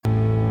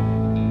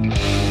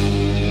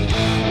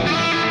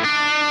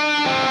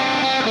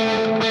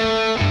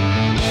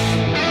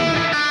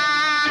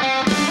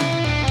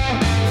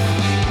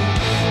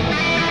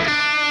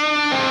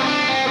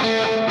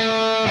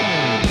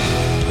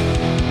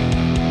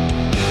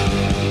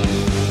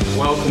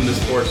welcome to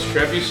Sports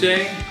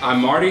Trebuchet. I'm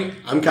Marty.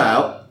 I'm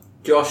Kyle.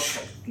 Josh.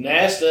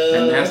 Nasta.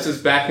 And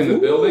Nasta's back in the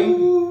building.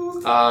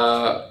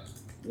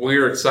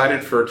 We're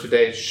excited for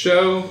today's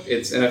show.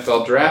 It's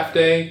NFL Draft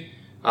Day.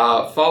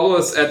 Follow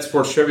us at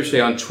Sports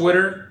Trebuchet on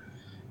Twitter.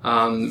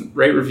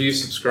 Rate, review,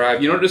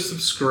 subscribe. You don't just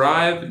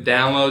subscribe,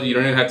 download. You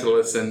don't even have to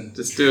listen.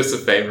 Just do us a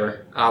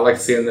favor. I like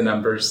seeing the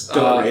numbers.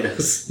 Don't rate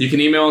us. You can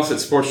email us at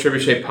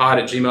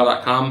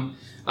sportstrebuchetpod@gmail.com.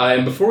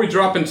 And before we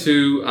drop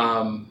into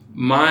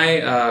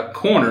my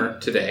corner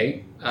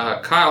today,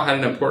 Kyle had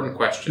an important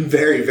question.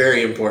 Very,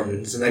 very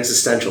important. It's an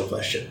existential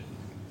question.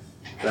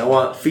 And I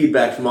want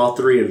feedback from all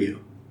three of you.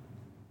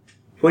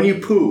 When you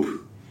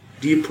poop,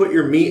 do you put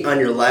your meat on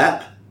your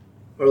lap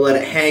or let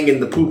it hang in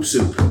the poop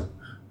soup?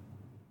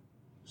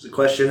 It's a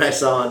question I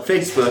saw on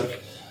Facebook.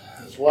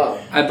 Wow.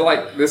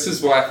 This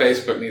is why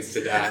Facebook needs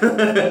to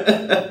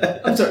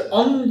die. I'm sorry,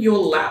 on your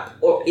lap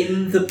or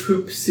in the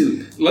poop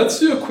soup? Let's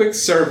do a quick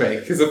survey,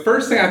 because the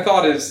first thing I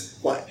thought is,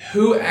 What?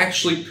 Who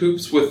actually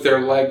poops with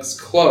their legs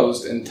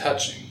closed and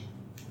touching?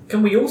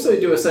 Can we also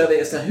do a survey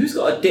as to who's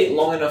got a dick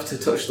long enough to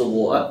touch the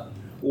water?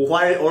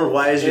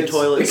 Why is your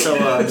toilet so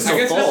I guess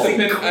full?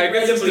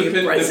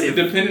 it's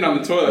dependent on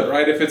the toilet,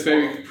 right? If it's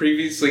maybe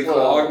previously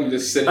clogged and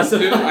just sitting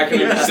to, I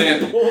can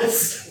understand.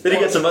 Then you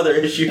got some other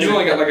issues. You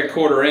only got like a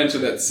quarter inch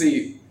of that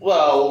seat.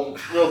 Well,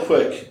 real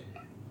quick.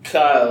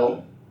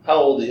 Kyle, how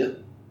old are you?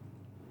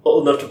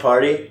 Old enough to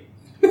party?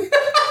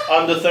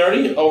 Under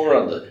 30? Over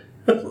under?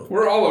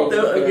 We're all over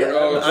there. Yeah,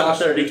 Oh, I'm Josh,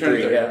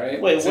 33, yeah. right?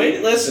 Wait,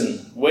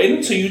 listen. Wait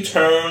until you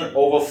turn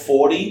over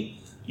 40.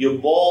 Your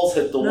balls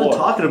hit the I'm not water.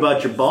 talking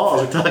about your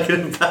balls. I'm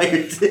talking about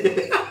your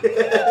dick.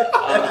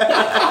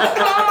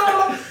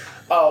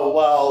 Oh,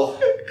 well.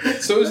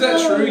 So is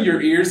that true?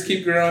 Your ears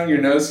keep growing, your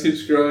nose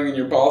keeps growing, and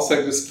your ball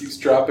sack just keeps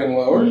dropping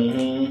lower?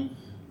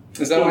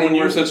 Mm-hmm. Is that why you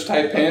wear such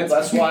tight pants?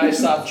 That's why I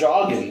stopped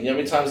jogging. You know how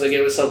many times I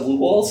gave myself blue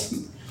balls?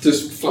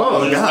 Just Just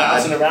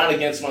bouncing around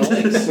against my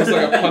legs. It's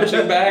like a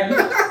punching bag.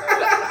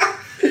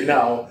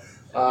 No.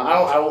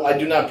 I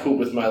do not poop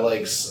with my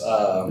legs.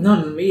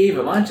 No, me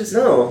either. Mine just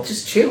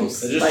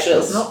chills. It just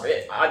chills. It's not,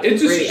 I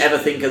didn't really ever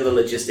think of the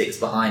logistics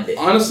behind it.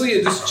 Honestly,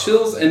 it just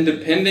chills, and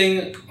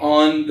depending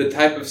on the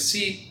type of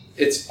seat,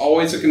 it's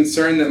always a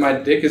concern that my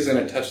dick is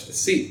going to touch the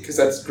seat, because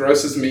that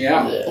grosses me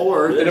out. Yeah.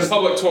 Or In a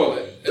public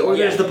toilet. Or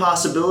there's the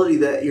possibility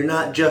that you're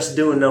not just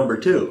doing number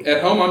two.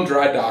 At home, I'm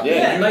dry docking.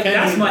 Yeah. Yeah,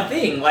 that's can- my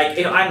thing. Like,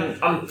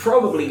 I'm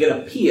probably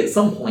gonna pee at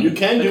some point. You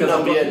can do because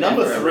number, I'm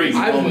number never- 3.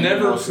 I've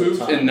never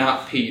pooped and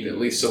not peed at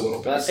least a little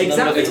bit. That's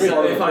Exactly. number 3.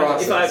 So if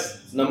I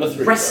Number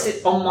 3. rest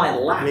it on my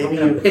lap, Maybe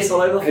I'm gonna piss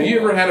all over the Have you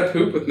floor. ever had a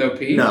poop with no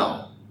pee?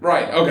 No.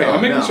 Right, okay. No,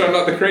 I'm making no. sure I'm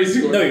not the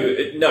crazy one.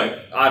 No,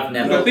 I've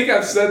never. I think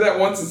I've said that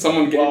once and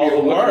someone gave me Well, a the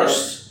look.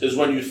 worst is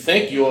when you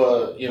think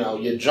your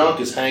junk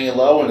is hanging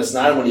low and it's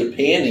not, and when you're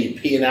peeing and you're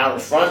peeing out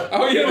in front.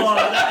 Oh, yeah.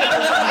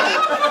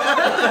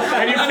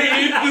 And you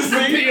Underneath the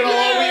seat. peeing all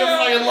over your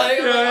fucking leg.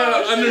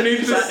 Yeah,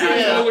 underneath the seat.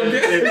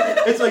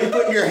 Yeah. It's like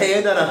putting your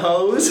hand on a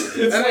hose.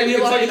 It's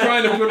like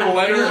trying to put a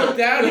letter You look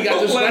down, you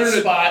got this wet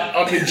spot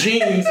on your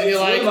jeans, and you're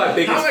like, One of my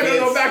biggest how am I going to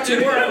go fears. back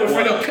to work if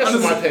I don't piss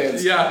in my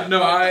pants? Yeah,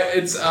 no,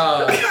 it's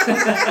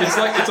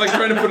like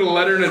trying to put a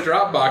letter in a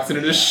drop box and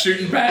it just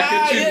shooting back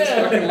at you, just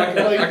yeah. fucking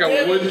like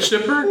a wood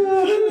chipper.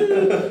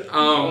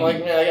 I'm like,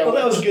 man, I got Well,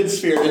 that was good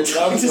spirit.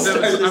 I'm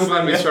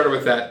glad we started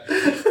with that.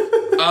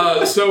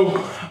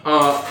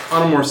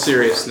 On a more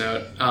serious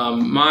note,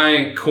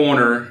 my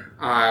corner,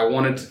 I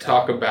wanted to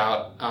talk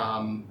about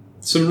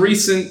some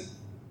recent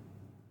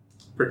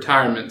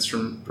retirements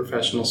from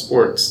professional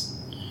sports.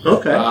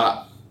 Okay.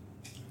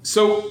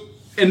 So,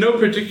 in no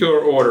particular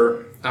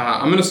order,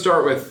 I'm going to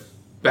start with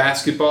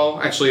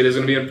basketball. Actually, it is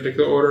going to be in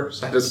particular order,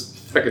 so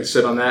I could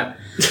sit on that.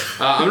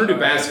 I'm going to do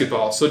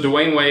basketball. So,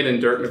 Dwayne Wade and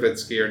Dirk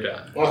Nowitzki are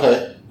done.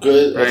 Okay,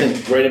 good. Right. I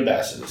think great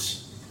ambassadors.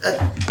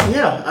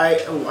 Yeah,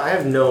 I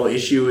have no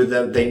issue with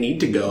them. They need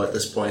to go at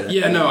this point.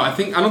 Yeah, no, I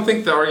don't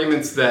think the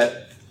argument's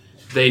that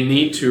they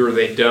need to or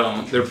they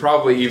don't. They're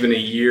probably even a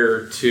year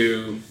or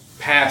two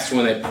past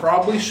when they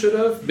probably should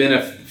have been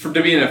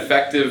to be an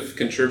effective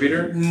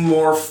contributor.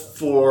 More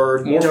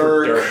for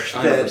Dirk,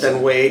 100%.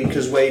 than Wade,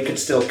 because Wade could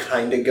still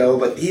kind of go,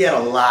 but he had a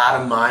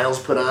lot of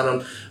miles put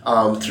on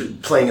him through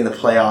playing in the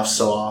playoffs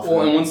so often.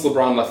 Well, and once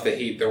LeBron left the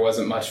Heat, there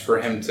wasn't much for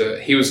him to.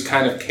 He was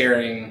kind of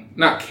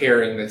not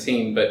carrying the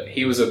team, but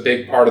he was a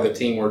big part of the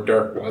team where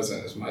Dirk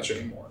wasn't as much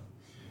anymore.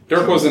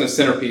 Dirk wasn't a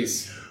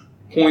centerpiece,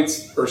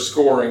 points or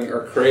scoring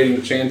or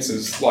creating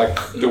chances like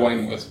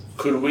Dwayne was.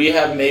 Could we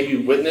have maybe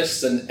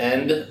witnessed an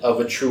end of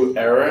a true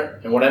era?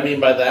 And what I mean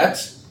by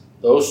that,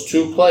 those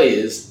two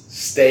players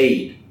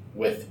stayed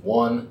with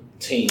one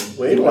team.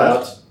 Wade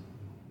left.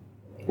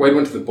 Wade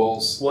went to the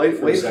Bulls. Wade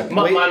Yes.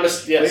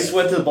 Wade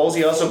went to the Bulls.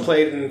 He also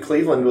played in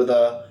Cleveland with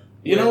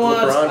You know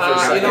what? LeBron for a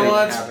second. You know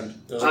what?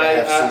 It was like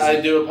a half I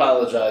season. do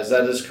apologize.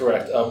 That is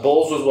correct.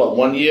 Bulls was what,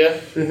 1 year?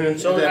 Mhm.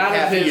 So Then out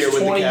half of a year his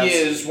with the 20 Cavs.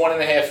 years,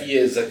 1.5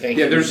 years, I think.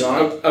 Yeah, he was there's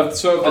on.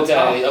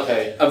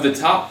 of the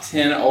top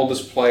 10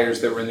 oldest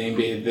players that were in the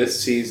NBA this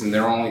season,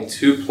 there are only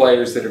 2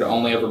 players that had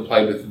only ever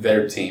played with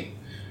their team.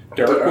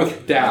 Dirk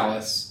with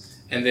Dallas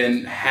and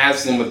then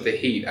Haslam with the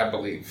Heat, I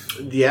believe.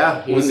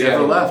 Yeah, he Was the never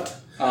other one? left.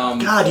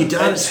 God, you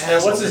done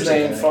And what's his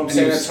name from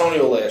San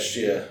Antonio last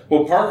year?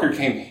 Well, Parker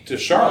came to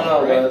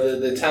Charlotte, right?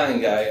 The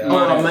Italian guy.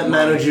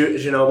 Manu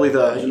Ginobili,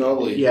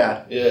 Ginobili.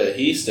 Yeah. Yeah,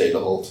 he stayed the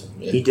whole time.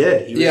 Yeah. He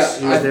did. He was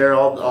Yeah, there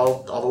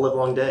all the live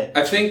long day.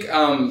 I think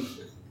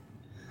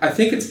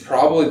it's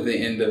probably the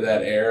end of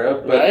that era,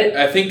 but Right.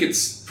 I think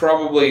it's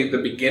probably the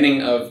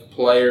beginning of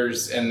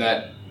players and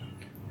that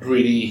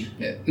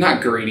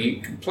not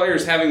greedy,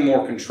 players having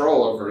more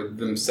control over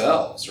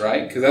themselves,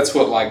 right? Because that's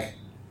what, like,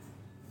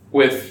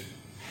 with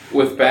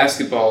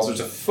basketballs,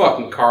 there's a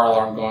fucking car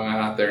alarm going on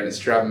out there, and it's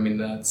driving me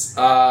nuts.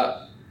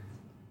 Well,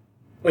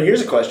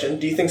 here's a question.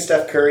 Do you think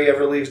Steph Curry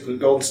ever leaves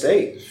Golden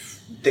State?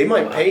 They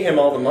might pay him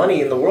all the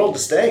money in the world to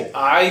stay.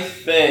 I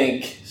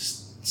think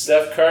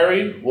Steph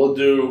Curry will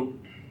do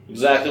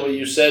exactly what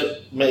you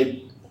said,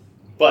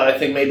 but I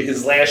think maybe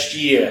his last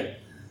year,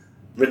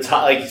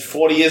 like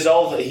 40 years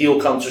old,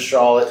 he'll come to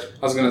Charlotte.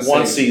 I was going to say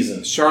one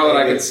season. Charlotte,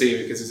 I could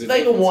see because he's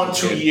Like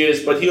 1-2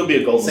 years, but he'll be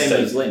a Golden Same State.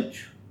 as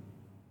Lynch.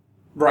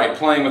 Right,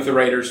 playing with the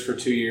Raiders for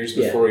 2 years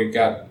before he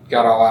got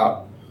all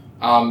out.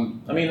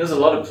 I mean, there's a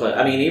lot of play.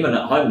 I mean, even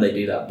at home they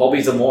do that.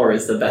 Bobby Zamora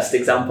is the best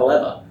example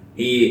ever.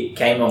 He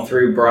came on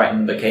through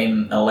Brighton,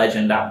 became a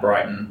legend at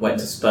Brighton, went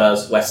to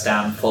Spurs, West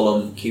Ham,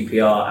 Fulham,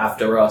 QPR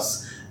after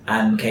us,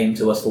 and came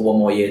to us for one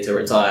more year to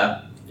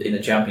retire in the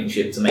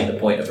Championship to make the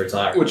point of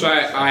retiring. Which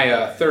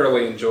I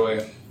thoroughly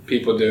enjoy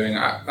people doing.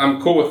 I'm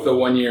cool with the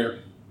 1 year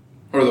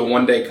or the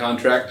 1 day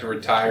contract to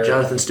retire.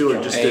 Jonathan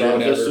Stewart just Hey, did it.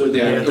 whatever.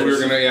 Yeah,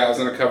 Panthers. I was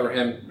gonna cover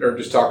him or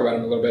just talk about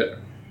him a little bit.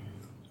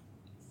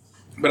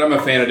 But I'm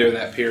a fan of doing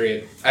that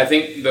period. I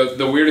think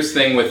the weirdest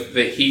thing with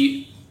the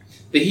Heat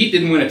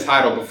didn't win a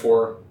title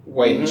before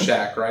Wade and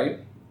Shaq, right?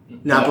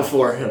 Not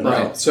before him.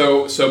 Right.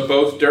 So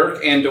both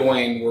Dirk and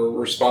Dwayne were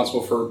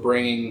responsible for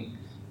bringing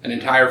an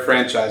entire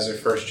franchise their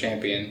first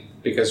champion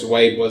because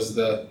Wade was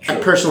the. I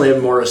personally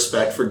have more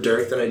respect for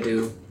Dirk than I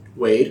do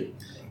Wade.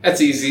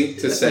 That's easy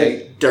to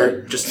say.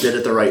 Dirk just did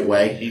it the right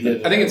way. He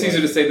did. I think it's easy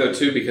to say though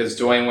too because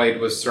Dwayne Wade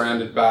was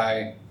surrounded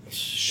by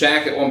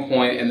Shaq at one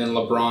point and then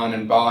LeBron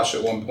and Bosh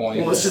at one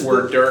point,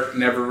 where Dirk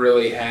never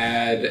really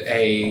had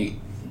a.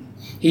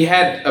 He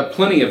had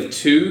plenty of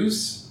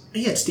twos.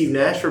 He had Steve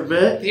Nash for a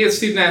bit. He had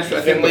Steve Nash, I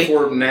think, Finley.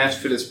 before Nash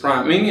fit his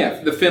prime. I mean, yeah,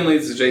 the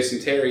Finleys, the Jason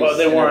Terrys, Well,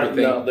 they and weren't.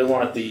 everything. No, they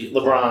weren't the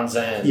LeBrons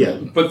and. Yeah.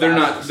 But they're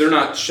not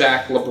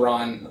Shaq,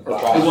 LeBron, or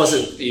Bosh. It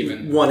wasn't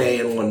even 1A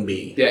and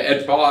 1B. Yeah,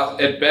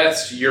 at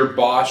best, your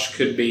Bosh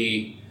could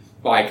be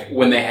like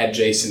when they had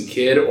Jason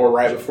Kidd or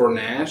right before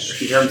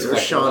Nash. In terms of Or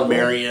like Sean level.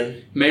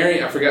 Marion.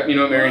 Marion, I forgot. You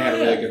know, Marion had a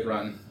really good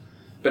run,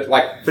 but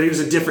like. But he was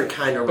a different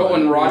kind of But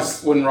run.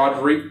 when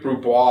Rodrigue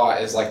Brubois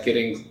is like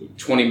getting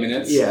 20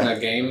 minutes Yeah. in a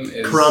game,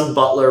 is Crum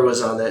Butler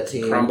was on that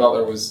team. Crum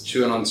Butler was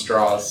chewing on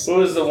straws. Who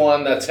was the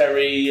one that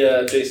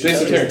Jason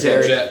Jason Terry?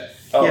 Terry, Jet.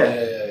 Oh, Yeah.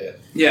 yeah.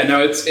 Yeah,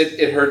 no,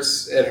 it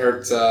hurts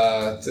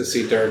to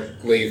see Dirk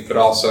leave, but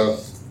also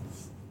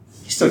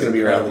He's still going to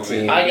be around the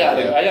team. I got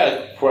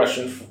a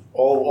question for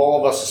all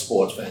of us are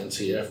sports fans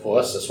here, of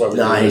course. That's why we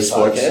do Nah, this he's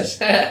sports.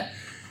 podcast.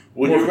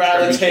 Would More you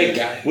rather of a take?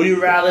 guy. Would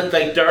you rather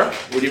like Dirk?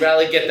 Would you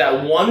rather get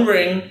that one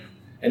ring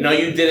and know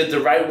you did it the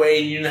right way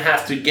and you didn't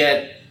have to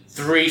get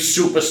 3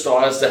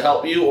 superstars to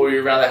help you, or would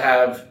you rather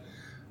have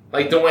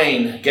like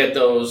Dwayne get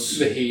those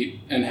the Heat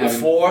and having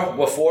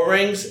four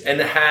rings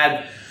and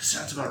had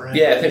Sounds about right.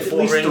 I think At 4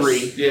 least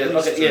rings. 3. Yeah, At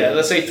least okay, 3. yeah.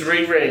 Let's say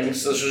 3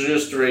 rings. Let's just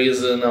use 3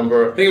 as a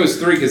number. I think it was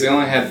 3 because they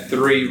only had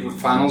 3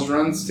 finals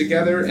runs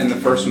together, and the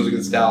first one was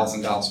against Dallas,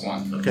 and Dallas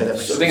won. Okay, that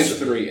makes So I sense. think it's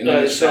 3. And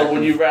then So Shaq-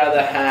 would you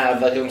rather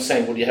have, like I'm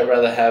saying, would you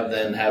rather have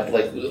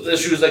like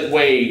let's use like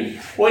Wade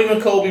or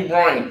even Kobe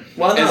Bryant?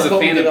 Well, as a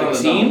Kobe fan did of on the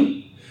his own.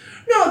 team,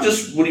 No,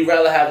 just would you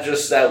rather have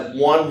just that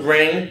one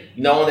ring,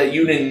 knowing that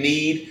you didn't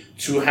need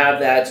to have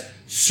that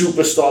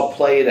superstar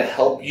player to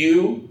help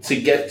you to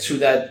get to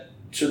that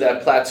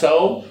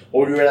plateau,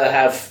 or would you rather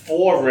have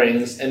 4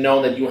 rings and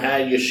knowing that you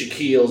had your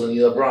Shaquille's and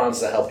your LeBrons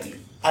to help you?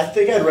 I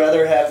think I'd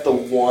rather have the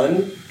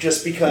one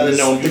just because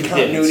No, you the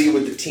continuity didn't.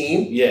 with the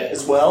team Yeah.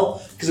 as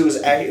well. Because it was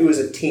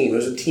a team. It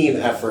was a team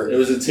effort. It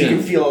was a You team.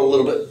 can feel a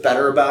little bit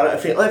better about it. I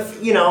feel like,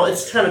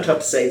 it's kind of tough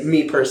to say.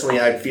 Me personally,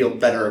 I'd feel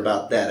better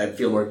about that. I'd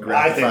feel more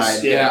gratified. I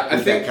think, yeah, I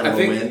with think that kind of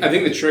a win. I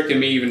think the trick in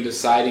me even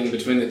deciding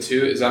between the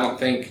two is I don't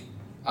think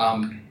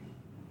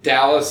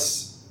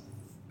Dallas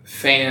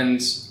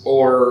fans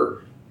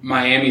or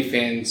Miami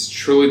fans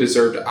truly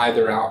deserved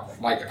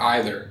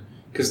either.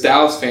 Because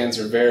Dallas fans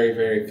are very,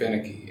 very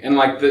finicky. And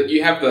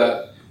you have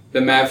the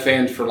Mav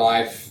fans for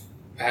life,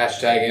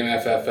 hashtag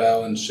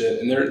MFFL and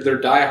shit, and they're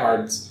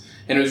diehards.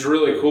 And it was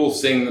really cool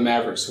seeing the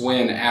Mavericks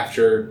win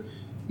after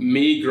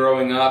me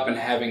growing up and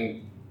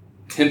having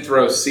 10th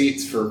row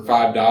seats for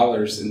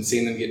 $5 and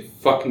seeing them get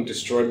fucking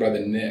destroyed by the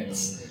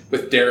Knicks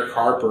with Derek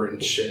Harper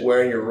and shit.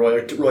 Wearing your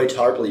Roy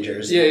Tarpley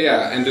jersey.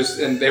 Yeah, and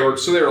they were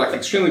like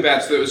extremely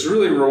bad. So it was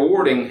really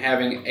rewarding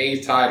having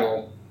a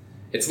title.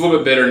 It's a little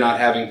bit bitter not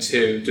having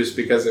 2, just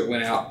because it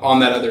went out on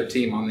that other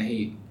team on the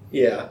Heat.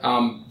 Yeah.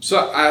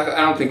 So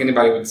I don't think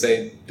anybody would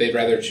say they'd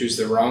rather choose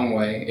the wrong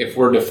way. If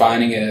we're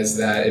defining it as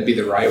that, it'd be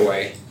the right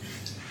way.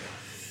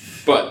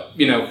 But,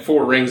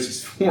 4 rings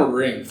is 4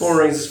 rings. 4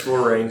 rings is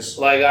 4 rings.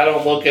 Like, I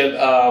don't look at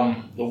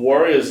the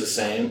Warriors the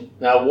same.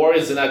 Now,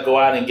 Warriors did not go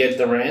out and get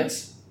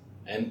Durant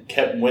and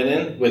kept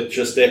winning with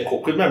just their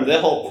core. Remember,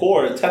 their whole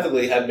core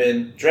technically had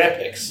been draft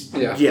picks.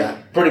 Yeah. Yeah.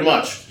 Pretty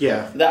much.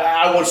 Yeah.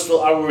 I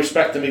would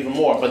respect them even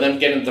more. But them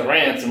getting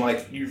Durant, I'm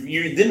like, you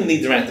didn't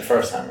need Durant the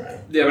first time around.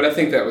 Yeah, but I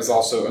think that was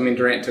also,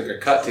 Durant took a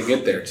cut to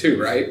get there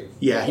too, right?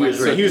 Yeah, he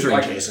was ring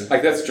chasing.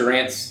 Like that's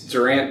Durant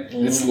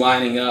is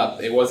lining up.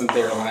 It wasn't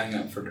there lining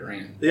up for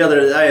Durant.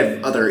 I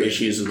have other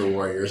issues with the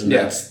Warriors. And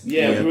Yes.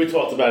 We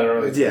talked about it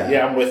earlier.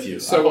 Yeah, I'm with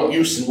you. So I hope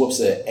Houston whoops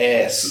their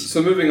ass.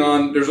 So moving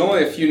on, there's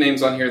only a few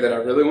names on here that I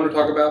really want to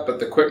talk about, but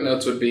the quick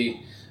notes would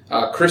be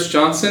Chris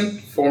Johnson,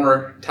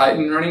 former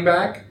Titan running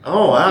back.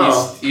 Oh,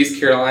 wow. East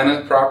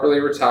Carolina, properly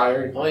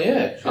retired. Oh,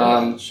 yeah.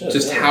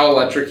 How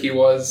electric he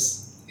was.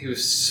 He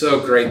was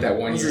so great that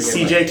one year. Was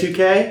it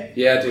CJ2K?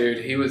 Yeah,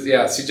 dude. He was,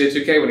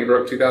 CJ2K when he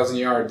broke 2,000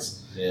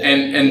 yards. Yeah.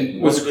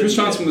 And Chris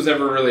Johnson was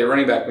ever really a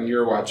running back when you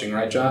were watching,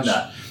 right, Josh?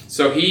 No.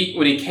 So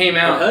when he came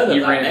out, I've heard of he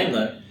that ran. name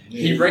though.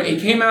 He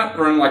came out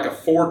running like a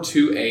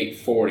 4.28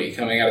 40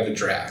 coming out of the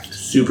draft.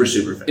 Super,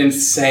 super fast.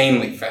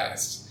 Insanely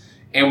fast.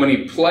 And when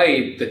he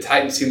played, the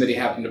Titans team that he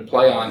happened to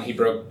play on, he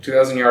broke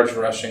 2,000 yards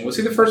rushing. Was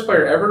he the first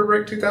player ever to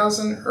break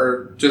 2,000?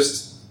 Or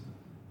just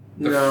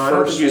the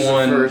first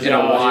one in a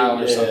while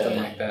or something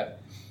like that?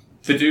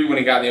 The dude, when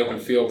he got in the open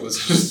field,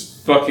 was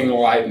just fucking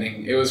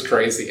lightning. It was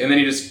crazy. And then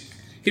he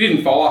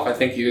didn't fall off. I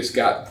think he just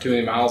got too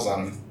many miles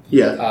on him.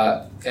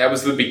 Yeah. That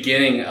was the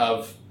beginning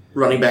of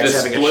running backs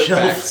having a shelf.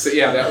 backs.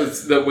 Yeah, that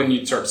was when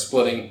you start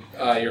splitting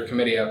your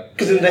committee up.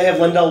 Because didn't they have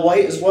Lendell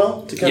White as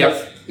well?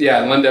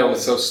 Yeah, and Lendell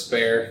was so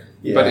spare.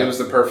 Yeah. But it was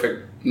the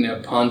perfect,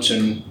 punch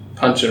and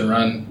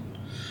run.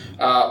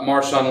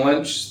 Marshawn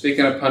Lynch,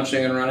 speaking of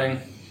punching and running,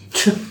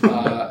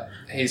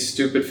 he's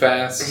stupid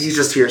fast. He's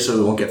just here so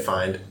he won't get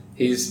fined.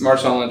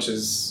 Marshawn Lynch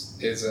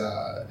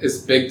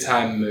is big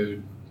time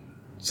mood.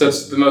 So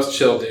it's the most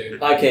chill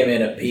dude. I came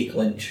in at peak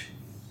Lynch.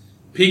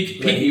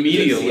 Peak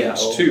media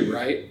Lynch too,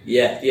 right?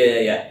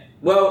 Yeah.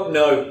 Well,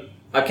 no.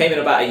 I came in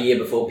about a year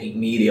before peak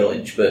media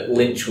Lynch, but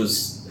Lynch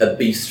was a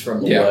beast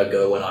from the word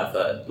go when I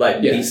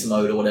first, beast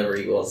mode or whatever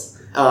he was.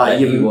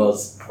 He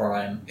was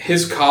prime.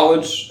 His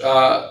college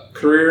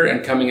career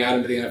and coming out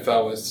into the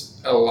NFL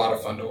was a lot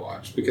of fun to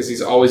watch because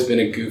he's always been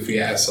a goofy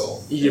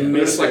asshole.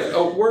 It's like,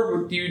 what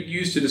word would you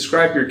use to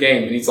describe your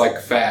game? And he's like,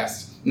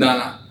 fast.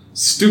 Nah,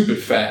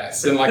 stupid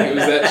fast. And it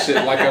was that shit.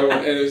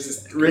 And it was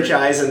just Rich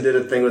Eisen did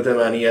a thing with him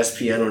on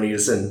ESPN when he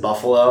was in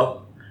Buffalo.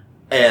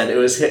 And it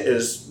was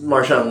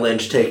Marshawn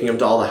Lynch taking him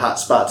to all the hot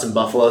spots in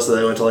Buffalo, so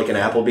they went to an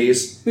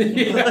Applebee's. That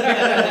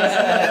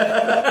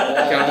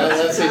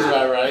seems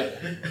about right.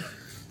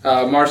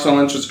 Marshawn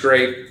Lynch was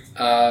great.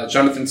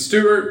 Jonathan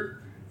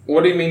Stewart,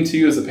 what do you mean to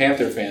you as a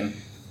Panther fan?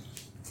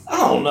 I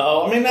don't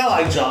know. I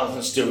like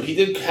Jonathan Stewart. He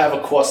did have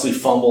a costly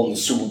fumble in the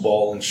Super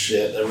Bowl and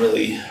shit that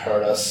really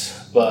hurt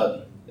us.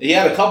 But he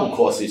had a couple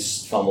costly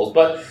fumbles.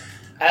 But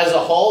as a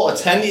whole, a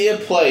 10-year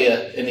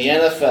player in the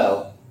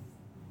NFL,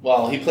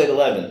 well, he played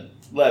 11.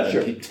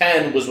 Sure.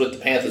 10 was with the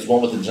Panthers,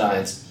 1 with the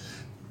Giants.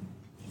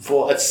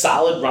 For a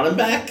solid running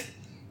back,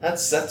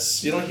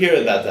 that's you don't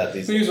hear about that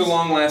these days. He was a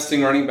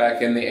long-lasting running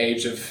back in the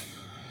age of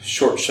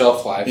short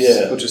shelf lives,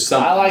 which is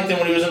something. I liked him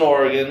when he was in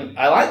Oregon.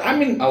 To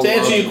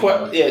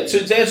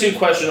answer your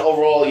question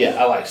overall,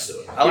 I like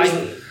Stewart.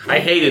 I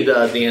hated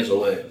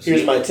D'Angelo Williams.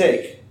 Here's my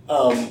take.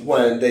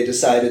 When they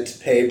decided to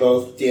pay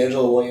both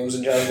D'Angelo Williams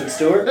and Jonathan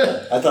Stewart,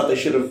 I thought they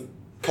should have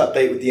cut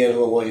bait with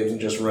D'Angelo Williams and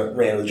just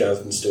ran with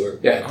Jonathan Stewart.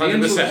 Yeah,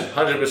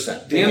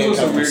 100%. D'Angelo's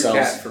a weird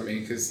cat for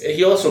me because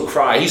he also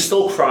cried. He's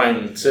still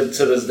crying to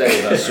this day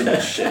about so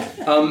much shit.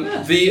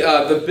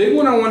 The big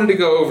one I wanted to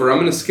go over. I'm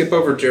going to skip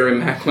over Jerry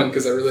Maclin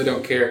because I really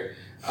don't care.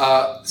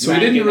 So we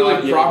didn't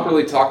really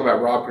properly talk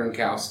about Rob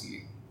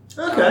Gronkowski.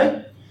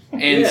 Okay.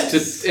 And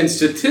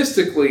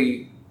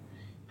statistically,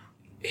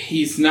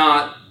 he's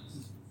not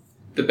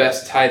the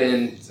best tight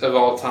end of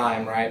all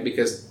time, right?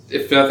 Because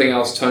if nothing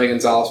else, Tony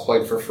Gonzalez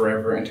played for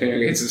forever. Antonio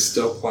Gates is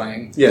still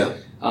playing. Yeah.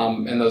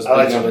 And those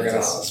I big like number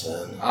guys.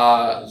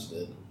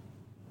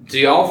 Do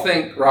y'all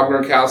think Rob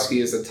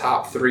Gronkowski is the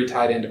top 3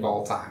 tight end of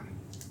all time?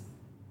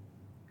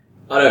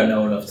 I don't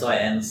know enough tight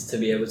ends to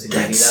be able to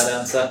give you that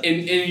answer.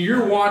 In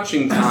your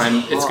watching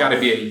time, it's got to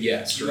be a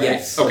yes, right?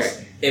 Yes.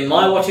 Okay. In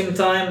my watching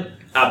time,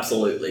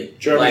 absolutely.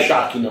 Jeremy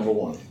Shockey, number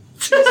 1.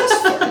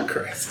 Jesus fucking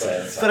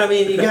Christ. But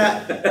you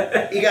got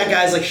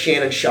guys like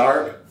Shannon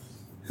Sharp,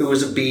 who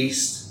was a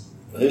beast.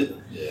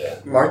 Yeah.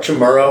 Mark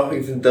Chamorro,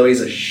 even though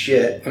he's a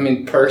shit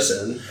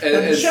person.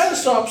 Shannon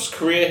Sharp's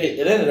career,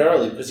 it ended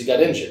early because he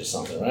got injured or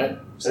something, right?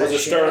 Was it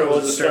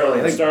Sterling?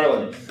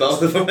 Sterling.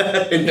 Both of them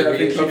had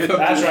injuries.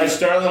 That's right.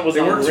 Sterling was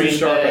They on weren't too Green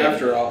sharp Bay.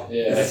 after all.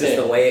 Yeah. This is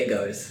the way it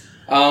goes.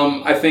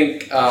 I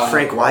think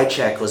Frank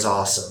Wycheck was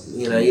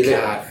awesome.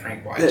 God,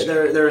 Frank Wycheck.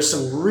 There are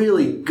some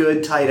really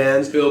good tight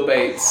ends. Bill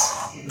Bates.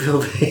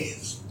 Bill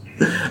Bates.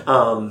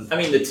 I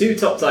mean, the two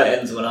top tight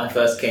ends when I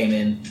first came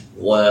in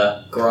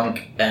were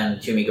Gronk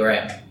and Jimmy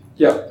Graham.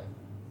 Yep.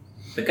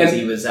 Because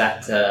And- he was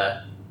at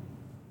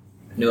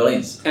New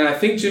Orleans. And I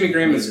think Jimmy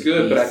Graham is He's a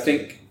good, but I beast.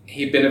 think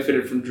he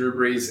benefited from Drew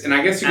Brees. And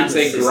I guess you could And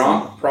say the system.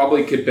 Gronk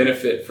probably could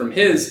benefit from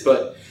his,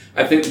 but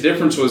I think the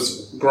difference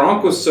was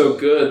Gronk was so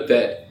good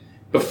that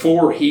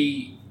before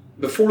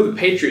the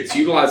Patriots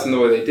utilized him the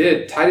way they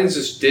did, tight ends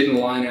just didn't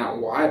line out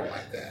wide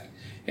like that.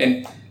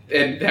 And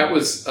that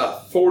was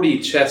a 40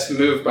 chess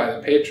move by the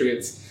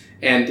Patriots.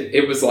 And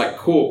it was like,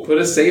 cool, put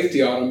a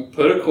safety on him,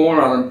 put a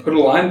corner on him, put a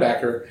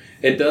linebacker.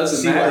 It doesn't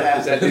See what matter.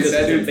 happens. Is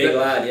that He's a dude big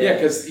lad, yeah.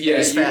 because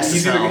He's fast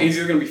as hell. he's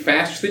either going to be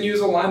faster than you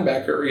as a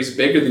linebacker or he's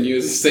bigger than you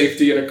as a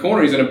safety in a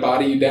corner. He's going to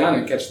body you down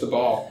and catch the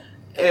ball.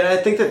 And I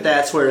think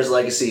that's where his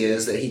legacy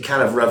is, that he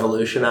kind of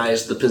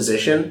revolutionized the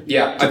position.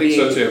 Yeah, I think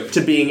so too.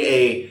 To being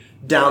a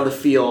down the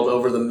field,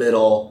 over the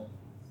middle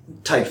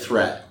type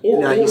threat.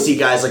 Or- now you see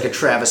guys like a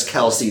Travis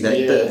Kelce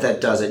Yeah.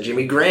 that does it.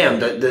 Jimmy Graham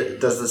that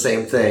does the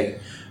same thing.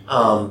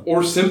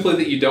 Or simply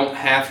that you don't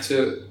have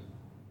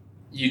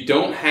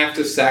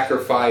to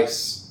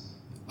sacrifice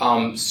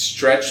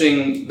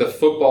stretching the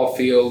football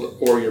field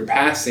or your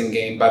passing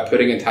game by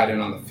putting a tight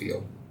end on the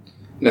field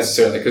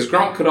necessarily. Because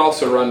Gronk could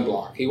also run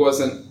block. He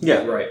wasn't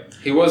Right.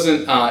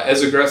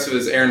 as aggressive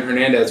as Aaron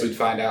Hernandez. We'd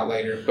find out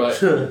later, but.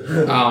 They're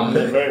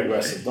very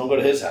aggressive. Don't go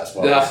to his house,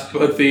 boys.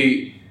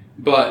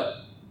 But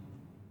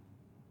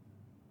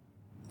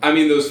I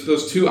mean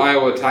those two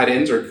Iowa tight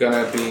ends are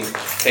gonna be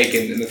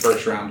taken in the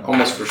first round,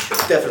 almost for sure.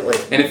 Definitely.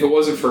 And if it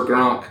wasn't for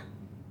Gronk,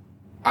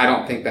 I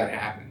don't think that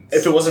happens.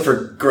 If it wasn't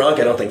for Gronk,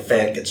 I don't think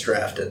Fant gets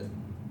drafted.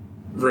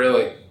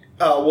 Really,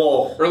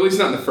 Well, or at least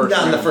not in the first.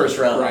 not round. in the first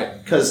round,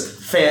 right? Because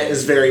Fant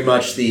is very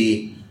much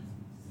the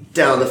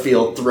down the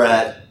field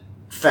threat,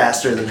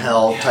 faster than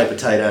hell type of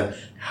tight end.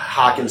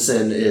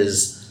 Hawkinson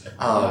is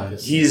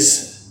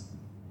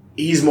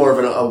he's more of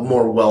a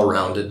more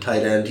well-rounded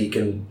tight end. He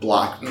can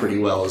block pretty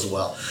well as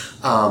well.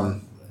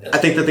 I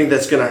think the thing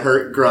that's going to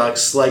hurt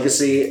Gronk's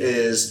legacy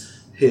is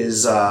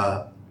his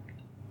the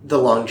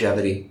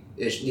longevity.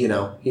 You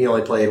know, he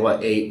only played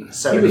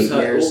 7, 8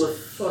 years,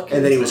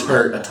 and then he was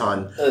hurt a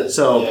ton.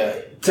 So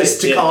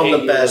to call him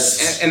the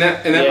best, And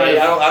that might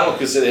I don't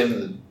consider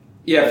him.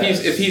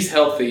 if he's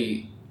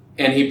healthy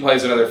and he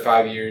plays another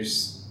 5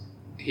 years,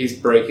 he's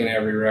breaking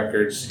every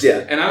record.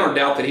 Yeah. And I don't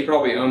doubt that he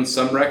probably owns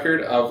some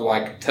record of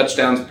like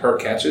touchdowns per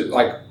catch.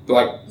 Like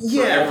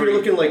yeah, if you're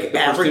looking like the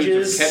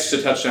averages, catch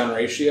to touchdown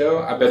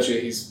ratio, I bet you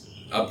he's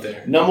up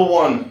there. Number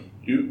one,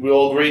 we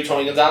all agree,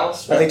 Tony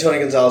Gonzalez. I think Tony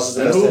Gonzalez is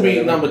the And best. who tight would be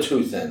end. number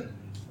two then?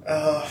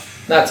 Uh,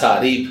 Not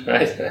Todd Heap,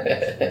 right?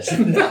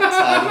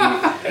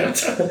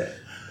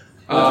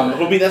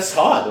 Who'd be that's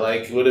hard?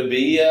 Like, would it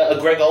be a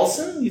Greg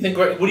Olson? You think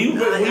Greg? Would you rate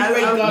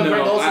Greg Olson in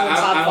the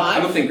top I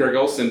five? don't think Greg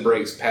Olson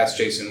breaks past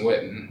Jason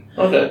Witten.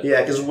 Okay.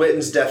 Yeah, because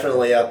Witten's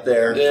definitely up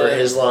there Yeah. for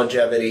his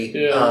longevity.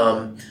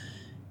 Yeah.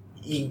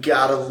 You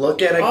gotta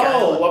look at a guy.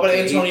 Oh, like what about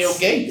Antonio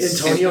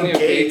Gates? Antonio Gates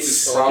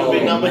Gates. is probably Could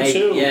be number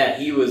two. Yeah,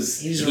 he was.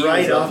 He's he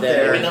right was up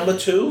there. Maybe number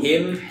two.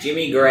 Him,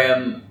 Jimmy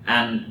Graham,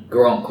 and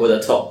Gronk were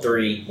the top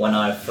three when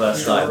I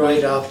first started.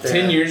 Right up there.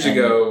 10 years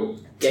ago,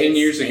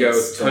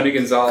 Gates Tony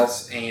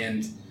Gonzalez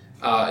and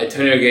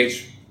Antonio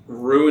Gates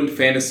ruined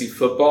fantasy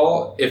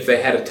football if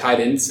they had a tight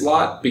end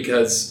slot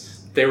because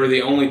they were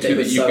the only They two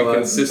were that you so could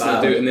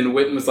consistently do. bad. And then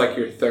Witten was like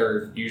your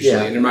third, usually.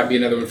 Yeah. And there might be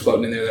another one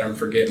floating in there that I'm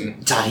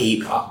forgetting. Todd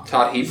Heap.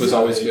 Todd Heap was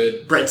always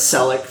good. Brett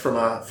Selleck from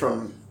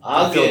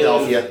I'll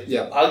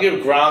Philadelphia. I'll give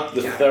Gronk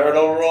the third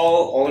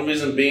overall. Only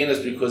reason being is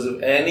because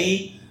if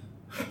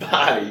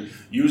anybody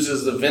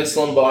uses the Vince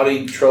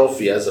Lombardi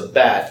trophy as a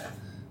bat,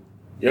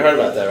 you heard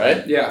about that,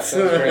 right? Yeah, that's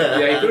great.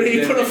 Yeah,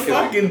 He put a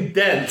fucking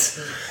dent,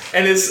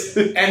 and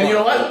you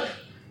know what?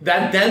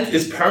 That dent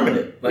is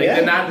permanent. Like Yeah.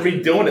 they're not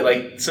redoing it.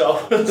 Like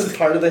so. It's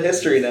part of the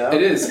history now.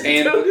 It is,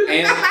 and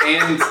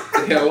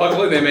yeah,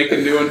 luckily they make a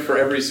new one for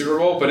every Super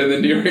Bowl. But in the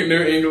New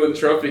England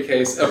Trophy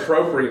case,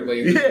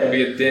 appropriately, there's going to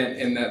be a dent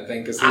in that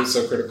thing because he was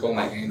so critical in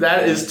that game.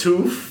 That is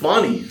too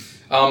funny.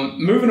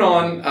 Moving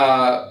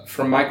on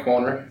from my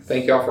corner,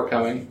 thank y'all for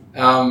coming.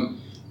 Of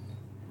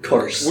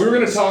course. We're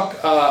going to talk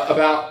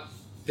about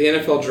the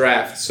NFL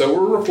draft. So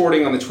we're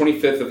recording on the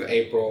 25th of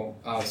April.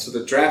 So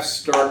the draft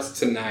starts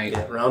tonight.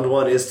 Yeah, round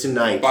 1 is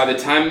tonight. By the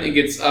time it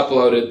gets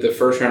uploaded, the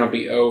first round will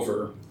be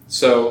over.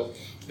 So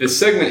this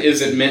segment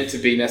isn't meant to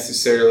be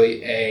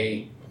necessarily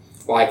a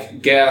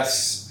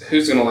guess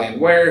who's going to land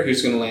where,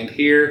 who's going to land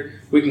here.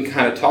 We can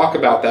kind of talk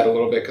about that a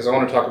little bit because I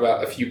want to talk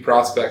about a few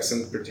prospects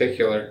in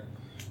particular.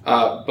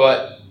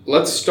 But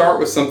let's start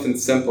with something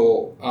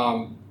simple.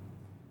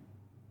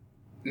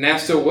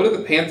 Nasto, what are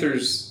the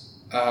Panthers?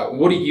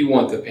 What do you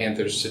want the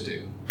Panthers to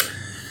do?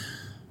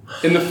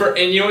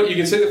 And you know what? You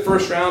can say the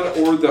first round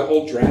or the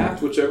whole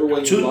draft, whichever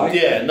way you like.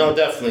 Yeah, no,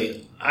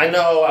 definitely. I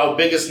know our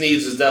biggest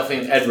needs is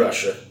definitely an edge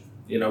rusher.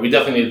 You know, we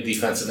definitely need a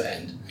defensive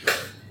end.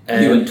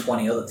 You and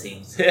 20 other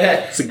teams. Yeah,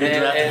 It's a good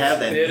draft to have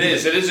then. It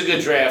is a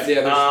good draft.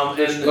 Yeah,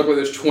 luckily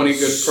there's 20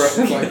 good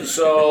pros.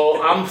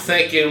 So I'm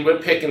thinking we're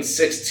picking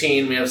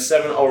 16. We have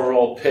 7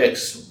 overall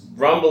picks.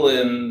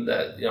 rumbling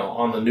that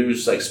on the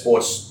news, like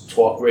sports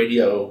talk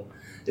radio,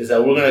 is that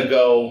we're going to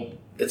go.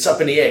 It's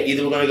up in the air.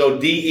 Either we're going to go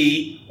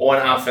DE or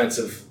an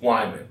offensive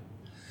lineman.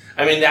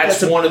 I mean,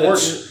 that's one of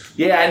the.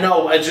 Yeah, I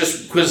know. I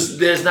just because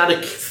there's not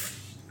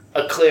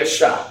a clear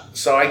shot.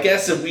 So I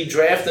guess if we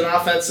draft an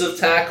offensive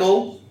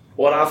tackle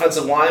or an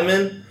offensive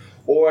lineman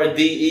or a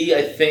DE,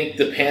 I think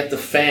the Panther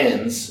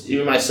fans,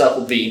 even myself,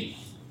 will be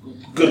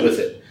good with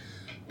it.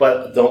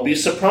 But don't be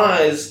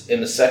surprised in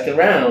the second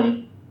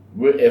round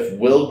if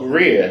Will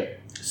Grier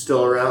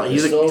still around.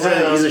 He's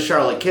a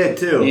Charlotte kid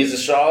too. He's a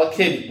Charlotte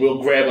kid.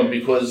 We'll grab him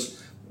because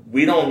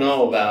we don't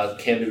know about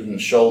Cam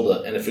Newton's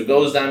shoulder, and if it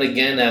goes down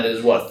again, that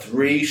is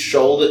 3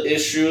 shoulder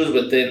issues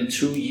within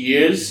 2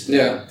 years.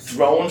 Yeah,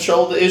 throwing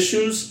shoulder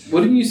issues.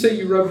 What didn't you say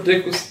you rubbed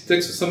dicks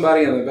with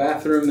somebody in the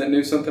bathroom that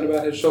knew something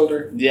about his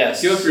shoulder?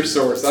 Yes. Give up your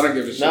source. I don't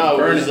give a shit. No,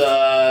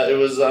 it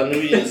was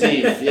New Year's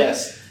Eve.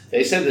 Yes,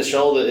 they said the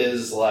shoulder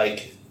is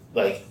like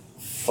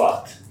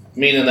fucked.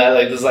 Meaning that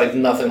there's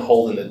nothing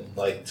holding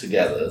it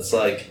together. It's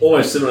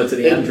almost similar to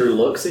the Andrew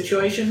Luck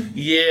situation.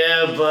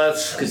 Yeah, but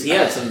because he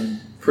had some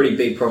pretty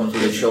big problems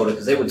with his shoulder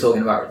because they were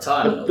talking about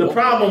retirement. The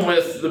problem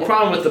with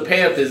the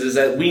Panthers is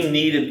that we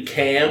needed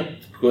Cam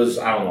because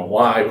I don't know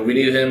why, but we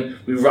needed him.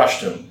 We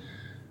rushed him.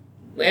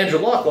 Andrew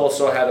Luck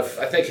also had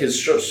I think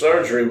his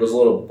surgery was a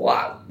little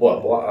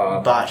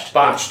botched.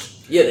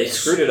 Yeah, they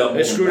screwed it up.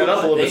 They screwed it up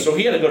a little bit, so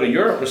he had to go to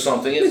Europe or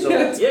something. So,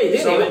 yeah, he did.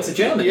 He went to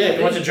Germany. Yeah,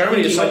 he went to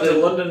Germany. He went to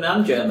London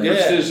and Germany.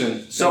 Yeah.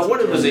 Precision. So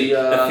what was he?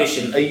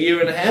 Efficient. A year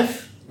and a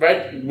half,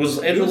 right? Was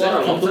Andrew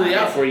Luck completely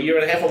out for a year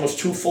and a half, almost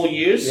 2 full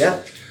years?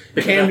 Yeah.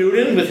 Cam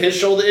Newton with his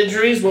shoulder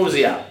injuries, what was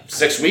he out?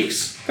 6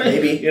 weeks,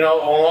 maybe. On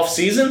off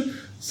season.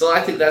 So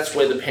I think that's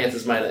where the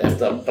Panthers might have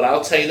effed up. But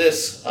I'll tell you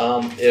this: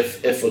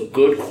 if a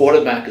good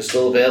quarterback is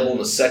still available in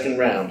the second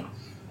round,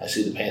 I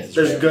see the Panthers.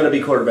 There's going to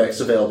be quarterbacks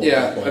available.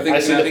 Yeah, I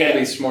think it'd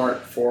be smart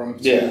for him.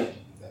 Yeah.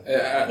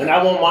 And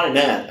I won't mind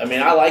that. I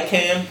mean, I like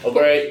Cam,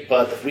 great,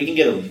 but if we can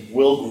get a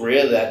Will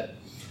Grier that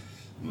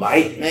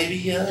might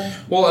maybe.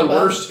 Well, at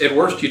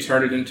worst, you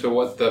turn it into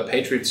what the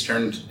Patriots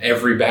turned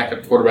every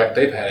backup quarterback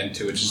they've had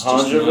into, which is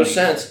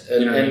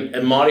 100%.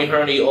 And Marty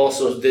Herney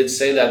also did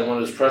say that in one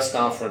of his press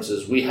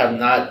conferences. We have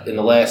not, in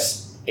the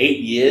last 8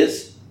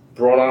 years,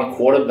 brought on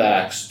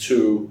quarterbacks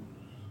to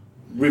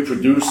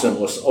reproduce them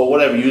or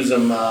whatever, use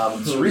them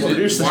to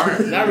reproduce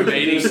them. Not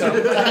reproduce them.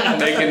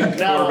 Making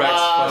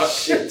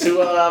quarterbacks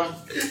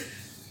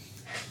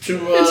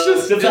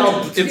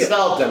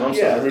develop them. I'm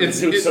sorry.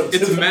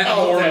 It's Matt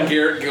Moore and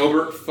Garrett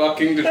Gilbert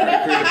fucking to try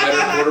to create a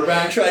better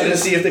quarterback. Trying to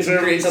see if they can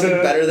create something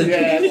better than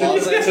Jimmy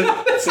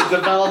to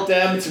develop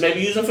them, to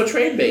maybe use them for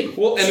trade bait.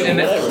 Well,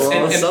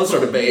 and some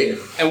sort of bait.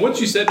 And what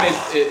you said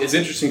is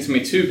interesting to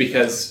me too,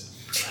 because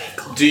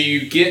do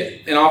you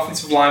get an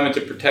offensive lineman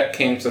to protect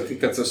Cam? So I think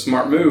that's a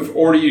smart move.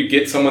 Or do you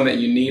get someone that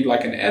you need,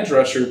 like an edge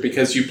rusher,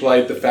 because you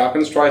played the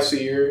Falcons twice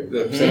a year,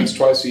 the Saints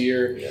twice a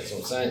year. Yeah, that's what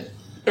I'm saying.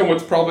 And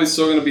what's probably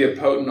still going to be a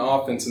potent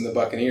offense in the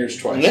Buccaneers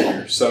twice a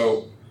year.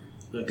 So,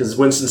 because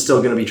Winston's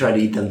still going to be trying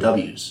to eat them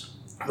W's.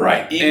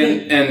 Right.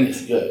 And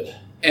it's good.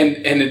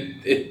 And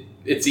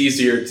it's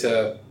easier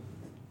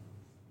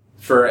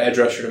for an edge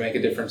rusher to make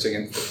a difference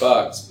against the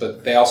Bucs,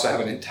 but they also have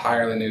an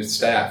entirely new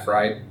staff,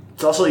 right?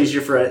 It's also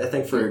easier for an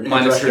edge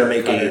rusher to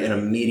make an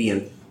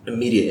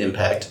immediate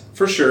impact.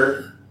 For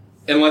sure.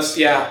 Unless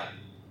and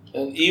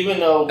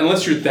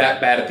unless you're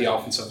that bad at the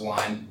offensive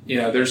line,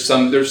 there's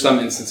some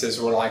instances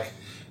where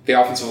the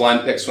offensive line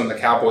picks when the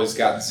Cowboys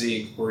got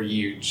Zeke were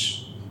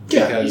huge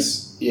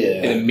because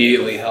it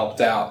immediately helped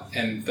out,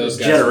 and those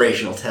guys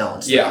generational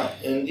talents. Yeah,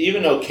 and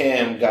even though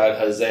Cam got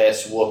his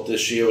ass whooped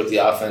this year with the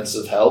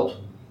offensive help,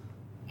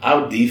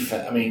 our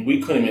defense. I mean, we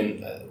couldn't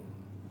even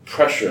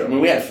pressure. I mean,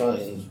 we had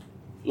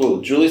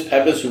Julius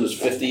Peppers, who was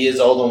 50 years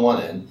old on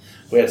one end.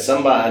 We had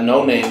somebody,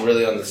 no name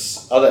really, on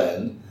this other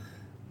end.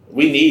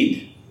 We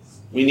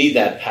need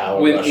that power.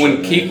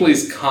 When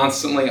Kuechly's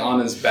constantly on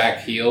his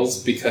back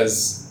heels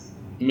because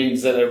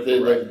means that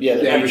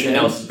everything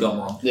else has gone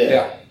wrong.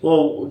 Yeah.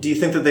 Well, do you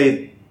think that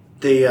they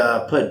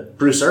put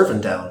Bruce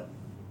Irvin down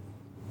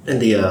in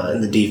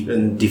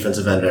the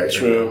defensive end area?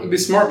 True. It'd be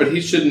smart, but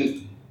he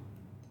shouldn't.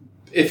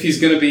 If he's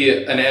going to be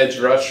an edge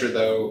rusher,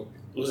 though,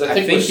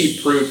 I think he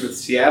proved with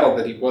Seattle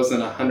that he wasn't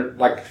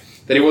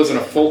that he wasn't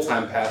a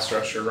full-time pass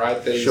rusher,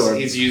 right? That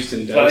he's used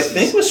in doses. But I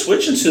think we're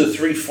switching to the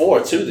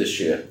 3-4 too this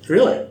year.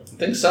 Really? I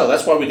think so.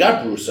 That's why we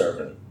got Bruce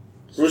Irvin.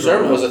 Bruce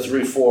Irvin was a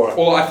 3-4.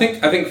 Well, I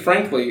think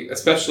frankly,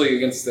 especially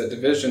against the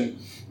division,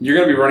 you're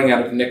going to be running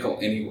out of nickel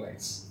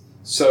anyways.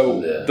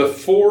 So the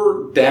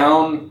 4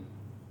 down,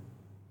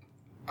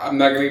 I'm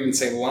not going to even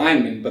say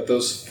linemen, but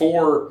those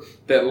 4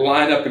 that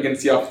line up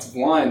against the offensive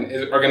line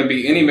are going to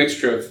be any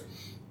mixture of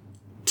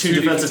two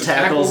defensive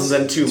tackles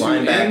and then two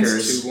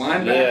linebackers. Two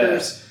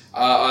linebackers,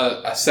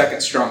 a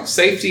second strong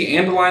safety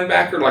and a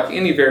linebacker,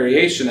 any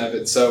variation of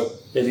it. So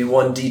maybe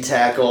 1 D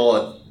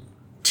tackle,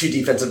 2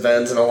 defensive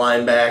ends and a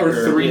linebacker.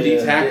 Or 3 D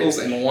tackles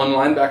and 1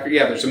 linebacker.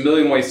 Yeah, there's a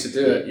million ways to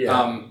do it.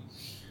 Yeah.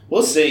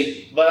 We'll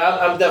see. But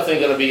I'm definitely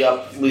going to be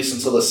up at least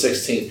until the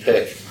 16th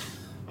pick.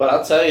 But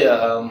I'll tell you,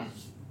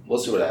 We'll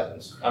see what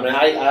happens. I mean,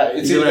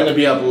 it's You're either going to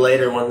be up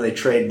later when they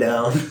trade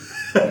down.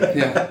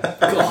 Yeah.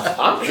 God,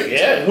 I'm sure.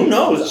 Yeah, who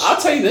knows? I'll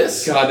tell you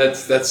this. God,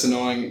 that's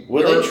annoying.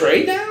 Will they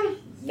trade down?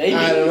 Maybe.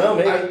 I don't know.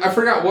 Maybe. I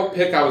forgot what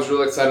pick I was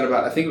really excited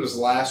about. I think it was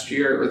last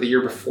year or the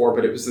year before,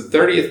 but it was the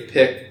 30th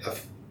pick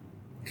of.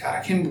 God, I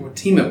can't remember what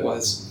team it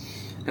was.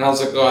 And I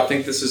was like, oh, I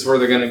think this is where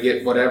they're going to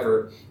get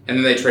whatever. And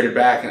then they traded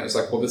back, and it was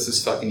like, well, this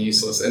is fucking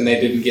useless. And they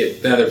didn't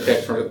get another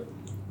pick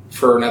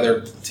for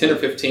another 10 or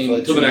 15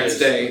 until the next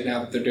day, now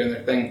that they're doing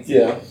their thing.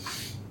 Yeah.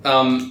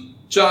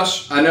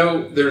 Josh, I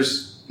know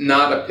there's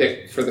not a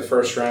pick for the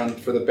first round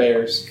for the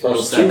Bears.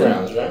 First 2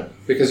 rounds, right?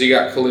 Because you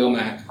got Khalil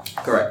Mack.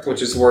 Correct.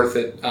 Which is worth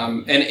it.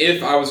 And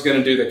if I was going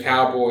to do the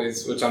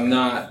Cowboys, which I'm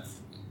not,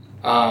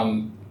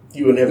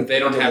 You wouldn't have. they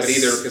don't have it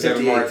either because they have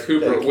Amari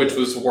Cooper, pick. which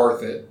was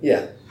worth it.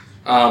 Yeah.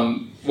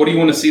 What do you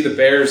want to see the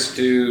Bears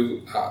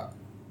do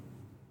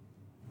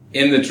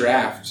in the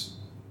draft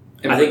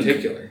in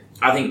particular?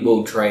 I think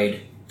we'll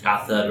trade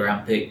our 3rd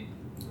round pick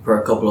for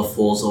a couple of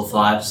 4s or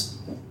 5s.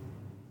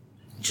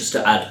 Just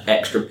to add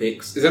extra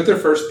picks. Is that their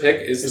first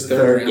pick? Is It's the the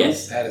third third, round?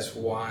 yes. That is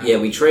wild. Yeah,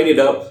 we traded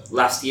up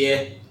last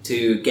year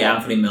to get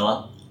Anthony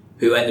Miller,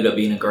 who ended up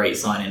being a great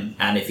signing.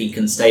 And if he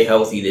can stay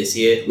healthy this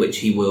year, which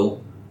he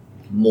will,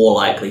 more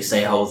likely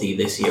stay healthy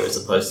this year as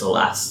opposed to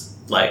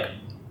last. Like,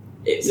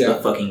 it's Yeah.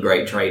 a fucking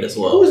great trade as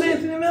Who well. was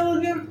Anthony Miller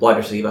again? Wide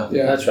receiver.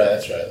 Yeah. That's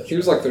right. He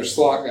was like their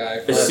slot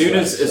guy. As soon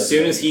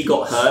as he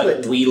got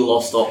hurt, we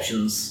lost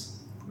options.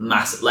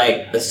 Massive.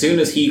 Like, as soon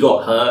as he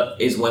got hurt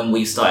is when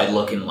we started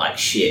looking like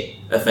shit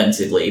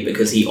offensively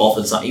because he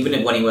offered something.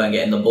 Even when he weren't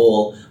getting the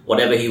ball,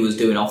 whatever he was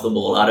doing off the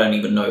ball, I don't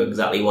even know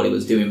exactly what he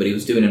was doing, but he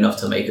was doing enough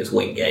to make us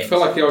win I games.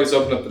 felt like he always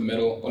opened up the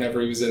middle whenever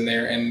he was in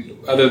there, and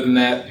other than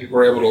that, people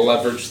were able to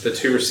leverage the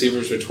 2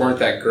 receivers, which weren't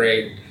that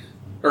great,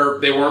 or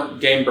they weren't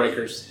game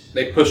breakers.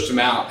 They pushed him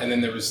out, and then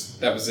that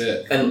was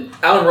it. And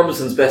Allen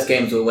Robinson's best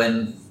games were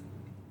when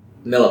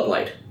Miller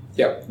played.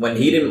 Yep. When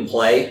he didn't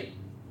play,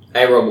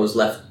 A-Rob was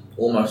left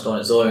almost on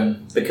its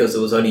own because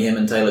there was only him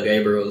and Taylor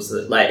Gabriel.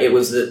 It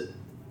was that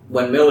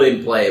when Miller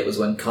didn't play, it was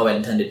when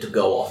Cohen tended to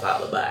go off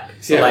out the back.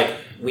 So Yeah.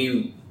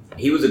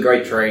 he was a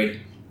great trade.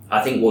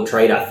 I think we'll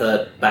trade our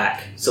 3rd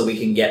back so we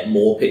can get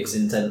more picks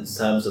in terms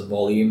of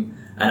volume.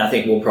 And I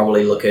think we'll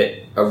probably look at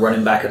a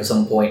running back at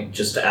some point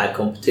just to add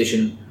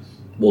competition.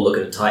 We'll look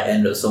at a tight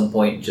end at some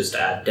point just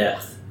to add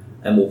depth.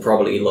 And we'll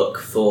probably look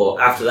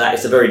for, after that,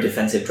 it's a very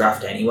defensive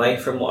draft anyway,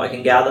 from what I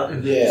can gather.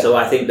 Yeah. So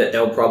I think that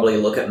they'll probably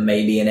look at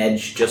maybe an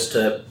edge just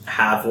to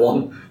have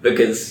one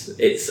because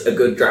it's a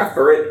good draft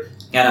for it.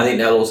 And I think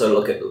they'll also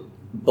look at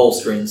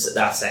bolstering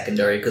that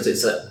secondary because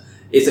it's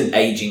an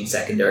aging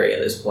secondary at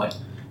this point.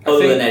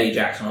 Other than Eddie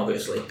Jackson,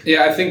 obviously.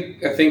 Yeah, I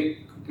think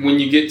when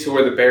you get to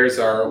where the Bears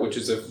are, which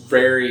is a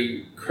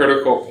very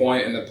critical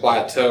point in the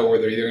plateau where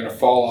they're either going to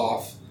fall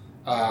off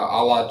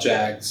a la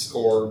Jags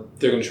or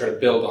they're going to try to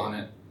build on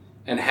it.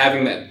 And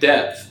having that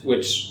depth,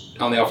 which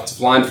on the offensive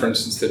line, for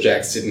instance, the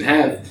Jags didn't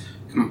have,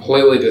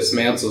 completely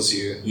dismantles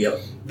you. Yep.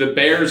 The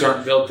Bears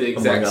aren't built the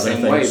exact Among other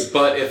same way, things.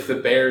 but if the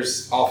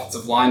Bears'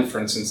 offensive line, for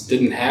instance,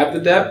 didn't have the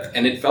depth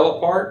and it fell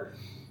apart,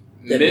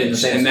 They'd be in the Mitch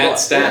same and that spot,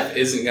 staff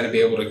isn't going to be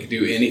able to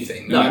do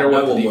anything, no No, matter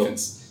what no the one will.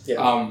 defense.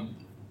 Yeah.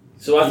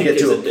 So I You think get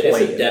to a it's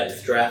point. a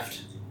depth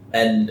draft.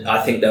 And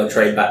I think they'll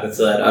trade back the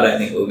 3rd. I don't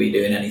think we'll be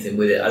doing anything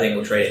with it. I think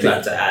we'll trade it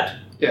back to add.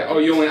 Yeah.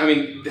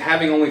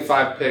 Having only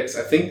 5 picks,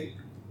 I think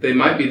they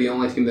might be the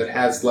only team that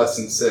has less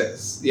than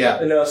 6. Yeah.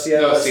 No,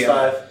 Seattle No, has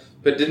Seattle. 5.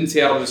 But didn't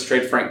Seattle just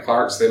trade Frank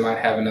Clark, so they might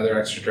have another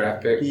extra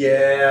draft pick?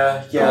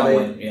 Yeah.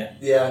 Yeah.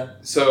 Yeah.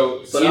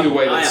 So But either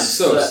way, I am that's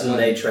so certain slim.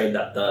 they trade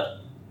that 3rd.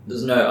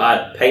 There's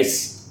no...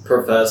 Pace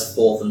prefers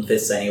 4th and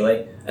 5th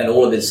anyway, and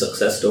all of his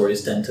success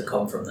stories tend to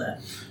come from there.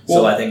 So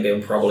Well- I think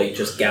they'll probably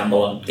just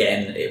gamble on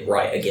getting it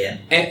right again,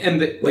 And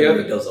the whether other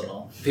it does or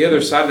not. The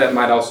other side of that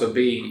might also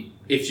be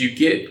if you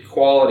get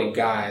quality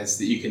guys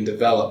that you can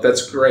develop,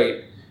 that's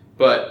great,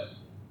 but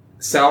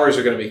salaries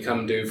are going to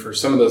become due for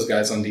some of those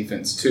guys on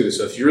defense too.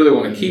 So if you really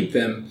want to keep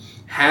them,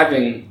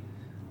 having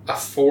a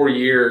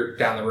 4-year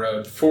down the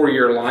road,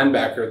 4-year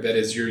linebacker that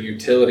is your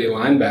utility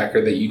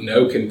linebacker that you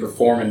know can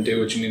perform and do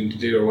what you need to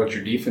do or what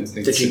your defense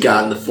needs That to you do.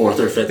 got in the 4th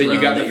or 5th That round.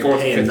 you got in that the you're 4th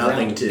or paying 5th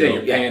nothing round. to. That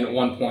you're paying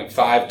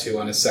 1.5 to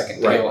on a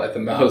second deal at the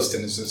most.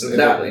 And it's just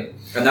Exactly.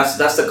 And that's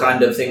the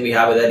kind of thing we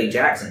have with Eddie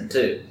Jackson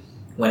too.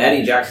 When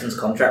Eddie Jackson's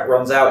contract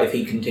runs out, if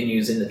he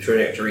continues in the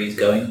trajectory he's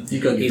going,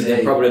 You're going to he's get going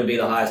to paid. probably be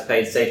the highest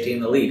paid safety in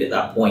the league at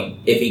that point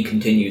if he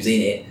continues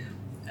in it.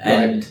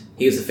 And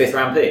he was a 5th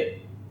round pick.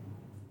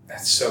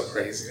 That's so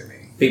crazy to me.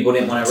 People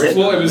didn't want to risk him.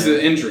 Well, it was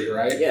the injury,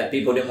 right? Yeah,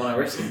 people didn't want to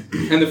risk him.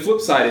 And the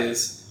flip side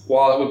is,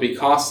 while it would be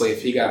costly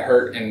if he got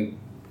hurt and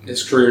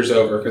his career's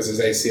over because his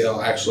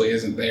ACL actually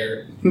isn't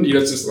there,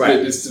 it's just Right.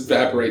 it just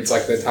evaporates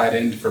like the tight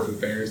end for the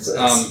Bears.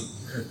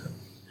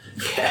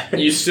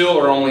 you still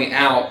are only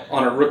out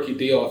on a rookie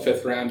deal, a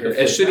fifth rounder.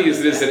 As shitty as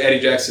it is that Eddie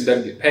Jackson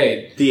doesn't get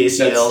paid, The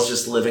ACL is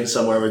just living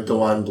somewhere with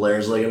DeJuan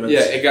Blair's ligaments.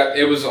 yeah,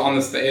 it was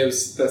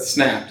that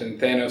snapped, and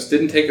Thanos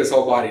didn't take his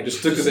whole body,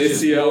 just took his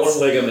ACL. One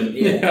ligament.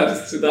 Yeah.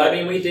 just But I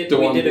mean, we did a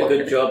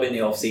good job in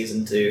the off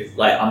season too.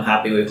 Like, I'm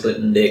happy with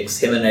Clinton Dix.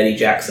 Him and Eddie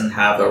Jackson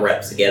have a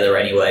rep together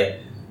anyway.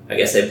 I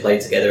guess they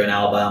played together in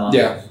Alabama.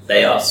 Yeah.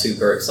 They are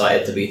super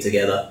excited to be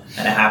together,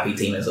 and a happy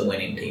team is a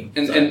winning team.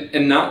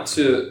 And not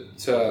to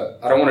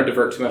I don't want to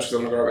divert too much because I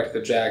want to go right back to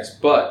the Jags,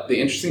 but the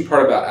interesting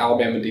part about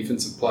Alabama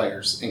defensive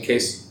players, in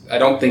case I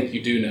don't think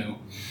you do know,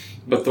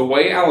 but the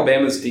way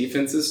Alabama's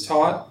defense is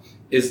taught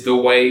is the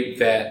way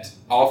that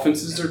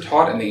offenses are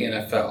taught in the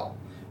NFL,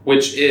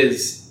 which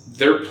is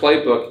their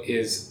playbook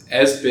is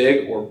as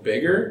big or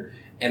bigger,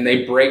 and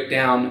they break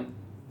down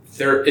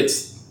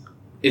it's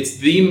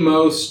the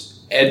most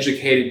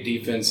educated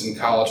defense in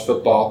college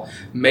football,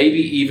 maybe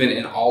even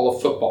in all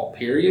of football,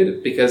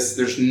 period, because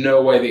there's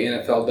no way the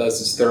NFL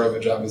does as thorough of a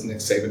job as Nick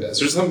Saban does.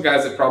 There's some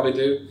guys that probably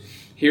do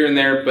here and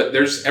there, but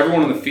there's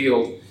everyone on the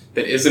field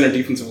that isn't a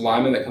defensive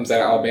lineman that comes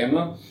out of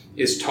Alabama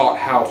is taught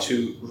how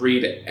to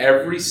read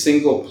every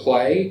single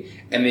play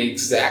and the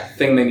exact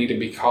thing they need to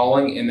be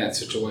calling in that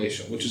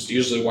situation, which is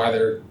usually why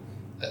they're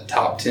a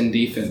top 10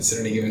 defense at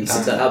any given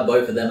time. So to have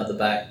both of them at the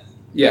back.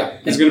 Yeah,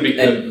 it's going to be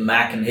good. And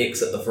Mack and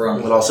Hicks at the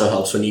front. It also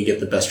helps when you get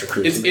the best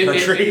recruits in the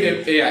country.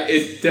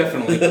 It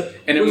definitely.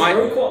 And it might.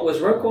 Was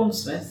Roquan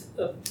Smith?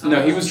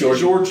 No, he was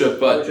Georgia,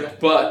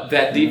 but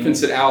that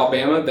defense at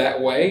Alabama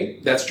that way,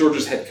 that's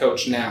Georgia's head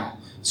coach now.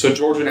 So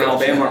Georgia and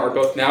Alabama are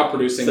both now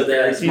producing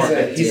very smart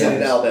head He's coaches.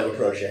 an Alabama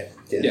protege.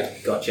 Yeah.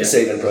 Gotcha. The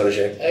Saban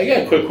protege. I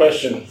got a quick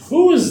question.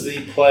 Who is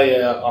the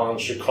player on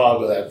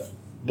Chicago that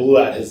blew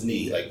out his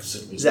knee? Like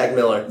Zach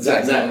Miller.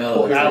 Zach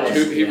Miller.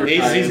 He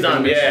retired. He's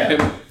done,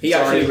 yeah. He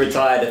actually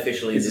retired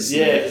officially this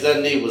year. Yeah, because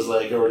that knee was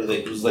already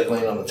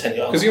laying on the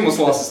 10-yard. Because he almost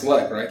lost his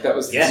leg, right? That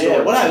was the story.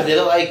 Yeah, what happened? Did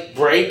it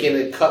break and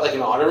it cut an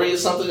artery or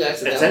something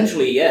accidentally?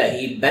 Essentially, yeah.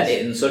 He bent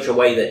it in such a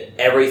way that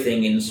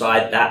everything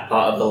inside that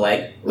part of the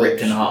leg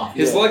ripped in half.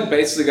 His leg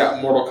basically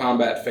got Mortal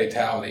Kombat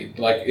fatality.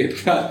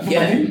 It got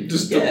and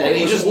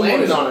he just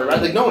landed on it,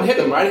 right? No one hit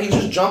him, right? He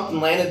just jumped and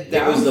landed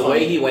down. It was the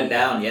way he went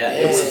down,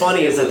 yeah. What's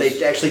funny is that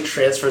they actually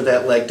transferred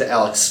that leg to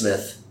Alex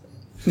Smith.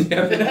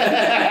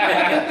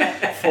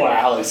 Poor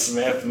Alex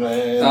Smith,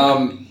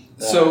 man.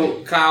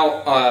 So,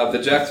 Kyle, the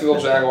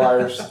Jacksonville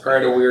Jaguars are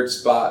at a weird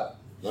spot.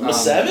 Number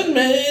 7,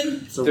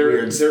 man. It's a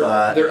weird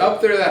spot. They're up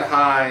there that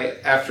high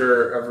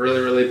after a really,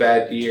 really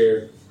bad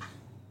year.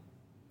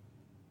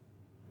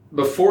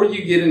 Before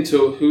you get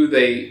into who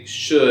they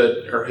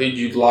should or who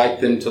you'd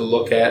like them to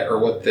look at or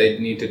what they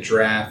need to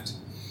draft,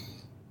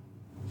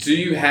 do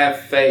you have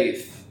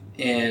faith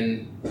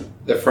in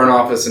the front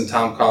office and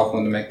Tom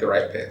Coughlin to make the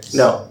right picks?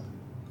 No.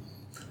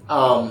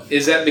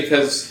 Is that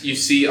because you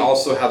see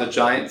also how the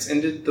Giants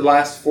ended the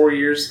last 4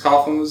 years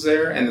Coughlin was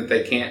there and that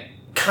they can't?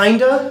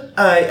 Kinda.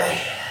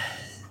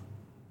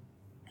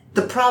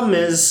 The problem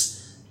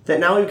is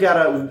that now we've got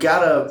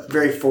a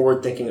very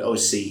forward-thinking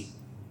OC.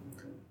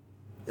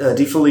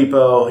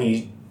 DeFilippo,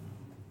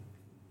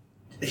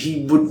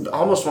 he would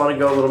almost want to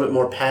go a little bit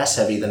more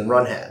pass-heavy than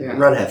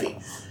run-heavy.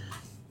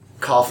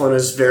 Coughlin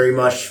is very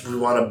much, we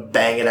want to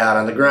bang it out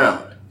on the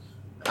ground.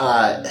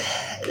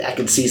 I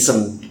could see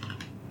some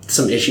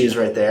issues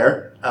right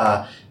there.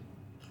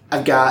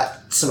 I've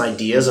got some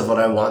ideas of what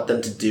I want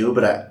them to do,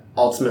 but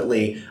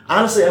honestly,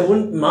 I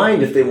wouldn't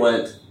mind if they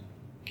went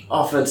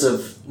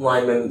offensive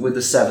lineman with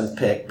the 7th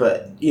pick,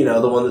 but,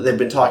 the one that they've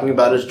been talking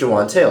about is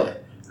Jawan Taylor,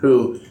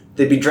 who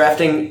they'd be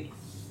drafting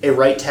a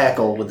right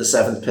tackle with the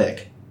 7th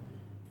pick,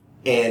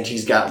 and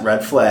he's got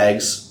red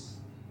flags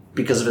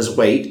because of his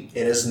weight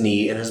and his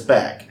knee and his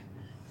back.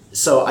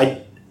 So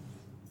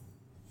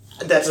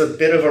that's a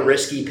bit of a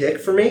risky pick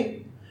for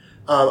me.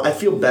 I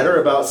feel better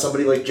about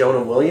somebody like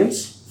Jonah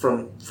Williams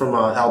from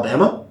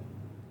Alabama,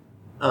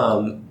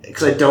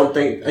 because I don't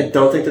think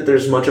that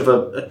there's much of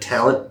a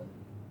talent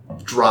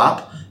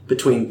drop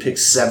between pick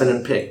 7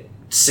 and pick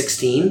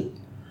 16,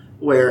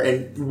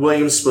 and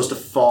Williams is supposed to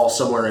fall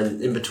somewhere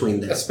in between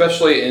there.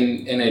 Especially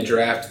in a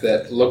draft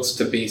that looks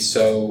to be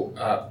so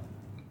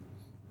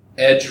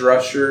edge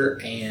rusher,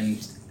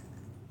 and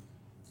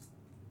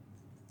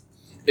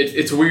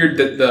it's weird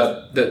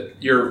that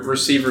your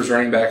receivers,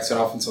 running backs, and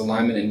offensive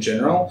linemen in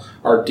general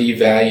are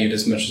devalued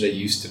as much as they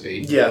used to be.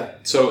 Yeah.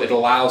 So it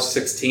allows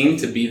 16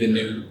 to be the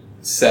new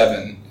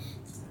 7.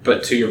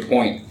 But to your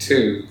point,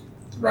 too,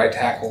 right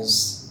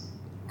tackles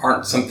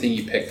aren't something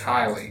you pick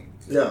highly.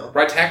 No.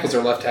 Right tackles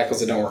are left tackles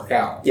that don't work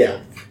out.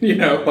 Yeah.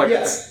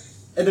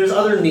 And there's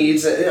other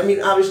needs. I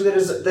mean, obviously that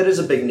is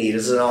a big need.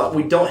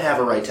 We don't have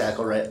a right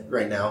tackle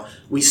right now.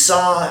 We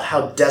saw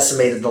how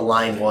decimated the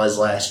line was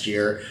last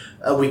year.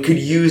 We could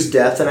use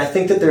depth, and I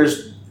think that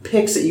there's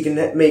picks that you can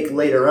make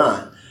later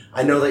on.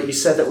 I know that you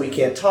said that we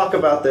can't talk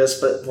about this,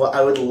 but what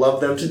I would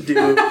love them to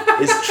do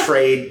is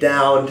trade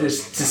down to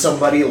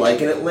somebody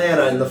like an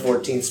Atlanta in the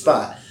 14th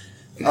spot.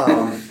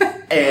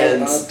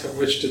 And to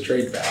which to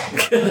trade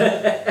back.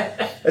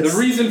 The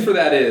reason for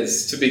that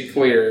is, to be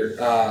clear,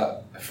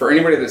 for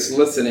anybody that's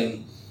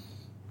listening,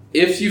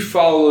 if you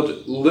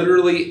followed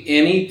literally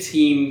any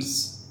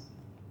team's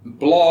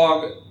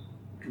blog,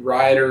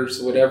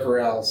 writers, whatever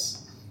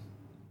else,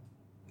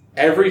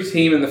 every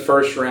team in the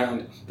first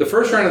round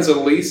is at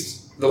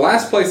least the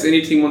last place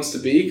any team wants to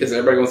be because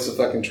everybody wants to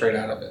fucking trade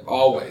out of it,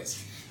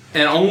 always.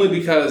 And only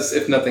because,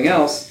 if nothing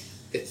else,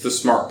 it's the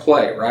smart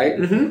play, right?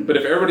 Mm-hmm. But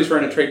if everybody's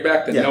trying to trade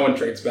back, then no one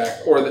trades back.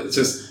 Or it's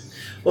just...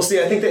 Well,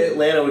 see, I think that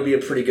Atlanta would be a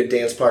pretty good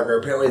dance partner.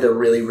 Apparently, they're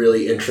really,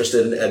 really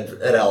interested in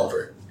Ed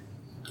Oliver.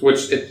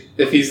 Which,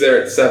 if he's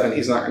there at 7,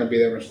 he's not going to be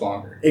there much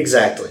longer.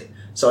 Exactly.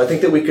 So I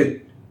think that we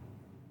could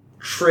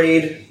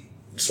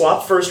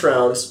swap first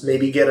rounds,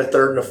 maybe get a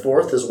third and a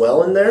fourth as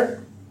well in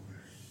there.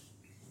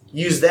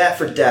 Use that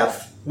for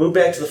depth. Move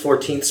back to the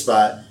 14th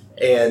spot,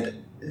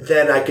 and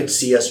then I could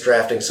see us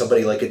drafting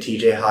somebody like a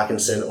TJ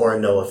Hawkinson or a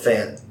Noah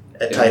Fant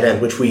at tight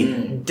end, which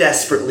we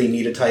desperately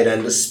need a tight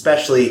end,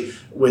 especially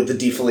with the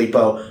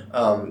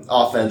DeFilippo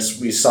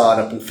offense. We saw it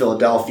up in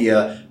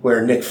Philadelphia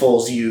where Nick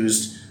Foles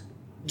used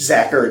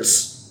Zach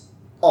Ertz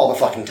all the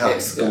fucking time.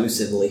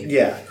 Exclusively.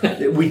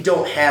 Yeah. We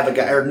don't have a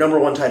guy. Our number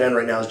one tight end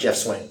right now is Jeff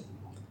Swain.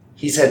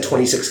 He's had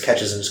 26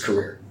 catches in his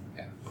career.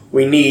 Yeah.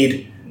 We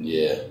need...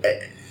 Yeah.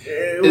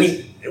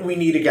 We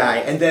need a guy,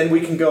 and then we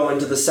can go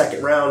into the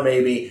second round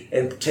maybe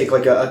and take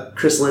like a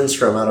Chris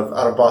Lindstrom out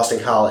of Boston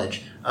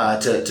College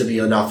to be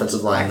an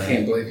offensive lineman. I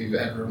can't believe you've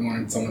ever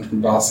wanted someone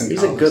from Boston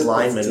He's College. a good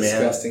lineman, That's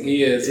man. disgusting.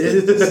 He is.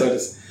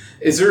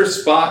 Is there a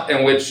spot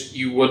in which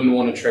you wouldn't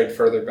want to trade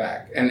further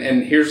back?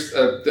 And here's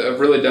a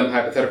really dumb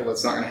hypothetical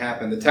that's not going to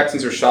happen. The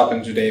Texans are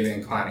shopping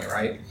Jadeveon Clowney,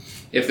 right?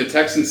 If the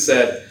Texans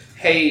said,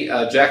 hey,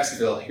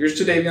 Jacksonville,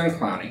 here's Jadeveon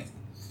Clowney.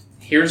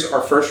 Here's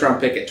our first-round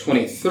pick at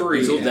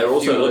 23. They're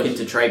also looking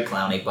to trade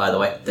Clowney, by the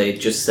way. They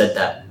just said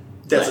that.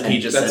 That's what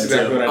he just That's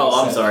said, exactly too. what I just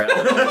I'm said. sorry.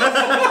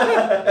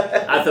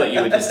 I thought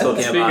you were just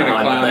talking Speaking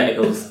about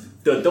of hypotheticals.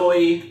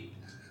 Dodoy.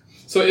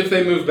 So if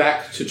they move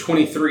back to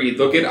 23,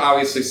 they'll get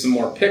obviously some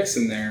more picks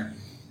in there.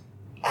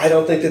 I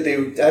don't think that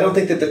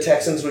the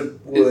Texans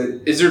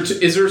would.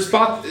 Is there a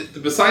spot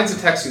besides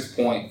the Texans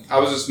point? I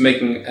was just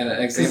making an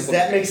example.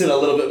 That makes it a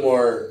little bit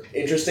more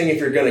interesting if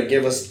you're going to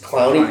give us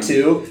Clowney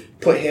too.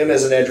 Put him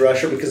as an edge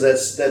rusher because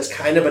that's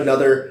kind of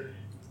another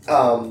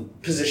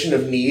position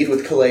of need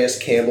with Calais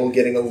Campbell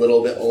getting a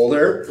little bit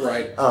older.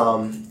 Right.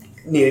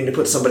 Needing to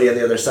put somebody on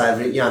the other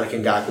side of Yannick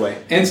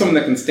Ngakoue. And someone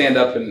that can stand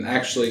up and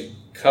actually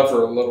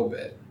cover a little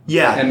bit.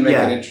 Yeah. And make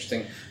it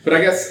interesting. But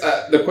I guess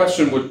the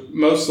question would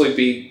mostly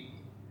be,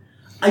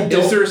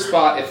 is there a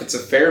spot, if it's a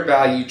fair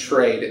value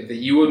trade, that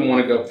you wouldn't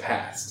want to go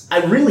past?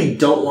 I really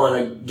don't want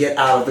to get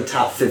out of the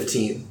top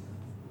 15.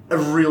 I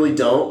really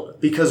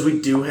don't, because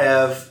we do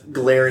have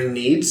glaring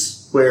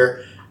needs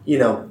where,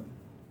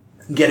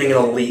 getting an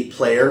elite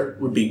player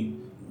would be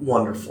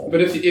wonderful.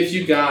 But if you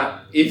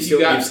You've still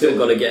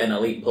got to get an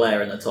elite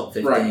player in the top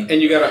 15. Right,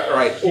 and you got to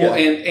Well,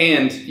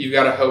 and you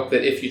got to hope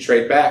that if you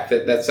trade back,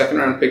 that second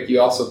round pick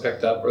you also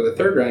picked up, or the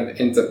third round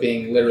ends up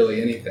being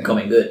literally anything.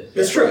 Coming good.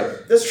 That's true.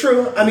 That's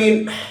true. I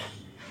mean,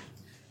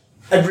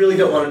 I really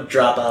don't want to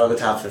drop out of the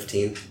top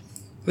 15.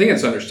 I think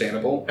it's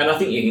understandable. And I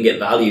think you can get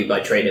value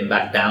by trading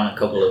back down a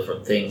couple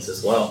of things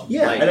as well.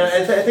 Yeah, Like, and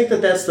I think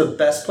that's the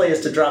best play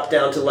is to drop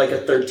down to like a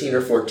 13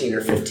 or 14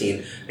 or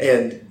 15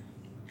 and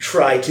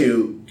try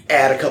to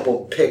add a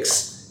couple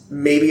picks,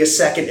 maybe a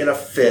second and a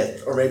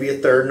fifth, or maybe a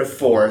third and a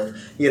fourth,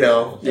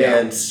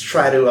 and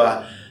try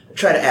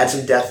to add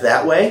some depth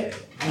that way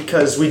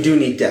because we do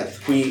need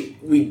depth.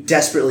 We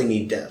desperately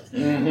need depth,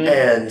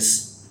 and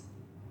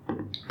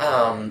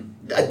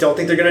I don't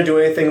think they're going to do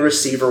anything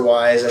receiver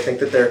wise. I think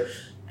that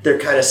they're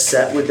kind of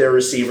set with their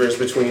receivers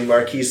between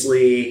Marquise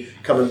Lee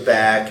coming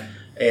back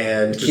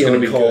and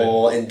Keelan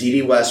Cole and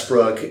Dede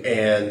Westbrook,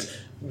 and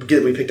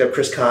we picked up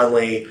Chris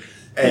Conley.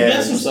 You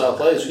got some solid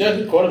players. You got a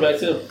good quarterback,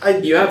 too.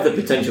 you have the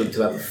potential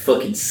to have a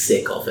fucking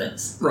sick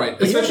offense. Right.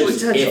 We have the Especially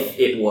potential. If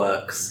it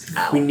works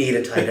out. We need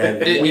a tight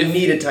end. We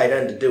need a tight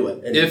end to do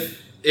it. And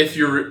if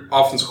your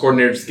offensive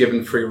coordinator is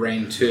given free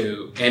reign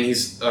too, and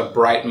he's a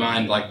bright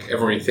mind like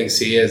everybody thinks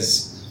he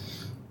is,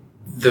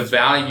 the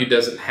value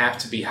doesn't have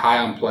to be high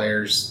on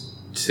players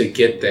to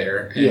get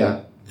there.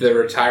 And the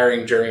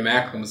retiring Jerry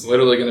Maclin was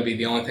literally going to be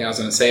the only thing I was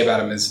going to say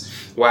about him is,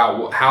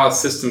 wow, how a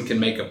system can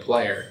make a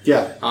player.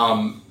 Yeah.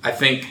 I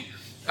think,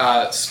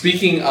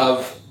 speaking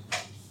of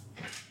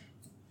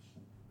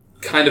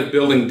kind of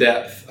building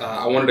depth,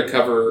 I wanted to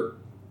cover,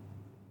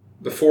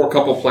 before a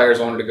couple players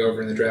I wanted to go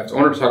over in the draft, I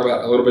wanted to talk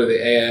about a little bit of the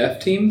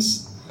AAF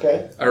teams.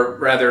 Okay. Or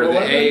rather, Well, the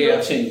what about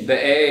your team?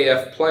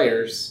 AAF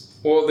players.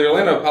 Well, the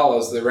Orlando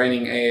Apollos, the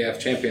reigning AAF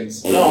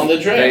champions. No, on the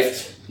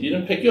draft. You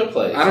didn't pick your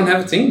players. I don't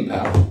have a team,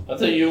 pal. I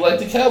thought you liked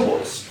the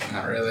Cowboys.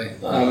 Not really.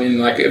 I mean,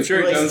 like, if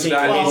Jerry Who likes Jones the team?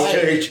 dies, Well,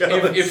 Jerry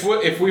Jones.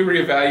 if we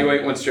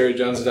reevaluate once Jerry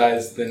Jones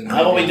dies, then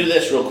How about we do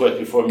this real quick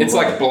before we it's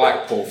like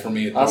Blackpool for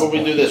me. At How this about we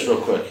point. do this real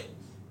quick?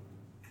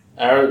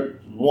 Our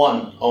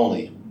one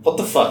only. What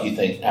the fuck you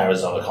think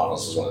Arizona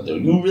Cardinals is going to do?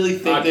 You really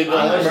think they're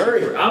going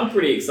to? I'm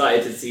pretty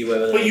excited to see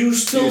whether. But you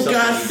still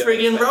got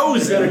friggin'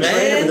 Rosen, They're going to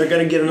trade him, and they're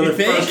going to get another You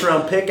think?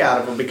 first-round pick out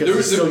of him because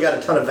he's still got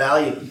a ton of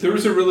value. There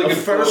was a really A good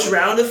first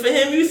rounder for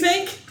him, you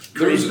think?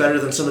 He's better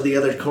than some of the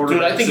other quarterbacks.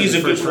 Dude, I think he's a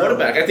in the good first round.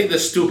 quarterback. I think the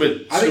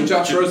stupid. I think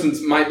Josh stupid-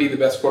 Rosen might be the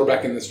best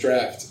quarterback in this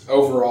draft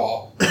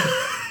overall.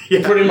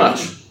 Yeah. Pretty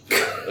much.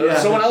 Yeah.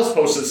 Someone else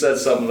said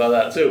something about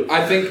that too.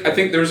 I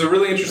think there's a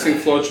really interesting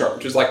flow chart,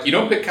 which is like you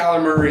don't pick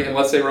Kyler Murray and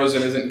let's say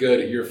Rosen isn't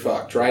good, you're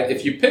fucked, right?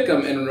 If you pick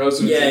him and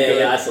Rosen isn't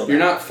good, I saw that. you're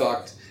not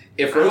fucked.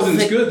 If I don't Rosen's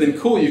think- good, then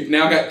cool, you've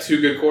now got two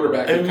good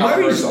quarterbacks. And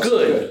Kyler Murray's also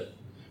good.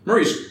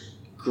 Murray's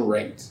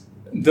great.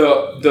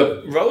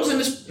 The Rosen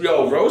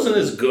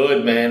is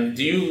good, man.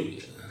 Do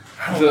you?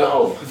 I don't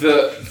know.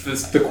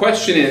 the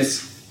question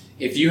is,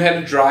 if you had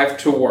to drive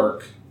to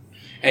work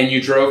and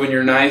you drove in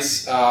your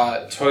nice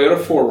Toyota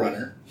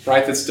 4Runner,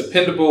 right, that's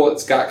dependable,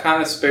 it's got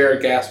kind of spare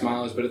gas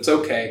mileage, but it's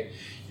okay,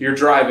 you're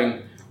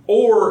driving,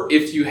 or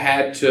if you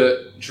had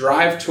to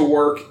drive to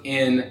work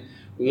in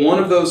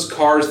one of those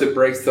cars that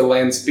breaks the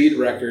land speed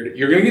record,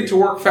 you're going to get to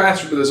work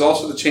faster, but there's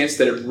also the chance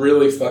that it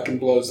really fucking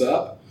blows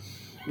up.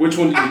 Which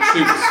one do you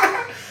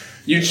choose?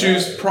 You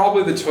choose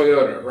probably the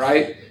Toyota,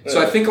 right?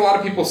 So I think a lot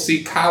of people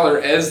see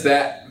Kyler as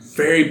that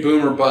very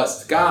boom or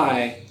bust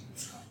guy.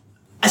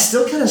 I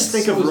still kind of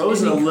think So of was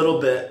Rosen a Indy.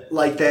 little bit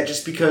like that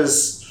just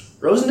because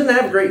Rosen didn't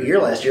have a great year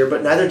last year,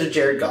 but neither did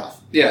Jared Goff.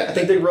 I Yeah.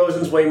 think that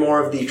Rosen's way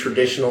more of the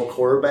traditional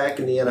quarterback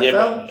in the NFL. Yeah,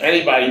 but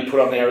anybody you put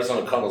on the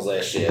Arizona Cardinals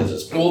last year is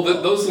just. Well,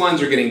 those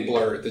lines are getting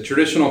blurred. The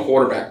traditional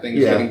quarterback thing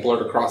is Yeah. getting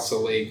blurred across the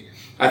league.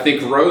 I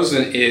think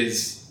Rosen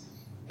is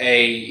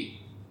a...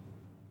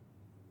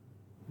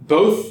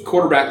 Both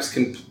quarterbacks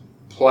can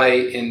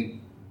play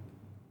in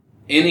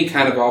any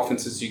kind of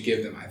offenses you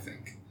give them, I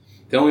think.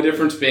 The only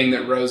difference being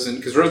that Rosen...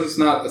 Because Rosen's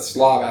not a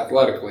slob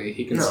athletically.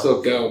 He can No.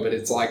 still go, but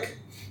it's like...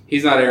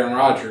 He's not Aaron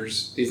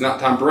Rodgers. He's not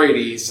Tom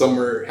Brady. He's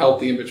somewhere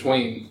healthy in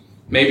between.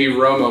 Maybe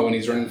Romo when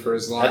he's running for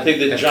his life. I think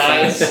the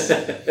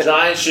At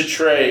Giants should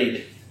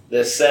trade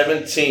their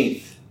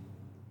 17th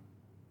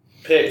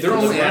pick. They're for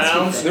the only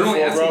Browns asking for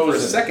a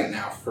Rosen. second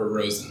now for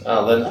Rosen.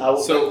 Oh, then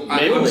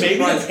I'm maybe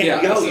surprised-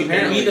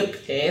 apparently. the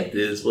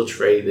Panthers will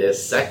trade their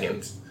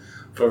second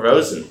for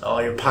Rosen. Oh,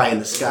 you're pie in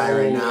the sky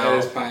right Ooh, now. That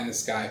is pie in the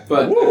sky.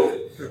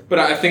 But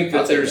I think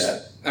that I'll take there's...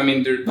 that. I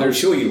mean, I'm there's...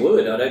 sure you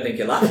would. I don't think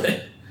you're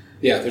laughing.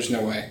 Yeah, there's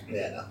no way.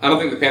 Yeah, no. I don't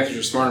think the Panthers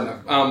are smart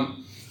enough.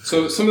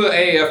 So some of the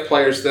AAF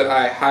players that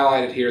I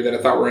highlighted here that I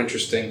thought were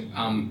interesting,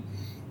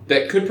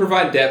 that could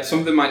provide depth. Some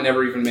of them might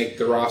never even make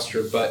the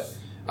roster, but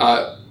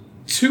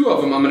two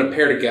of them I'm going to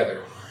pair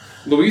together.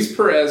 Luis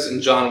Perez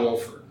and John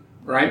Wolford,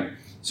 right?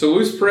 So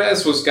Luis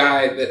Perez was a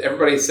guy that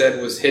everybody said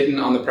was hidden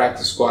on the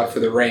practice squad for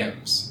the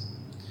Rams.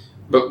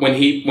 But when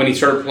he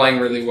started playing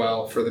really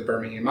well for the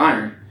Birmingham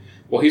Iron,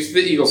 well, he's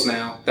with the Eagles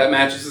now. That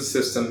matches the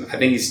system. I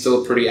think he's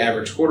still a pretty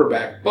average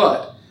quarterback.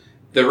 But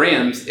the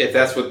Rams, if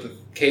that's what the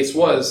case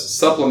was,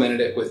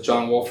 supplemented it with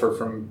John Wolford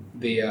from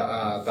the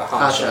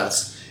Hot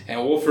Shots. And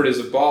Wolford is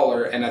a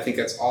baller, and I think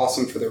that's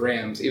awesome for the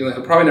Rams, even though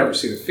he'll probably never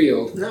see the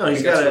field. No, I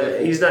he's think that's really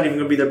cool. he's not even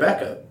going to be their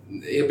backup.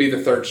 He'll be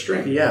the third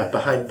string. Yeah,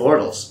 behind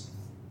Bortles.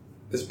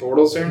 Is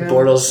Bortles there now?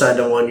 Bortles signed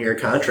a 1-year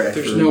contract.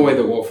 There's for no way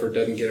that Wolford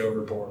doesn't get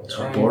over Bortles.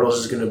 No, Right? Bortles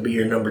is going to be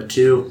your number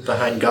 2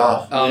 behind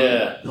Goff.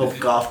 Yeah. Hope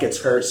Goff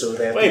gets hurt, so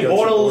they have Wait, to go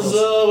through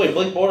Bortles.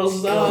 Blake Bortles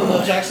is out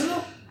on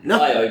Jacksonville. No,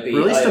 IOB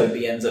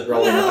him. ends up Where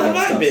rolling the hell up have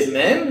I against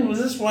been, us. man? Was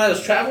this when I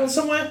was traveling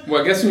somewhere?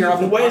 Well, I guess when you're off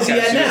the Where is he podcast,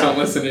 at you just now? don't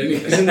listen to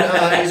He's,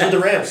 anything. he's with the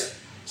Rams.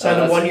 Signed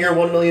a that's- 1-year,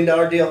 $1 million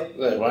deal.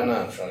 Yeah, why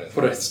not? I'm trying to.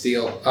 What a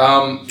steal.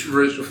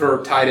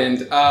 For tight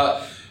end.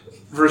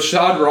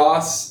 Rashad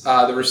Ross,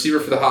 the receiver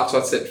for the Hot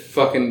Shots that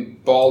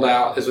fucking balled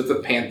out, is with the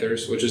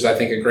Panthers, which is, I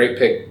think, a great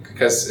pick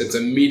because it's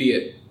an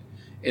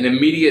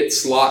immediate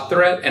slot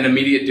threat, and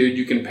immediate dude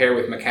you can pair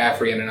with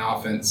McCaffrey in an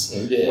offense,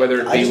 Yeah. whether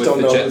it I be just with don't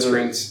the know jet who the-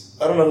 screens.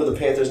 I don't know who the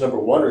Panthers' number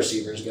 1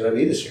 receiver is going to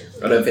be this year.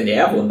 I don't think they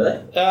have one, do they?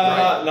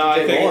 Right. No, I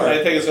DJ think Moore.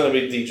 it's going to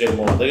be DJ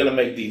Moore. They're going to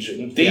make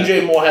DJ.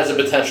 DJ Moore has the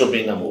potential to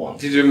be number 1.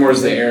 DJ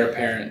Moore's the heir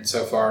apparent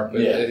so far,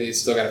 but Yeah.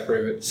 he's still got to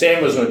prove it.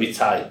 Sam was going to be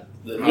tight.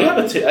 We have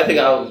I think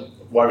our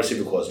wide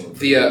receiver clause.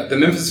 The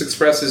Memphis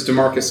Express's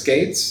DeMarcus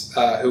Gates,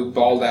 who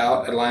balled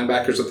out at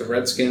linebackers with the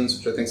Redskins,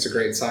 which I think is a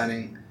great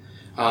signing.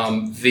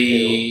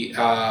 The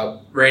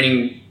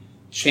reigning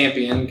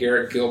champion,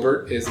 Garrett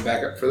Gilbert, is the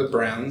backup for the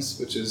Browns,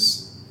 which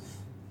is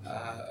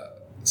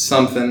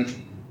something.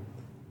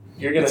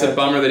 You're going It's to a have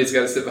bummer that he's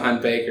got to sit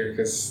behind Baker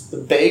because the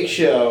Bake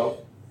Show.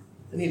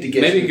 I need to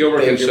get maybe some Gilbert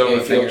can Baker show him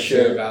a thing or Mayfield two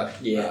shirt. about.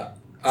 Yeah.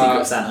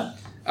 Secret Santa.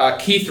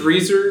 Keith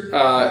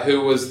Reeser,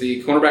 who was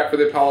the cornerback for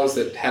the Apollos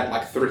that had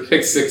like 3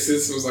 pick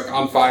sixes, was like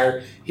on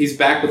fire. He's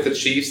back with the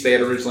Chiefs. They had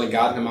originally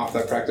gotten him off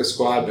that practice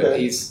squad, but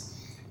Okay.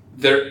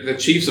 the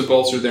Chiefs have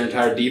bolstered their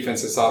entire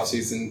defense this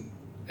offseason,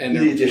 and The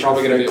they're addition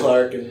probably of going to Frank be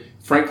Clark and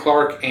Frank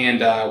Clark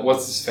and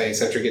what's his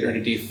face after getting rid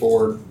of D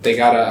Ford. They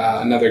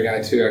got another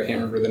guy too. I can't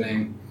remember the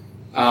name.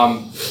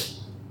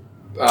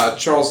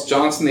 Charles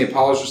Johnson, the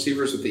Apollos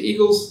receivers with the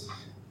Eagles.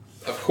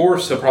 Of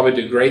course, he'll probably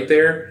do great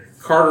there.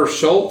 Carter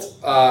Schultz,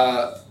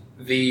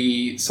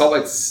 the Salt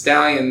Lake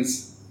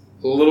Stallions,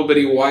 little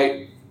bitty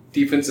white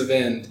defensive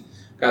end,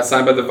 got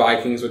signed by the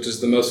Vikings, which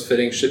is the most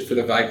fitting shit for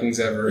the Vikings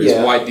ever, is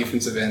white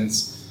defensive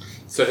ends.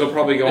 So he'll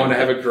probably go on to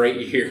have a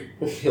great year.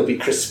 He'll be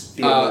Chris.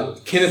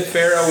 Kenneth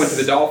Farrow went to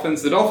the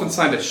Dolphins. The Dolphins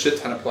signed a shit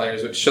ton of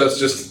players, which shows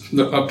just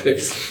how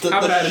big.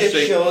 How bad shit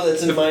is show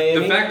that's in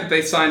Miami. The fact that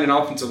they signed an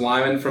offensive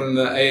lineman from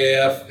the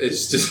AAF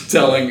is just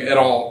telling it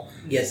all.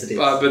 Yes, it is.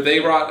 But they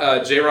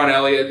brought J-Ron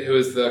Elliott, who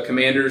is the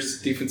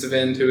Commanders' defensive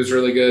end, who was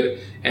really good.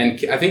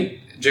 And I think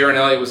J-Ron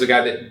Elliott was the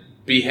guy that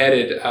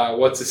beheaded,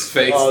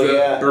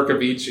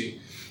 Berkovici.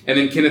 And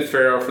then Kenneth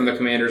Farrow from the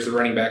Commanders, the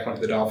running back, went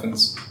to the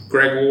Dolphins.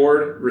 Greg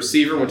Ward,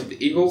 receiver, went to the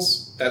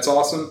Eagles. That's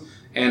awesome.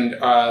 And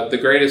the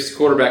greatest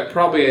quarterback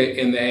probably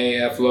in the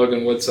AAF,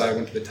 Logan Woodside,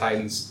 went to the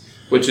Titans,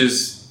 which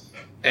is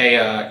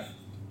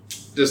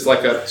just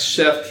like a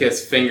chef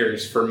kiss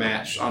fingers for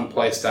match on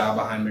play style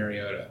behind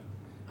Mariota.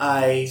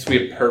 I This would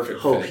be a perfect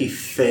hope fit. he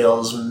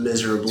fails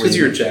miserably. Because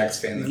you're a Jags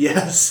fan. Then.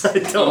 Yes, I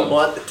don't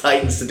want the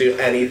Titans to do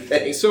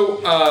anything.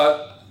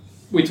 So,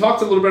 we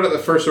talked a little bit about the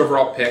first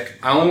overall pick.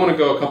 I only want to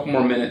go a couple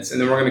more minutes, and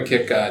then we're going to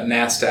kick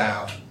Nasta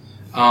out.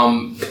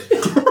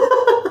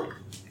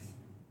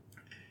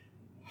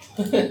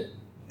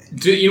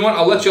 You know what?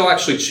 I'll let y'all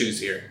actually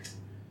choose here.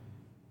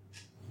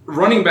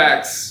 Running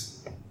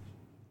backs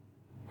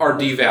are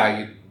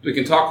devalued. We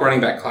can talk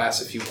running back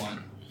class if you want.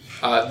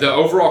 The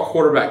overall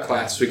quarterback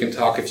class we can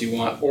talk if you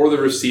want, or the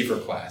receiver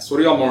class. What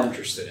are y'all more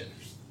interested in?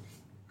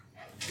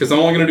 Because I'm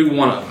only going to do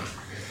one of them.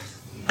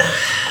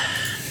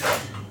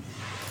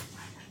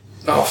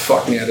 Oh,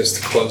 fuck me. I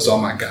just closed all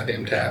my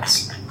goddamn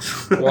tabs.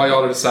 While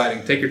y'all are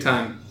deciding. Take your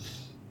time.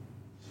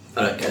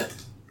 I don't care.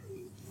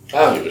 I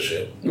don't give a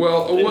shit.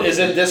 Well, Is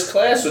it this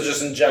class or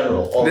just in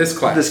general? this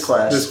class. This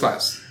class. This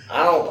class.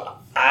 I don't.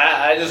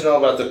 I just know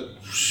about the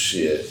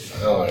shit.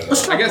 I don't know.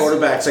 Let's talk I guess-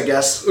 quarterbacks, I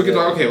guess.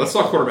 Okay, let's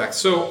talk quarterbacks.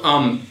 So,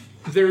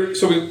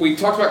 we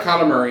talked about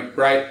Kyler Murray,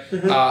 right?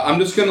 I'm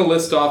just going to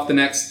list off the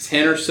next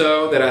 10 or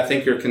so that I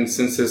think are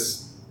consensus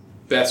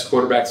best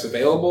quarterbacks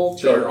available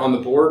that are on the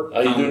board.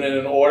 Are you doing it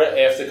in order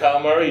after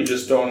Kyle Murray? Or you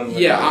just throwing them?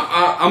 Yeah,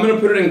 I'm going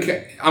to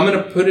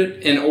put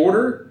it in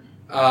order,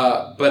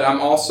 but I'm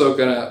also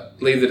going to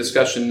leave the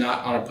discussion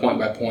not on a point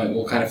by point.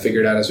 We'll kind of figure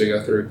it out as we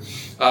go through.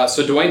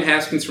 So Dwayne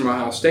Haskins from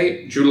Ohio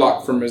State, Drew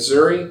Lock from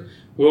Missouri,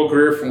 Will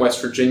Grier from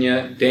West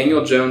Virginia,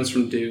 Daniel Jones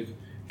from Duke,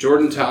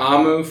 Jordan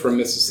Ta'amu from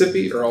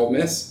Mississippi or Ole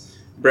Miss,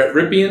 Brett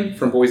Ripien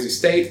from Boise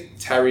State,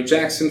 Tyree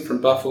Jackson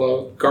from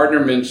Buffalo,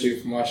 Gardner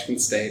Minshew from Washington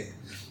State,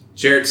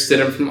 Jarrett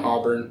Stidham from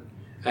Auburn,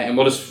 and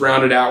we'll just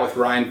round it out with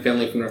Ryan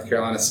Finley from North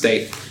Carolina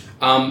State.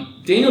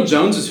 Daniel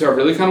Jones is who I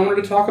really kind of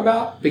wanted to talk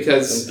about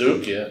because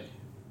From Duke, yeah.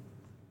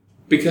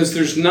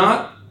 there's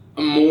not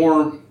a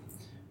more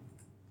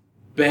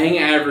bang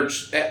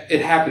average.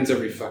 It happens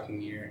every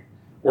fucking year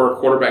where a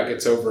quarterback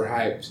gets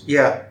overhyped.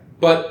 Yeah.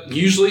 But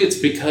usually it's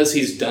because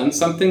he's done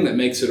something that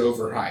makes it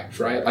overhyped,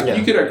 right? Like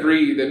you could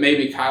agree that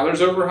maybe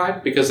Kyler's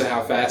overhyped because of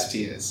how fast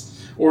he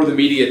is, or the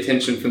media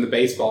attention from the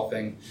baseball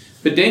thing.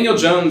 But Daniel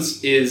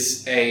Jones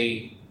is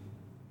He's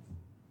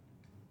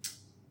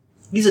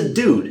a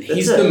dude.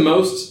 he's the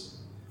most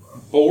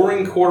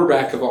boring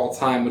quarterback of all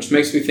time, which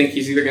makes me think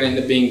he's either going to end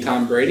up being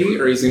Tom Brady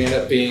or he's going to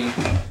end up being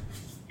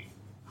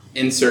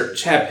insert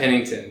Chad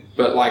Pennington,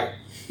 but like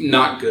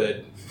not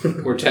good.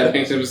 Where Chad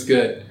Pennington was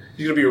good.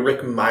 He's going to be a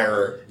Rick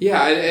Meyer.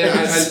 Yeah, I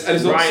just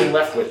don't Ryan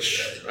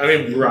Leftwich. I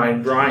mean,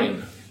 Brian.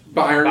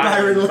 Byron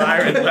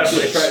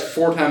Leftwich. Right,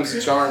 4 times the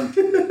charm.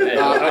 Hey,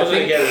 I was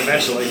going to get it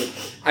eventually.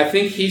 I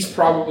think he's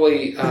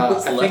probably. I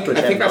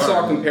think I saw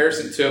a arm.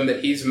 comparison to him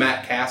that he's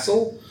Matt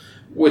Castle,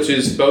 which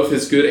is both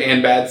his good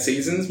and bad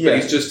seasons.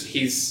 But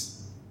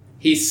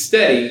he's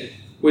steady,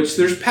 which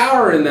there's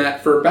power in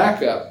that for a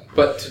backup.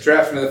 But to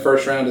draft him in the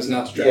first round is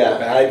not to draft a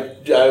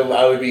backup.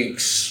 I would be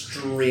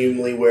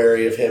extremely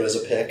wary of him as a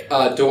pick.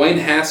 Dwayne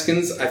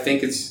Haskins, I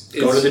think is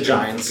Go to the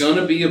Giants. going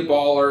to be a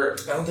baller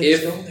I don't think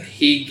he's going if there.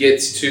 he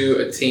gets to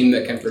a team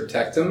that can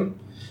protect him.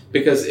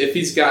 Because if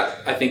he's got,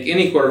 I think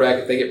any quarterback,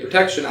 if they get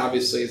protection,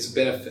 obviously it's a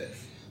benefit.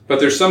 But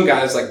there's some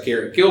guys like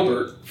Garrett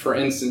Gilbert, for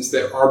instance,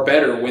 that are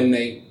better when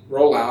they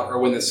roll out or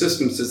when the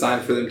system's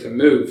designed for them to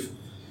move.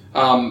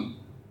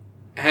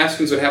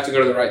 Haskins would have to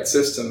go to the right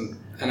system,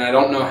 and I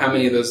don't know how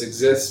many of those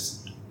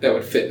exist that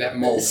would fit that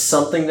mold.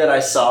 Something that I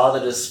saw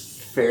that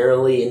is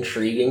fairly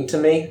intriguing to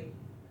me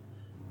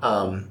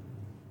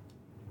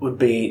would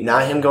be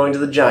not him going to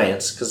the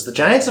Giants, because the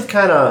Giants have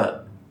kind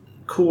of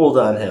cooled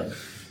on him.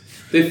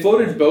 They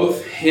floated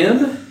both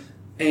him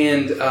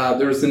and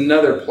there was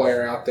another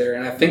player out there,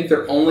 and I think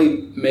they're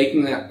only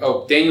making that.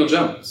 Oh, Daniel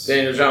Jones.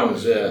 Daniel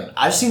Jones, yeah.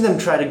 I've seen them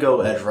try to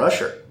go edge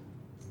rusher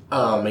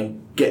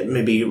and get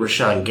maybe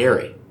Rashawn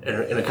Gary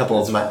in a couple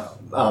of my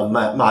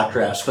mock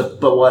drafts.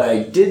 But what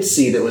I did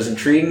see that was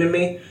intriguing to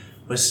me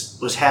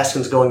was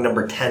Haskins going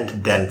number 10 to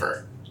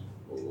Denver.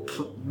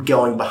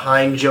 Going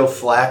behind Joe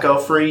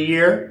Flacco for a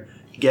year,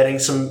 getting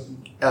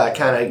some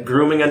kind of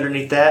grooming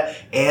underneath that,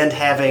 and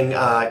having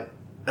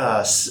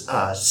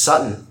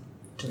Sutton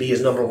to be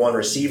his number 1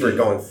 receiver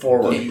going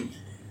forward.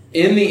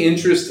 In the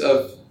interest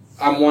of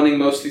I'm wanting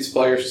most of these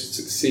players to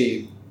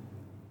succeed,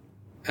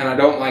 and I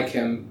don't like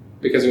him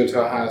because he went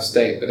to Ohio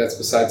State, but that's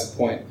besides the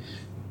point.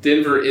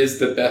 Denver is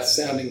the best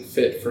sounding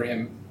fit for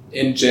him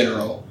in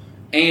general,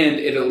 and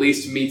it at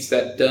least meets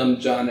that dumb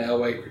John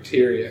Elway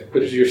criteria,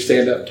 which is your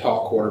stand-up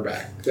tall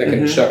quarterback that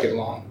can chuck it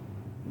long.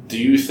 Do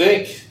you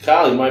think,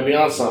 Kyle, you might be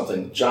on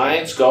something,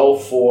 Giants go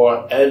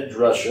for edge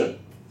rusher?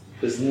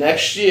 Because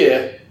next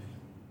year,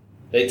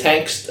 they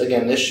tanked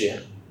again this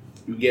year.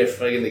 You get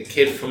fucking the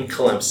kid from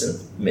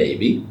Clemson,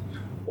 maybe,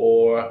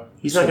 or...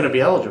 He's not going to be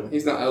eligible.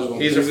 He's not eligible.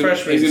 He's a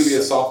freshman. He's going to be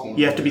a sophomore.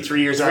 You have to be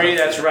 3 years out.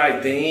 That's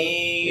right. Damn.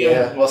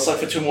 Yeah. Well, it's like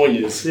for 2 more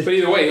years. But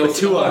either way, he'll have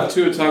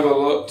Tua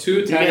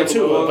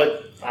Tagovailoa, but...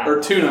 or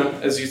Tuna,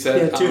 as you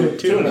said. Yeah,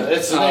 Tuna.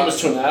 His name is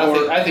Tuna.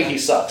 I think he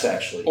sucks,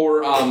 actually.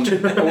 Or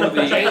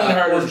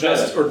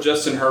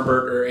Justin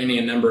Herbert, or any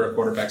number of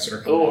quarterbacks that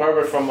are coming. Oh,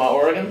 Herbert from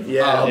Oregon?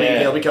 Yeah,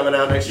 he'll be coming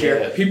out next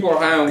year. People are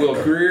high on Will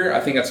Greer. I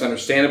think that's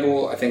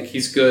understandable. I think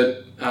he's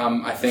good.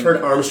 I think I've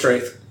heard arm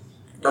strength.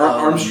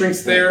 arm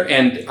strength's there,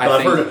 and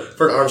I've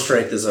heard arm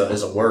strength is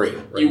a worry.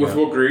 With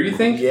Will Greer, you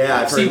think?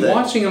 Yeah, I've heard that.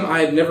 Watching him, I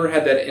had never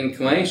had that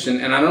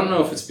inclination, and I don't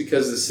know if it's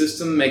because the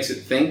system makes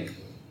it think.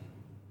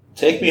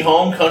 Take me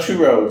home, country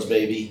roads,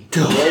 baby.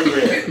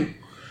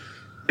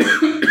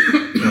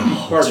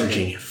 West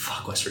Virginia.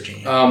 Fuck West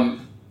Virginia.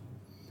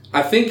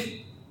 I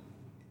think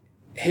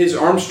his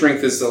arm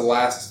strength is the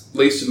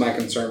least of my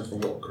concern for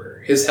Will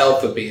Greer. His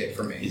health would be it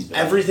for me.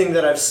 Everything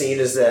that I've seen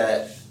is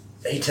that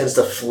he tends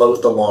to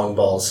float the long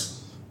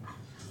balls,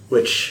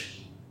 which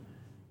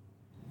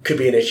could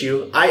be an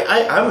issue.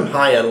 I'm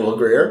high on Will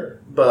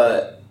Greer,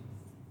 but...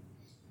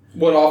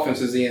 What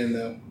offense is he in,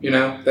 though?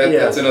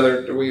 That's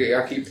another...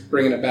 I keep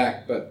bringing it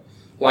back, but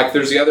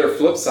there's the other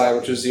flip side,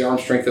 which is the arm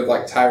strength of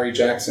Tyree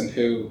Jackson,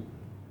 who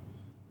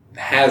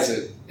has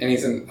it, and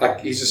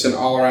he's just an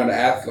all-around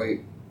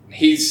athlete.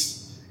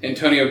 He's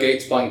Antonio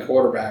Gates playing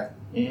quarterback.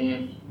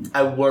 Mm-hmm.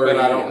 I worry, but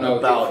I don't know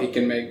about if he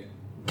can make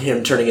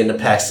him turning into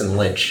Paxton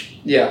Lynch.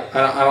 Yeah,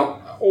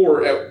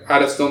 I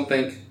just don't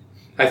think.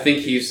 I think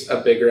he's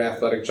a bigger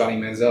athletic Johnny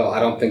Manziel. I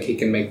don't think he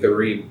can make the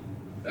read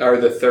or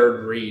the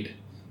third read.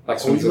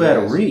 You had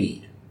a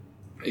read.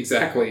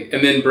 Exactly.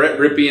 And then Brett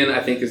Ripien,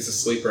 I think, is a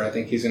sleeper. I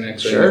think he's going to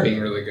actually end up being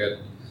really good.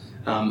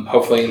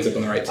 Hopefully he ends up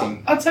on the right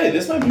team. I'll tell you,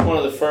 this might be one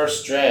of the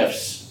first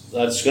drafts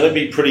that's going to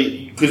be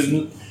pretty... Because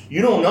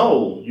you don't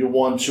know your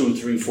 1, 2,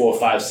 3, 4,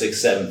 5,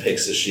 6, 7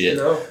 picks this year.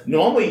 No.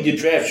 Normally, your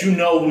drafts, you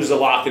know who's a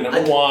lock in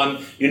number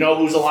 1, you know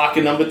who's a lock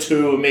in number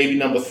 2, and maybe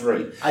number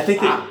 3. I think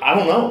that... I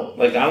don't know.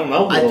 I don't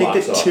know who I the think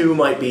locks that are. 2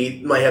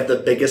 might have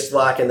the biggest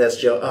lock, and that's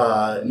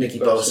Nicky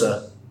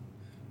Bosa.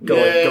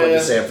 Going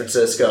to San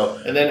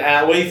Francisco. And then,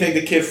 where do you think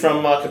the kid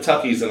from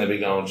Kentucky is going to be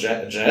going?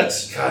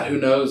 Jets? God, who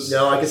knows?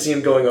 No, I could see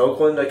him going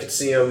Oakland. I could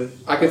see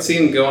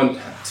him going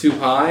too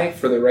high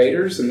for the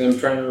Raiders and them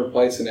trying to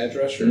replace an edge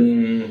rusher.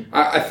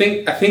 I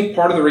think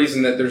part of the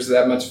reason that there's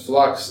that much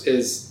flux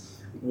is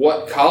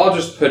what college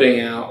is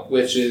putting out,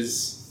 which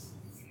is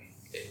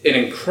an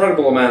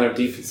incredible amount of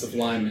defensive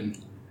linemen.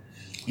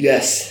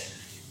 Yes.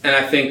 And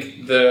I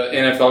think the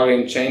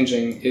NFL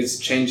game is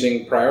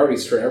changing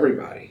priorities for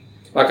everybody.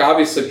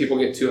 Obviously, people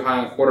get too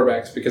high on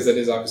quarterbacks because that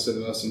is obviously the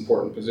most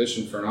important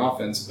position for an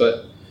offense.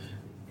 But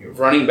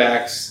running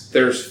backs,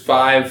 there's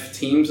 5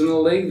 teams in the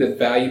league that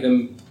value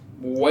them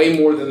way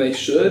more than they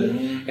should.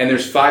 Mm-hmm. And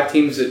there's 5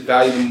 teams that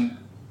value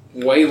them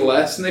way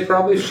less than they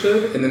probably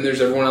should. And then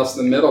there's everyone else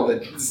in the middle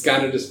that's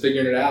kind of just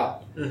figuring it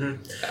out.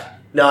 Mm-hmm.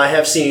 Now, I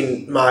have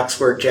seen mocks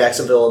where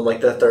Jacksonville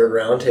in the 3rd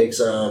round takes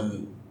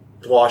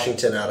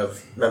Washington out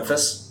of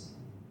Memphis.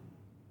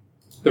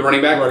 The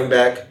running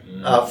back?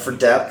 For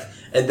depth.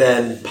 And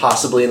then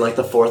possibly in the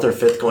 4th or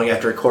 5th going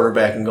after a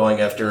quarterback and going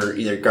after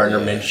either Gardner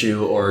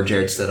Minshew or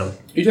Jared Stidham. Are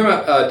you talking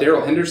about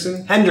Darrell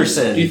Henderson?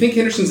 Henderson. Do you think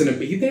Henderson's going to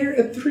be there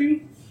at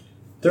 3?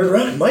 3rd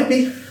round? Might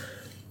be.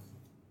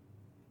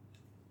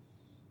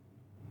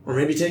 Or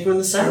maybe take him in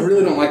the 2nd. I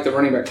really don't like the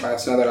running back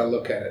class now that I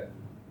look at it.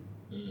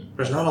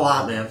 There's not a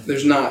lot, man.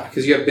 There's not,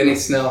 because you have Benny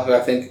Snell, who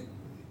I think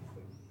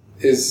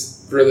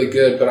is really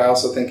good, but I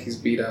also think he's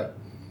beat up.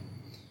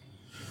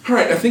 All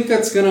right, I think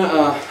that's going to...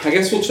 I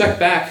guess we'll check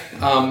back.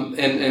 And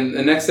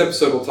the next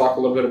episode, we'll talk a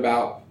little bit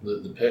about...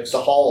 The picks? The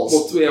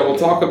hauls. We'll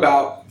talk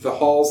about the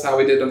hauls, how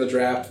we did on the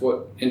draft,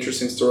 what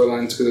interesting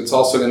storylines, because it's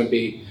also going to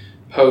be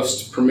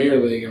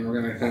post-Premier League, and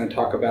we're going to kind of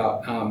talk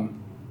about...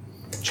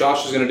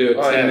 Josh is going to do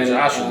a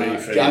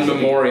 10-minute in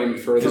memoriam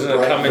for the... He's going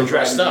to come in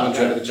dressed up.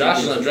 Josh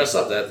is going to dress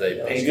up that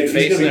day. He's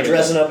going to be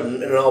dressing up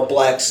in an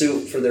all-black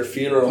suit for their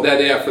funeral.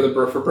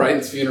 For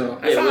Brighton's funeral.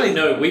 I finally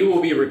know we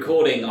will be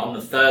recording on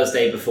the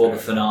Thursday before the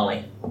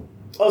finale.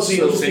 Oh, so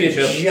you'll be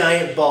a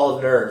giant ball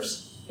of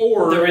nerves.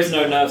 Or there is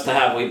no nerves to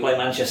have. We play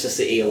Manchester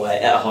City away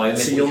at home.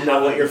 So you'll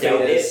know what your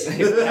fate is. If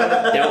we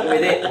haven't dealt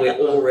with it, we're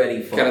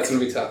already fucked. God, it's going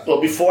to be tough. Well,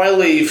 before I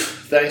leave,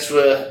 thanks for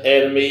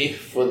adding me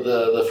for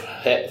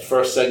the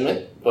first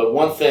segment. But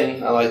one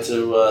thing I like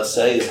to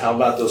say is, how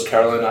about those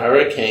Carolina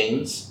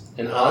Hurricanes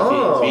in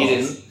hockey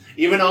beating?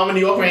 Even though I'm a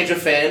New York Ranger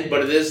fan,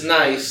 but it is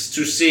nice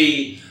to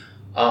see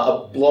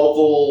a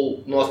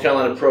local North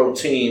Carolina pro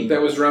team.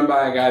 That was run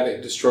by a guy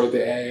that destroyed the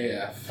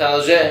AAF.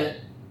 Talje.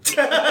 He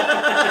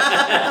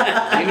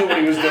knew what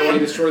he was doing. He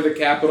destroyed the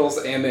Capitals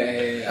and the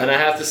AAF. And I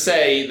have to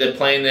say, they're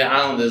playing the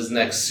Islanders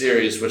next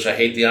series, which I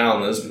hate the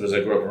Islanders because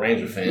I grew up a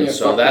Ranger fan. Yeah,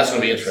 so that's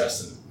going to be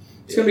interesting.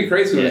 It's going to be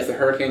crazy when it's the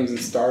Hurricanes and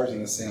Stars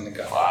in the Stanley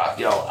Cup.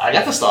 Yo, I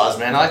got the Stars,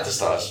 man. I like the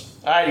Stars.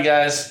 All right, you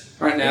guys.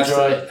 All right, now,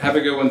 Enjoy. have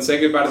a good one. Say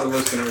goodbye to the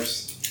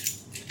listeners.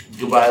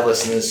 Goodbye,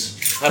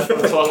 listeners. Have fun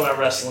talking about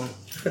wrestling.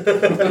 No,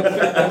 there's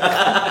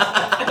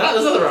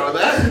nothing wrong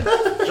with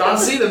that. John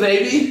Cena,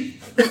 baby.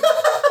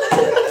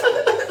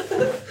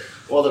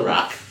 Or The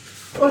Rock.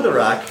 Or The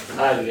Rock. All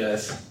right, you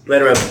guys.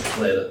 Later,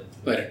 everyone. Later.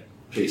 Later.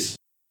 Peace.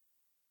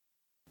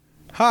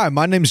 Hi,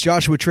 my name is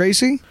Joshua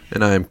Tracy,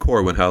 And I am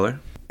Corwin Heller.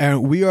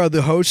 and we are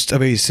the hosts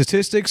of a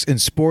statistics and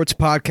sports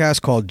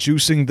podcast called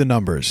Juicing the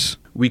Numbers.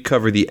 We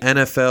cover the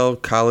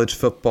NFL, college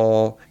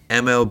football,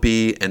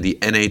 MLB, and the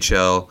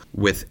NHL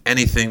with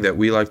anything that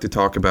we like to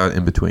talk about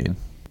in between.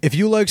 If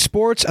you like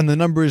sports and the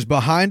numbers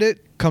behind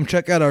it, come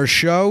check out our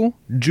show,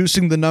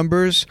 Juicing the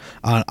Numbers,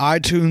 on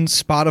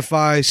iTunes,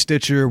 Spotify,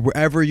 Stitcher,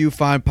 wherever you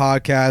find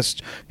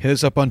podcasts. Hit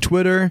us up on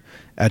Twitter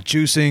at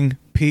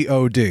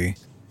JuicingPod.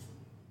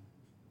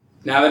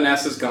 Now that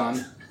NASA's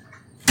gone.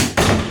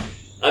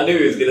 I knew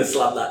he was going to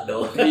slam that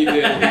door. You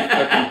did.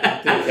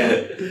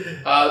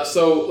 Okay.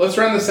 So let's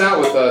round this out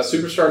with a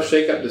superstar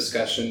shakeup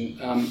discussion.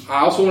 I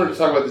also wanted to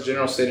talk about the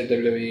general state of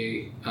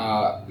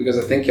WWE because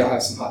I think y'all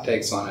have some hot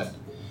takes on it.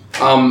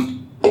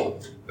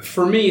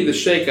 For me, the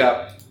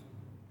shakeup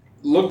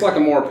looked like a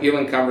more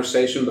appealing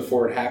conversation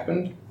before it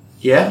happened.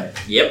 Yeah,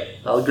 Yep,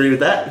 I'll agree with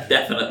that.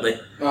 definitely.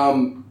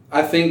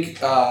 I think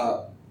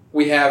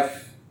we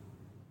have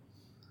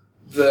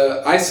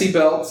the IC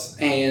belt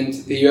and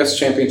the U.S.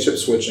 Championship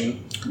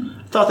switching.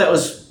 I thought that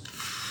was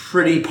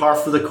pretty par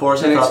for the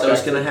course. I thought that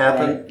was going to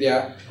happen. Right?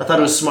 Yeah. I thought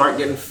it was smart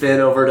getting Finn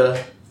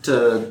over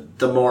to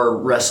the more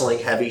wrestling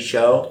heavy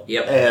show.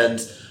 Yep. And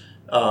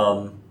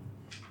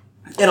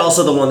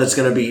also the one that's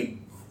going to be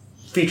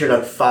featured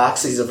on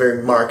Fox. He's a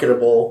very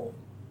marketable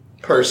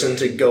person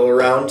to go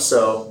around,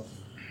 so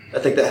I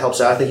think that helps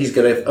out. I think he's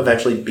going to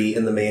eventually be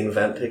in the main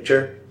event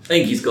picture. I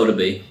think he's got to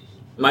be.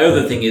 My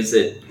other thing is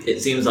that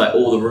it seems like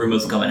all the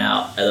rumors coming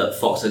out are that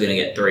Fox are going to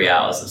get 3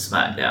 hours of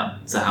SmackDown.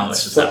 So how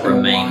much does that fucking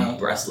remain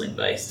wild. wrestling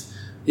based?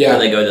 Yeah. Or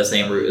they go the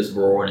same route as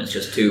Raw and it's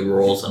just 2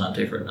 Raws on a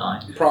different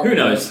night. Probably. Who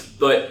knows?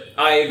 But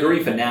I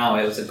agree for now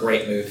it was a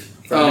great move.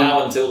 From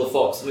now until the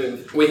Fox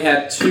move. We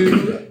had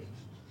 3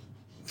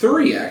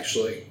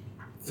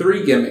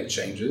 gimmick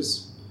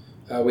changes.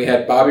 We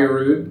had Bobby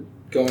Roode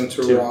going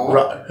to Raw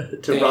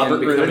To and Robert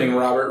becoming Roode.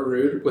 Robert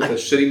Roode with a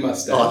shitty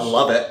mustache. Oh, I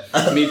love it.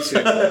 Me too.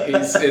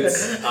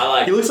 It's I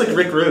like He looks like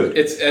Rick Rude.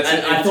 it's and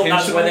I thought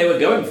that's what they were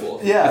going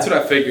for. Yeah. That's what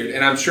I figured,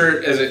 and I'm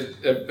sure as it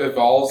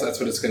evolves, that's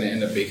what it's going to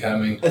end up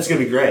becoming. That's going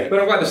to be great. But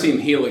I'm glad to see him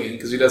heel again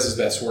because he does his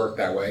best work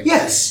that way.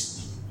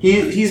 Yes.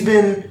 He's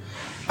been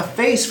a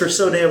face for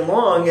so damn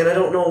long, and I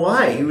don't know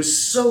why. He was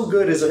so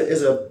good as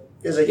a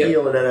Yep.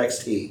 heel in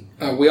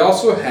NXT. We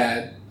also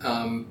had,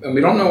 and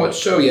we don't know what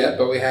show yet,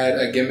 but we had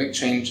a gimmick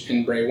change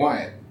in Bray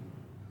Wyatt,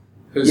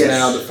 who's Yes.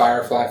 now the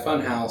Firefly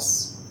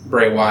Funhouse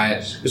Bray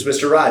Wyatt. Who's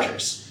Mr.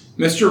 Rogers.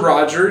 Mr.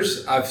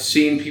 Rogers, I've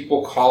seen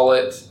people call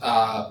it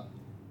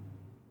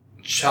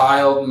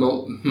child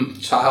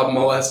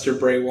molester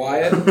Bray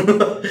Wyatt,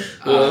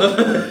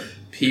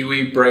 Pee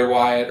Wee Bray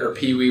Wyatt, or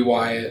Pee Wee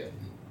Wyatt.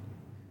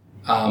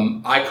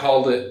 I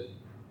called it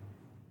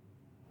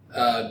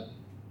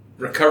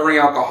recovering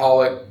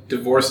alcoholic,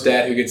 divorced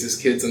dad who gets his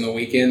kids on the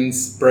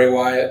weekends, Bray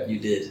Wyatt. You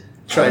did.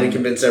 Trying to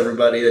convince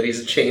everybody that he's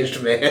a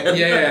changed man.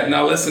 Yeah,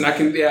 no, listen, I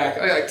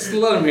just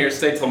let him here,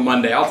 stay till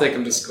Monday. I'll take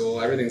him to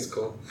school. Everything's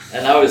cool.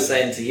 And I was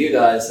saying to you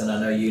guys, and I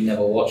know you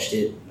never watched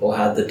it or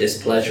had the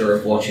displeasure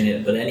of watching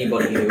it, but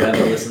anybody who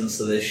ever listens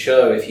to this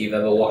show, if you've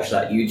ever watched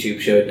that YouTube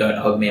show, Don't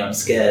Hug Me, I'm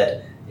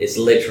Scared, it's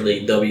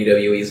literally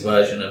WWE's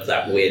version of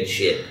that weird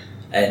shit.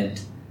 And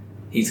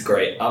he's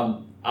great.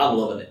 I'm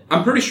loving it.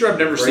 I'm pretty sure I've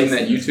never seen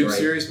that Grayson's YouTube great.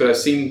 series, but I've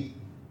seen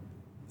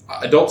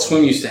Adult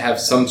Swim used to have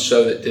some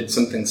show that did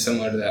something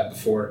similar to that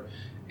before,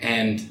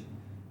 and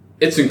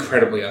it's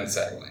incredibly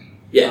unsettling.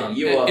 Yeah,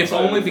 you are. If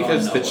totally only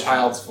because fine, the no.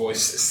 child's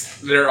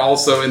voices they're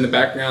also in the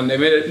background.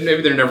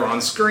 Maybe they're never on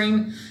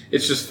screen.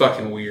 It's just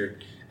fucking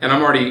weird, and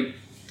I'm already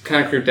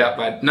kind of creeped out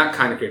by not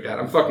kind of creeped out.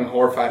 I'm fucking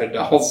horrified of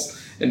dolls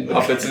and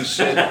puppets and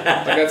shit.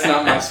 Like that's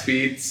not my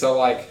speed. So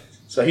like.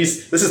 So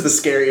this is the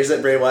scariest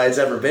that Bray Wyatt's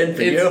ever been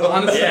for It's you.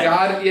 honest to Yeah.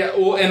 God, yeah.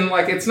 Well, and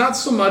like, it's not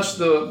so much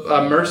the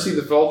Mercy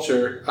the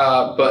Vulture,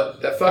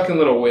 but that fucking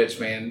little witch,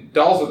 man.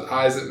 Dolls with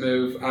eyes that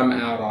move, I'm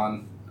out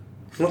on.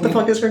 What the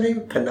fuck is her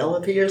name?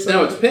 Penelope or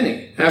something? No, it's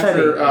Penny.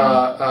 After,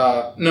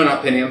 no,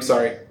 not Penny. I'm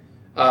sorry.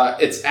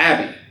 It's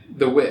Abby,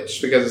 the witch,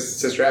 because it's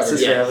Sister Abigail.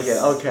 Sister Yes.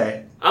 Abigail.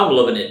 Okay. I'm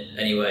loving it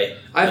anyway.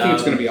 I think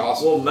it's going to be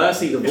awesome. Well,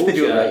 Mercy the If they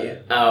do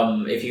it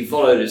Vulture, right, if you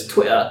followed his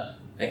Twitter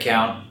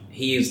account,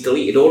 he's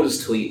deleted all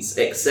his tweets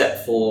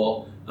except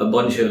for a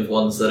bunch of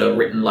ones that are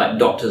written like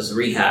Doctor's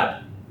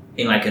Rehab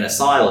in like an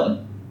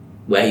asylum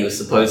where he was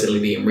supposedly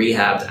being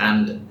rehabbed,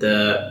 and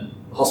the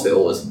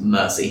hospital was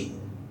Mercy.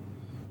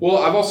 Well,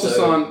 I've also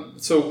So-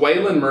 so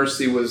Waylon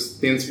Mercy was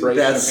the inspiration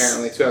That's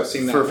apparently too. I've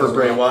seen that for as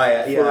Bray well.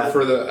 Wyatt. Yeah,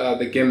 for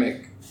the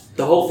gimmick.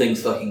 The whole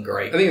thing's fucking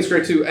great. I think it's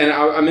great too, and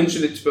I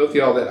mentioned it to both of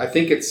y'all that I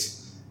think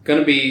it's going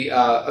to be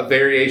a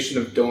variation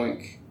of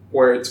Doink,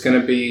 where it's going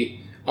to be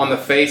on the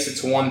face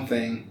it's one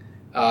thing,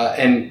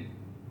 and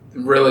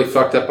really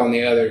fucked up on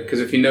the other. Because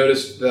if you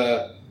notice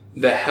the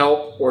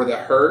help or the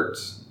hurt,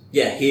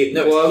 Yeah, it's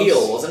Gloves.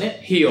 heel, wasn't it?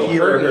 heel,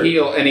 hurt, and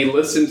heel, and he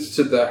listens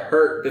to the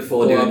hurt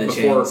Before doing the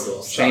before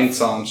chainsaw stuff.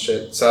 chainsaw and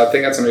shit. So I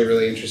think that's going to be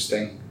really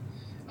interesting.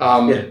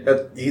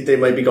 they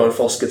might be going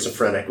full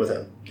schizophrenic with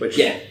him,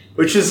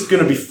 which is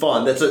going to be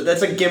fun. That's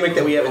a gimmick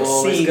that we haven't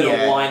It's seen going to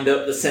yet. wind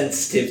up the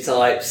sensitive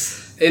types.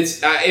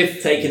 It's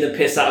if Taking the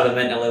piss out of a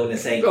mental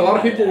illness ain't. a lot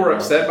of people were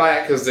upset by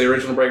it because the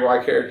original Bray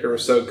Wyatt character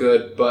was so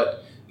good,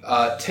 but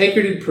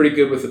Taker did pretty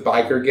good with the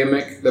biker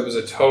gimmick. That was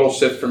a total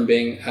shift from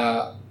being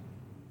an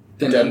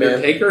Dead man.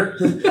 Undertaker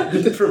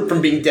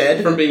from being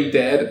dead. from being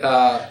dead.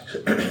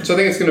 So I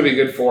think it's going to be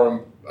good for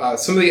him.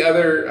 Some of the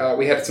other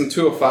we had some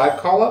 205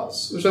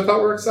 call-ups, which I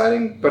thought were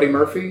exciting. Buddy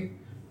Murphy,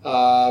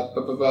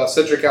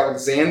 Cedric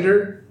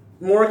Alexander.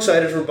 More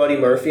excited for Buddy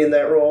Murphy in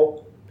that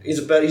role. He's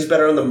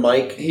better on the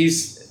mic.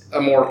 He's a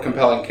more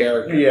compelling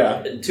character.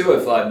 Yeah.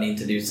 205 need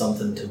to do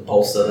something to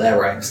bolster their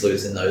ranks,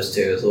 losing those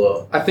two as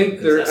well. I think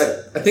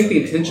I think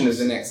the intention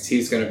is NXT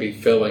is going to be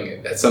filling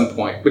it at some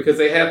point because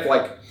they have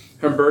like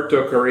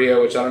Humberto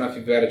Carrillo, which I don't know if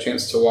you've had a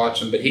chance to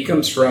watch him, but he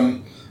comes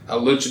from a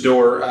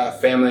luchador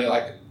family,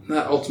 like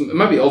not Ultimate. It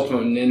might be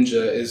Ultimate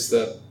Ninja is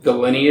the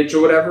lineage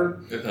or whatever,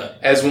 Okay.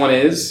 as one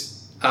is.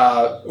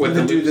 With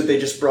the dude that they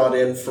just brought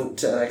in to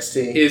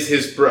NXT. is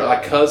his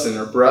cousin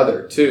or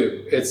brother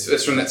too.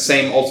 It's from that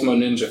same Ultimo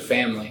Ninja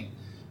family.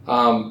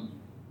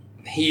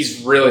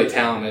 He's really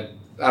talented.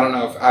 I don't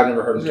know if I've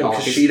never heard him talk.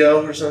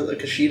 Kashido or something?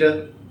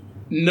 Kushida?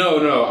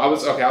 No. I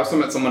was talking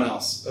about someone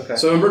else. Okay.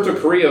 So Humberto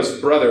Carrillo's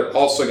brother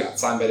also got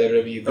signed by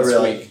WWE this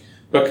really? week.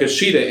 But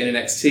Kushida in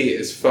NXT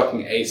is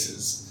fucking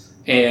aces.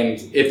 And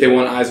if they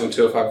want eyes on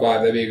 205 Live,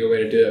 that'd be a good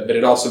way to do it. But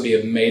it'd also be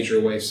a major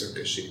waste of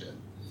Kushida.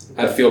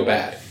 I'd feel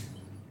bad.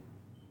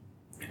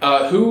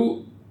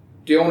 Who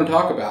do you want to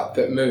talk about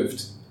that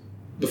moved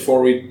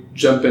before we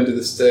jump into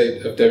the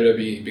state of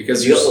WWE?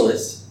 Because You got the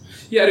list.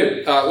 Yeah, I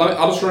do.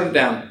 I'll just run it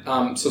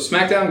down. So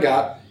SmackDown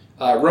got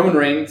Roman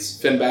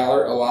Reigns, Finn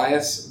Balor,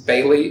 Elias,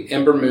 Bayley,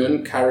 Ember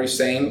Moon, Kairi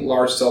Sane,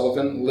 Lars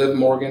Sullivan, Liv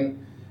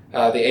Morgan,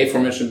 the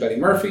aforementioned Buddy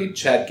Murphy,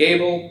 Chad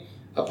Gable,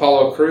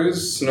 Apollo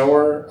Crews,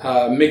 Snore,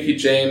 Mickey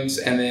James,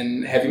 and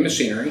then Heavy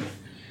Machinery.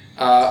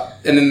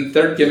 And then the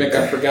third gimmick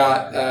I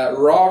forgot,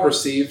 Raw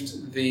received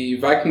the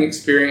Viking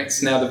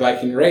Experience, now the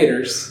Viking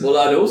Raiders. Well,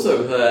 I'd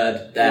also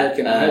heard that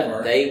American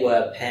Ivar. they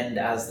were penned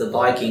as the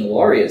Viking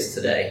Warriors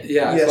today.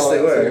 Yeah, I Yes, saw they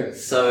that were. too.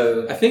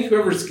 So I think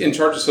whoever's in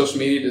charge of social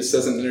media just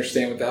doesn't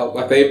understand what the hell.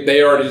 Like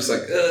they already just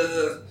like,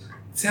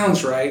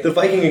 sounds right. The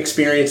Viking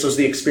Experience was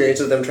the experience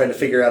of them trying to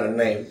figure out a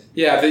name.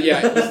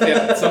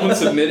 Yeah. Someone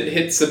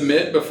hit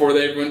submit before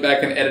they went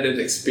back and edited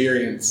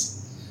Experience.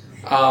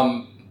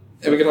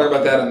 And we can talk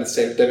about that on the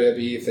State of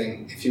WWE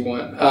thing if you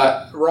want.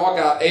 Raw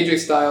got AJ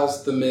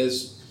Styles, The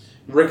Miz,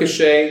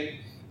 Ricochet.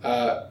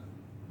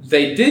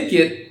 They did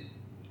get.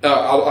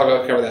 I'll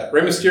go cover that.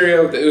 Rey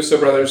Mysterio, the Uso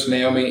brothers,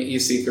 Naomi,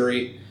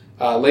 EC3,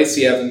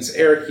 Lacey Evans,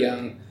 Eric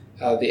Young,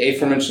 the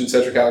aforementioned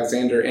Cedric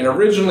Alexander, and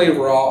originally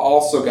Raw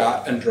also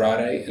got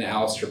Andrade and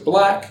Aleister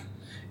Black,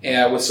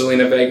 with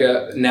Selena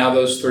Vega. Now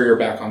those three are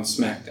back on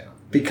SmackDown.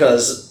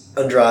 Because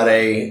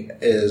Andrade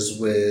is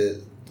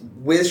with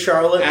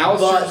Charlotte,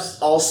 Aleister's-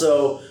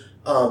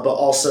 but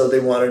also they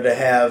wanted to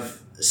have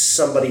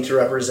somebody to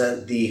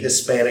represent the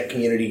Hispanic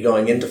community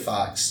going into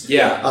Fox.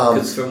 Yeah.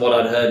 because from what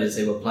I'd heard is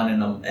they were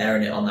planning on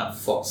airing it on that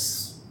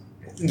Fox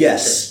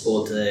Yes.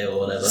 Sport today or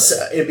whatever.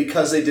 And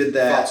because they did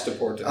that, Fox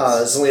Deportes.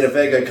 Zelina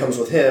Vega comes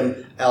with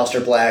him.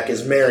 Aleister Black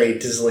is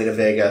married to Zelina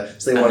Vega,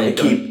 so they And wanted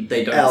to keep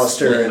they don't Aleister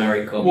split and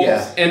marry couple. Well,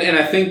 Yeah. and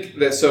I think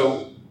that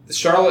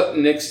Charlotte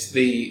nixed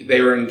they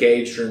were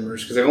engaged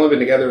rumors because they've only been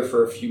together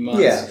for a few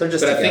months. Yeah, they're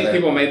just But I think together.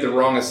 people made the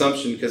wrong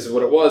assumption because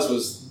what it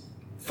was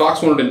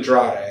Fox wanted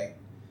Andrade,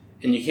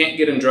 and you can't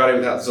get Andrade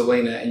without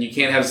Zelina, and you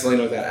can't have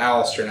Zelina without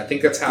Aleister, and I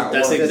think that's how it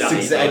That's works. exactly-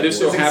 exactly- And this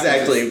so that's happens-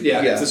 exactly-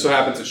 yeah. yeah. This so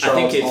happens that I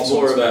Charlotte's think it's also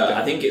more of a. SmackDown.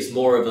 I think it's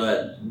more of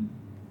a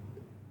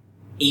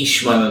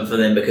ish moment for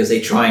them because they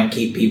try and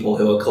keep people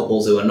who are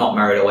couples who are not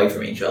married away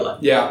from each other.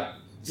 Yeah.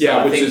 So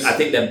Yeah, I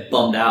think they're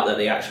bummed out that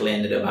they actually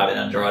ended up having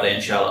Andrade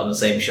and Charlotte on the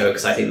same show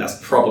because I think that's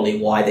probably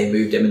why they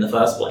moved him in the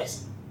first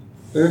place.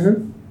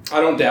 I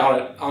don't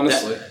doubt it,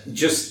 honestly.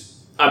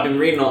 I've been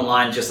reading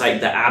online just like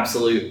the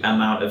absolute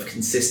amount of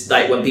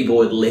like when people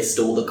would list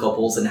all the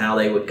couples and how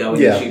they would go and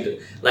Yeah. shoot.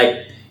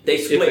 Like they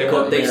they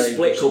weren't they married.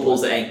 split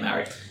couples that ain't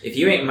married. If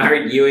you ain't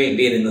married, you ain't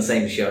being in the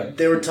same show.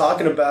 They were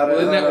talking about Well,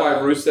 it. isn't that why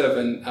Rusev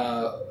and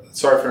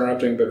sorry for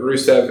interrupting, but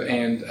Rusev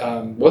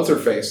and what's her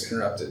face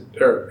interrupted.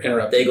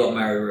 They got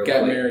married real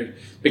got quick. married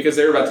because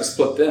they were about to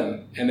split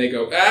them, and they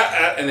go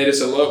and they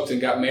just eloped and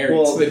got married.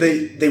 Well, So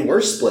they were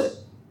split.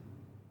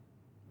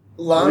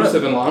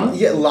 Rusev and Lana?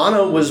 Yeah,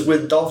 Lana was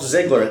with Dolph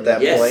Ziggler at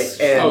that Yes.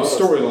 point, and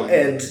Storyline.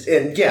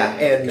 and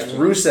Gotcha.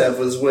 Rusev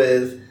was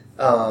with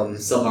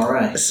Summer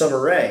Rae. Summer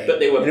Rae. But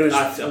they were. And it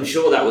was- I'm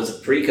sure that was a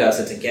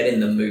precursor to getting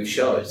them move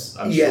shows.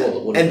 I'm yeah, sure that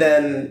would. and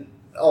then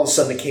all of a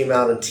sudden it came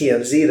out on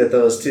TMZ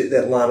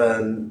that Lana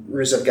and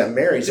Rusev got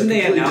married. So didn't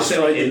they completely announce it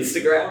on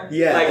destroyed Instagram?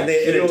 Yeah, and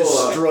it pure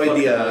destroyed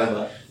fucking the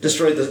over.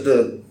 destroyed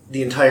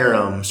the entire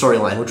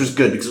storyline, which was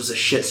good because it was a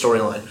shit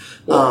storyline.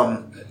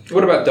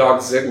 What about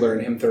Dog Ziggler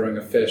and him throwing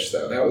a fish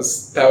though? That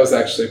was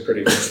actually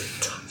pretty good.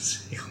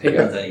 He I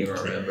got don't even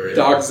remember it.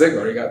 Dog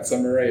Ziggler. He got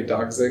Summer Rae.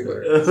 Dog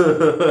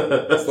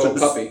Ziggler. That's little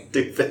puppy.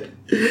 Stupid.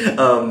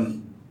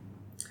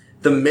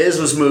 The Miz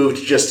was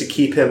moved just to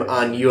keep him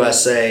on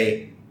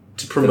USA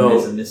to The promote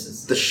Miz and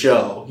Mrs. the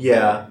show.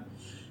 Yeah.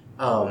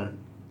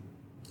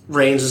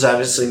 Reigns was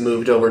obviously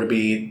moved over to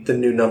be the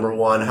new number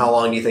one. How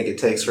long do you think it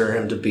takes for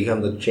him to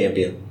become the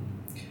champion?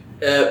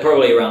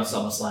 Probably around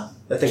SummerSlam.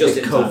 I think Just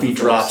that in time Kofi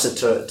for drops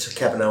us. it to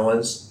Kevin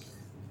Owens.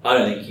 I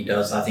don't think he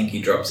does. I think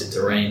he drops it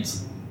to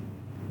Reigns.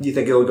 You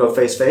think it'll go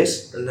face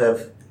and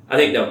have? I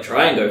think they'll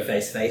try and go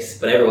face,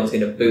 but everyone's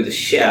going to boo the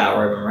shit out of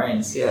Roman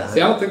Reigns. Yeah. See,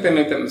 I don't think they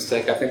make that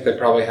mistake. I think they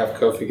probably have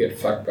Kofi get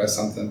fucked by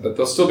something, but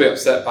they'll still be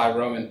upset by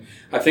Roman.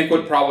 I think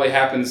what probably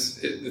happens,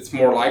 it's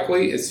more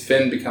likely, is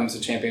Finn becomes the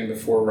champion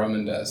before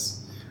Roman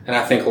does. And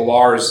I think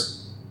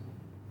Lars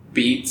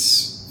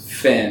beats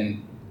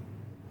Finn.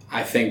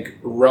 I think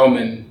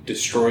Roman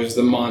destroys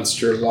the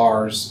monster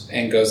Lars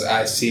and goes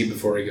IC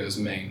before he goes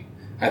main.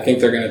 I think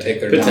they're going to take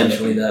their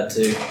Potentially that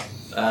too.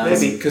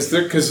 Maybe.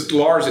 Because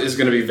Lars is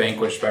going to be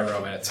vanquished by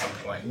Roman at some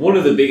point. One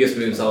of the biggest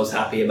moves I was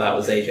happy about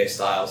was AJ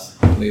Styles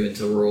moving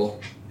to Raw.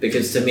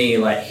 Because to me,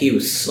 like, he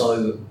was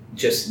so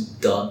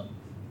just done.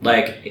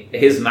 Like,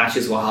 his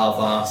matches were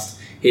half-assed.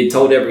 He had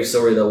told every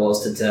story there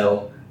was to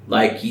tell.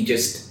 Like, he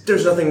just...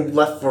 There's nothing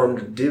left for him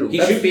to do.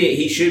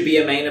 He should be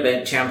a main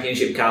event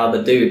championship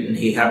caliber dude, and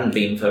he hadn't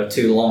been for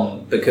too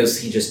long because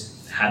he just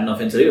had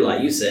nothing to do,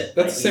 like you said.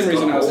 That's the same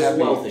reason I was happy.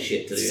 Wealth of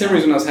shit to do. It's the same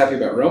reason I was happy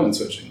about Roman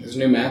switching. There's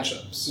new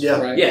matchups. Yeah.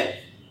 Right? Yeah.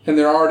 And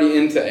they're already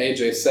into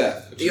AJ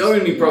Seth. which The is-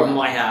 only problem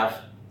I have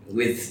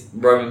with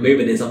Roman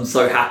movement is I'm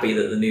so happy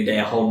that the New Day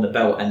are holding the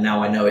belt, and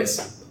now I know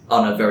it's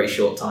on a very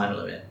short time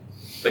limit.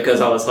 Because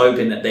I was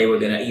hoping that they were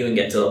going to even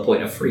get to the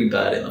point of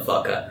Freebird in the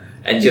fucker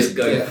and just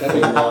go Yeah,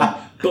 that'd be full on.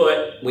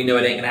 But we know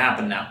it ain't going to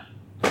happen now.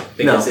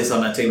 Because it's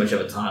on too much of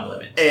a time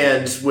limit.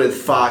 And with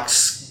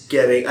Fox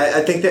getting...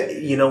 I think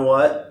that, you know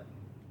what?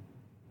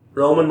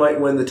 Roman might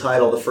win the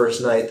title the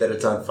first night that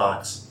it's on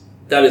Fox.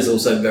 That is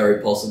also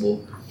very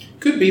possible.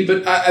 Could be,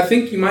 but I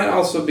think you might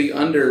also be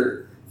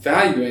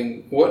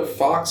undervaluing what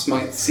Fox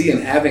might see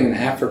in having an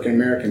African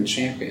American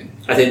champion.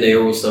 I think they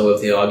are also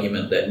of the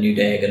argument that New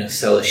Day are going to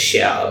sell the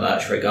shit out of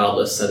merch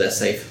regardless, so they're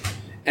safe.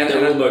 And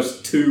They're I-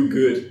 almost too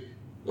good.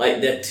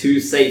 Like, they're too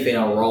safe in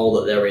a role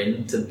that they're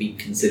in to be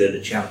considered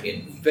a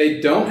champion.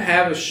 they don't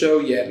have a show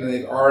yet, and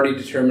they've already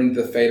determined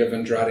the fate of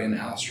Andrade and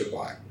Aleister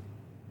Black.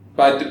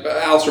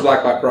 Aleister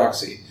Black by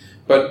proxy,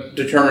 but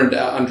determined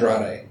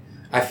Andrade.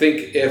 I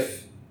think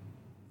if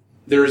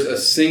there's a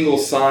single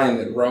sign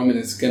that Roman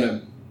is going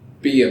to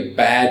be a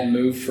bad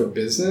move for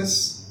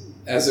business,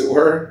 as it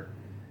were,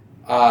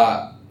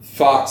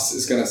 Fox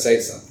is going to say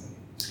something.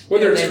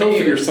 Whether it's Yeah, they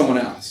Kofi may- or someone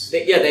else.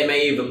 They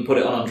may even put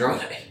it on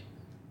Andrade.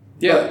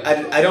 Yeah.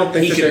 But I don't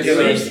think He that can they're do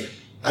going it. to... He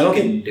I don't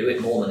can think do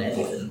it more than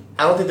anything.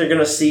 I don't think they're going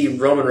to see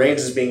Roman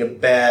Reigns as being a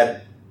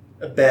bad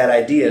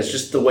idea. It's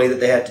just the way that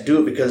they have to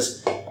do it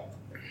because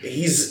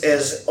he's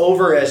as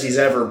over as he's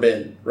ever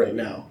been right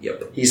now.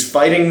 Yep. He's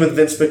fighting with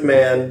Vince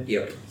McMahon.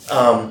 Yep.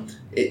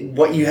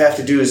 What you have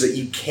to do is that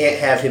you can't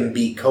have him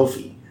beat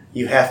Kofi.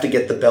 You have to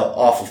get the belt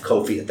off of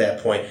Kofi at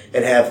that point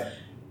and have.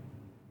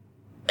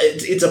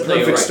 It's a No,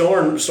 you're perfect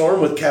right.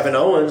 storm with Kevin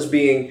Owens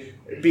being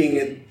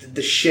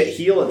the shit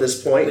heel at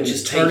this point But and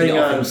just turning taking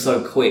off on. him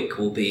so quick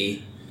will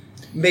be...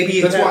 Maybe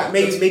you That's have, why-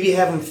 maybe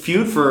have him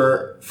feud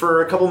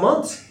for a couple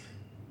months,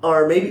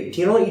 or maybe do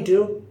you know what you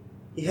do?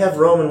 You have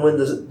Roman win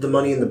the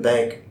Money in the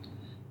Bank.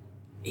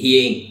 He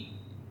ain't...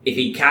 If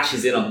he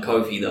cashes in on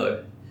Kofi,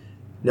 though...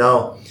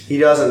 No, he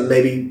doesn't.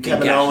 Maybe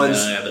Kevin cashed-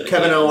 Owens. no, but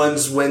Kevin he-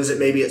 Owens wins it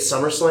maybe at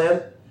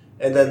SummerSlam,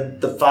 and then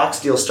the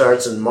Fox deal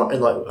starts in like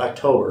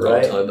October,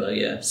 right? October,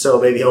 yeah. So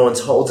maybe Owens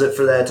holds it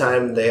for that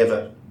time. And they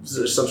have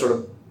some sort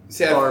of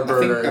See, barn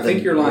burner. I and think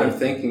then- your line of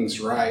thinking's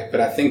right, but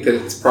I think that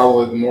it's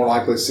probably the more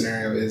likely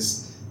scenario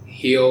is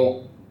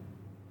heel.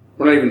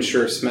 We're not even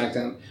sure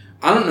SmackDown.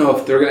 I don't know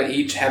if they're going to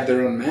each have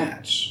their own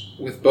match,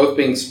 with both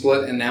being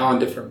split and now on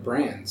different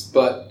brands.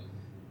 But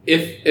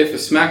if a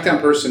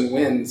SmackDown person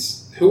wins,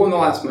 who won the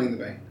last Money in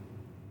the Bank?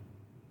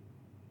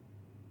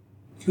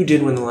 Who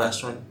did win the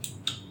last one?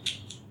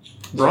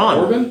 Braun.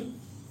 Corbin?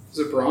 Was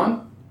it Braun?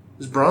 It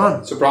was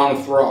Braun. So Braun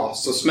with Raw.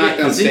 So SmackDown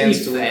Didn't he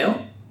stands to win.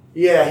 fail?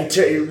 Yeah,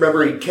 you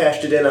remember he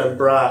cashed it in on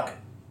Brock.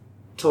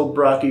 Told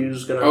Brock he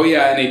was gonna. Oh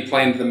yeah, and he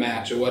planned the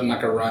match. It wasn't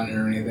like a run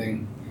or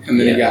anything. And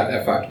then he Yeah. got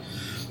F5.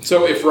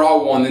 So if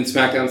Raw won, then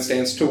SmackDown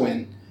stands to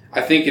win.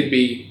 I think it'd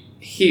be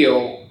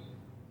heel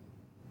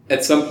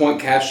at some point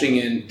cashing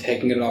in,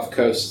 taking it off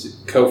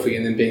Kofi,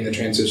 and then being the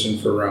transition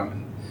for Roman.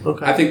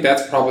 Okay. I think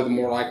that's probably the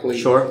more likely.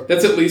 Sure.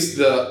 That's at least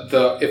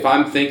the if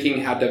I'm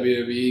thinking how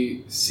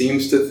WWE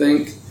seems to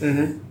think,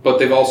 but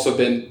they've also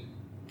been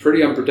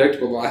pretty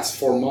unpredictable the last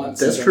 4 months.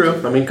 That's true.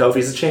 I mean,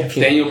 Kofi's a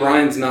champion. Daniel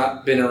Bryan's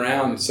not been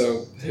around,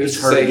 so who's He's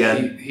to hurt say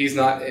again. he's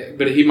not?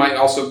 But he might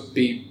also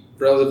be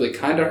relatively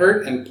kind of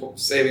hurt and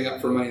saving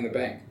up for Money in the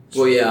Bank.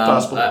 Well, yeah,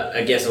 Possible.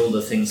 I guess all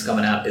the things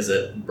coming out is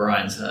that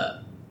Brian's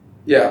hurt,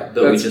 Yeah,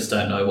 but we that's, just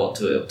don't know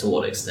to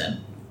what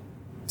extent.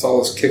 it's all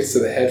those kicks to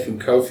the head from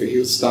Kofi. He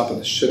was stomping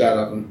the shit out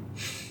of him.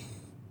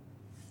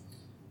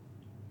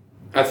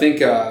 I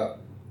think, I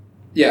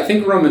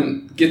think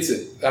Roman gets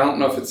it. I don't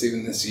know if it's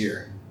even this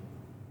year.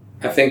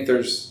 I think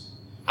there's.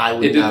 I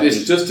would It not be,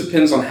 just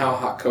depends on how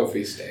hot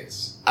Kofi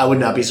stays. I would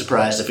not be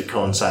surprised if it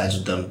coincides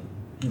with them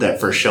that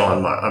first show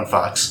on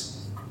Fox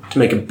to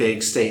make a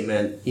big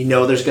statement. You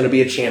know, there's going to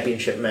be a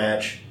championship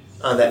match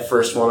on that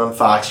first one on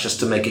Fox just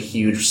to make a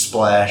huge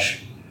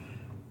splash.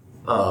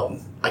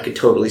 I could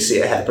totally see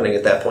it happening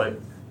at that point.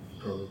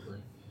 Probably.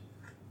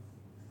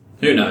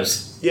 Who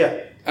knows? Yeah.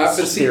 But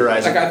see,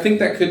 theorizing. I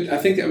think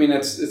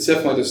it's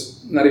definitely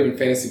just not even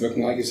fantasy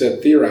booking, like you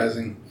said,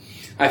 theorizing.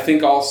 I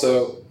think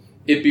also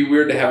it'd be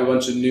weird to have a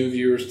bunch of new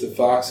viewers to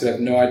Fox that have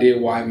no idea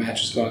why a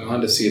match is going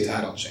on to see a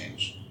title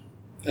change.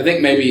 I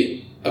think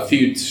maybe a big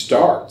feud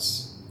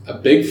starts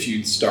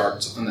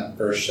on that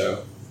first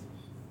show.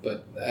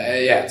 But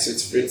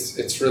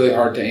it's really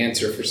hard to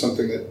answer for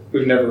something that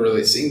we've never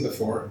really seen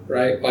before,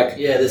 right? Like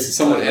Yeah, this is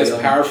someone totally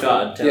as powerful,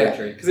 uncharted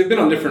territory. because they've been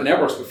on different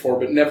networks before,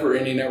 but never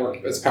any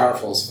network as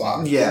powerful as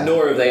Fox. Yeah.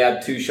 Nor have they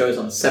had two shows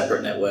on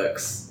separate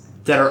networks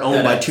That are owned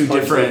that by are two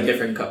totally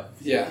different.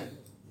 Yeah.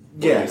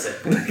 Yeah.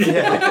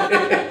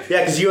 Yeah,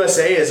 because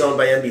USA is owned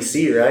by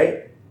NBC,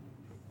 right?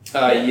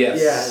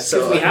 Yes. Yeah, so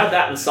Because we had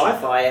that in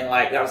sci-fi, and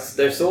like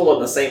they're all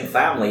in the same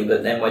family.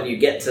 But then when you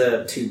get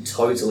to two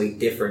totally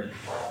different,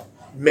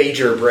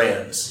 major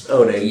brands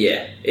owning.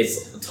 yeah,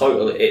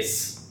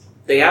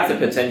 they have the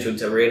potential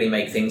to really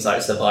make things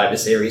like Survivor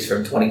Series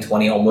from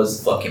 2020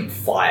 onwards fucking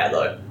fire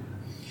though.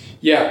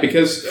 Yeah,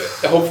 because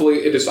hopefully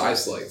it just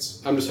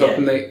isolates. I'm just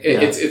hoping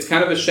it's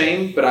kind of a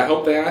shame, but I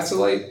hope they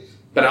isolate.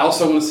 But I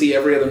also want to see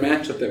every other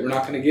matchup that we're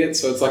not going to get,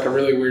 so it's like a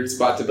really weird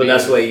spot to be. But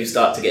that's in. where you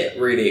start to get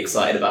really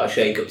excited about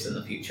shakeups in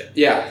the future.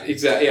 Yeah,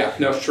 exactly. Yeah,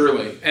 no,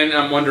 truly. And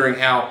I'm wondering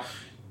how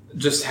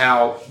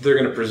they're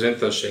going to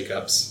present those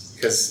shakeups.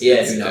 Because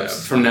who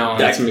knows? From now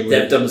on, it's going to be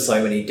weird. They've done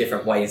so many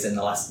different ways in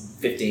the last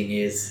 15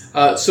 years.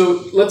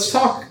 So let's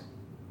talk.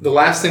 The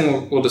last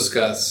thing we'll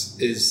discuss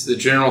is the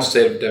general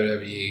state of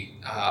WWE.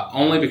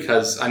 Only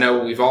because I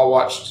know we all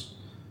watched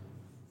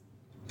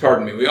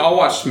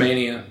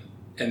Mania,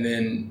 and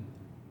then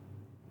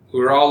we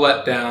were all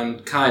let down,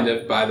 kind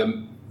of, by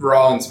the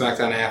Raw and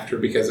SmackDown after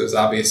because it was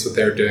obvious what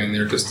they were doing.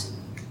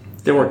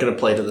 They weren't going to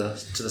play to the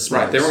smarts.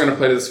 Right, they weren't going to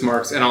play to the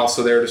smarts, and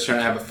also they were just trying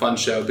to have a fun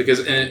show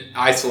because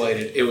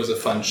isolated, it was a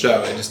fun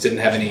show. It just didn't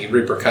have any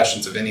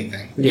repercussions of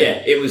anything.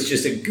 Yeah, it was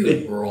just a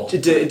good Raw.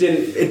 It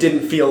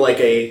didn't feel like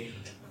a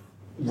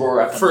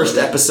Raw first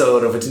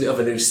episode of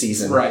a new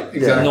season. Right,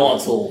 exactly.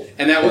 Not at all.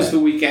 And that was the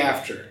week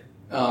after.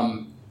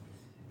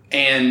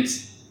 And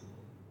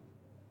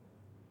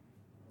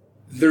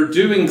they're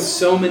doing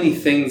so many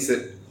things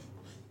that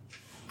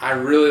I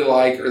really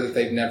like or that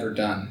they've never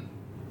done.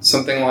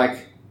 Something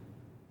like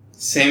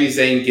Sami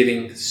Zayn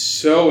getting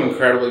so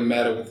incredibly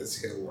meta with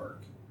his heel work.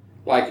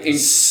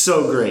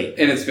 So great.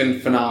 And it's been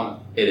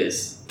phenomenal. It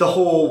is. The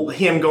whole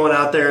him going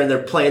out there and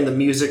they're playing the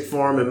music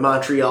for him in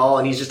Montreal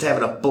and he's just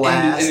having a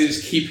blast. And they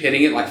just keep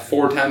hitting it like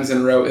 4 times in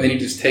a row, and then he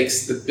just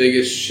takes the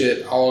biggest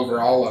shit all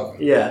over all of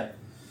them. Yeah.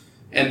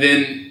 And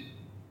then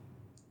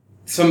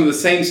some of the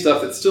same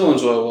stuff that's still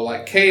enjoyable,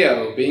 like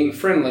KO being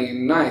friendly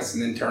and nice,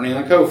 and then turning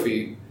on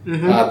Kofi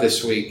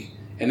this week.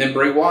 And then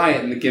Bray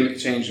Wyatt and the gimmick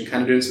change and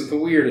kind of doing something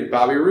weird, and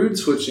Bobby Roode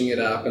switching it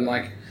up, and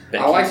Becky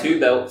I like two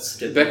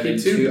belts. Becky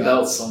two two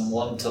belts on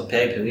one to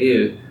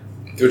pay-per-view.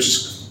 which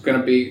is going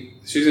to be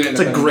she's going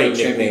to. It's a great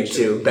nickname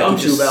too. I'm Becky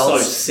Two just so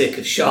Belts. sick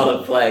of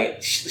Charlotte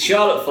Flair.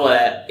 Charlotte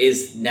Flair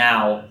is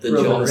now the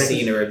Roman John Reigns.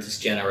 Cena of this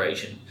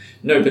generation.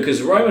 No,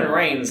 because Roman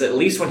Reigns, at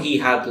least when he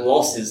had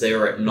losses, they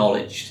were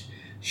acknowledged.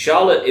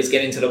 Charlotte is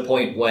getting to the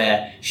point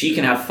where she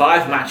can have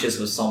 5 matches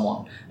with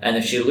someone, and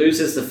if she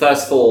loses the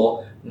first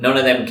 4, none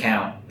of them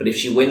count. But if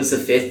she wins the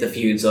 5th, the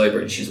feud's over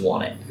and she's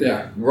won it.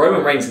 Yeah,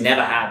 Roman Reigns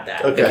never had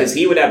that Okay. because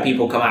he would have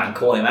people come out and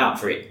call him out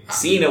for it.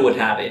 Cena would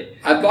have it.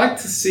 I'd like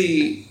to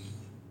see.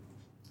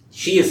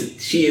 She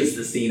is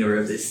the Cena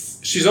of this.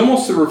 She's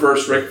almost the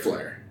reverse Ric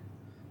Flair,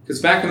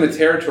 because back in the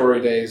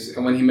territory days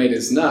and when he made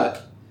his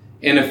nut,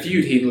 in a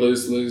feud he'd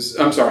lose.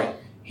 I'm sorry.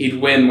 He'd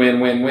win,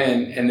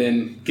 and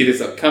then get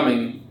his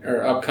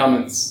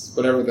upcomings,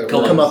 whatever the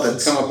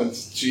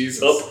Comeuppance.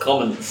 Jesus.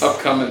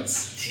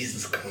 Upcomings.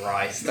 Jesus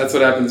Christ. That's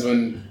what happens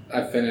when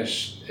I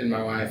finish in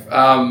my wife.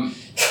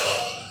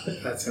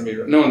 That's gonna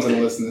be. No one's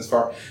gonna listen this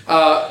far.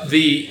 But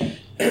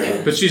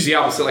she's the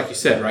opposite, like you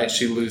said, right?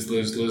 She lose,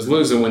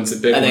 and wins the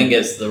big And one. then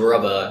gets the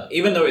rubber,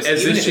 even though it's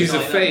As even if if she's it's a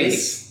not even that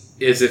face.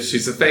 is if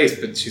she's a face,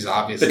 but she's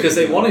obviously Because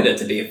they wanted her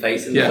to be a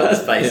face in Yeah, the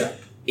first place. yeah.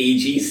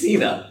 E.g.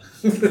 Cena.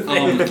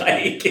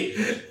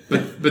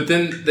 But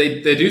then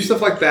they do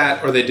stuff like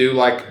that, or they do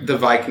like the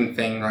Viking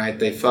thing, right?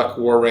 They fuck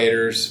War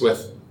Raiders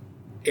with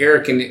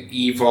Eric and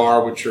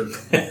Ivar, which are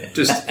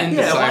just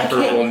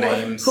indecipherable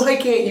names. Why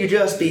can't you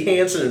just be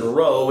Hanson and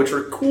Rowe, which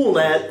were cool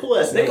ass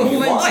names? Cool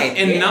names.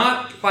 And Yeah.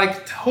 not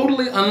like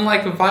totally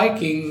unlike a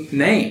Viking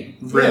name,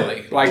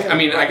 really. Like, I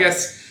mean, I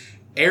guess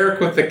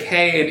Eric with the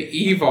K and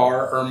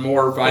Ivar are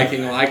more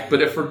Viking-like,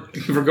 but if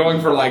we're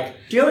going for like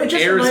Do you know, it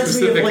just reminds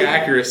me of, era-specific like,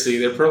 accuracy,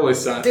 they're probably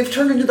son. they've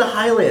turned into the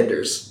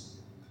Highlanders.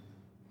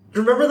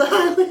 Remember the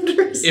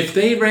Highlanders? If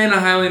they ran a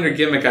Highlander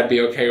gimmick, I'd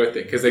be okay with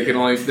it because there can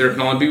only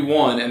be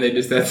one, and they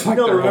just that's like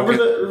no, their remember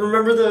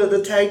whole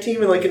the tag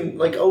team in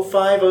like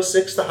 05,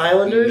 06, the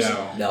Highlanders?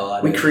 No,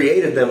 I We don't.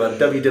 created them on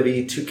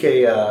WWE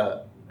 2K,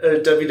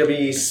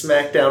 WWE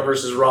SmackDown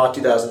versus Raw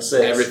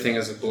 2006. Everything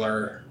is a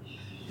blur.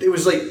 It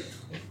was like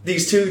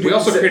these two dudes. We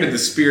also that- created the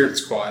Spirit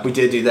Squad. We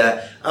did do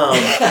that.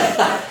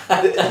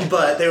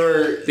 But they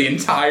were The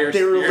entire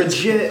they were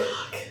Spirit legit,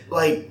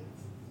 like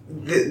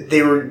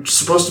they were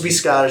supposed to be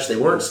Scottish. They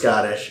weren't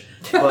Scottish,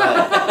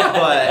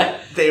 but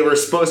they were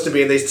supposed to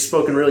be, and they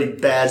spoke in really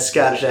bad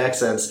Scottish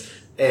accents.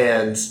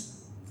 And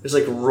there's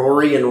like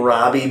Rory and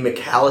Robbie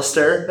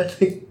McAllister, I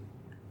think.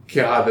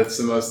 God, that's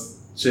the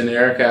most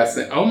generic ass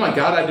thing. Oh my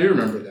God, I do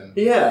remember them.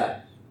 Yeah.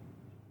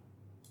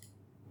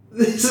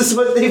 This is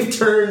what they've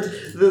turned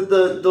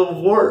the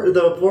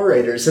War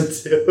Raiders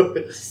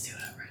into. Still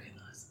don't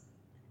recognize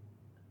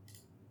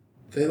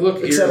They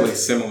look Except- eerily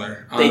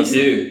similar. them. They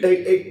honestly.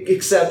 do.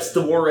 Except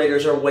the War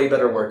Raiders are way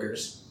better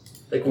workers.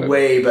 Like,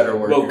 way better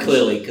workers. Well,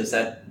 clearly, because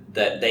that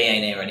they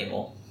ain't here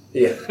anymore.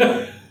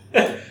 Yeah.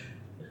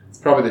 It's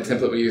probably the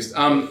template we used. The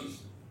Yeah,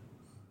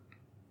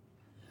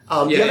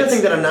 other it's-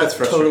 thing that I'm not that's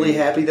frustrating. totally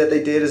happy that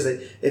they did is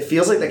that it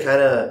feels like they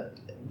kind of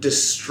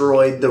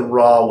destroyed the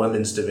Raw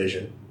women's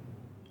division.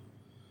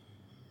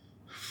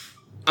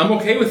 I'm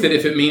okay with it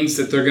if it means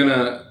that they're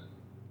gonna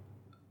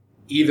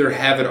either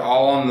have it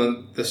all on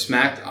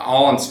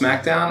all on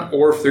SmackDown,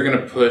 or if they're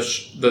gonna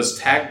push those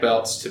tag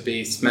belts to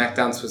be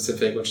SmackDown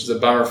specific, which is a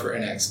bummer for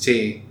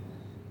NXT.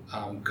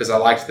 Because I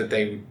liked that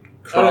they.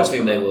 I don't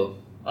think they will.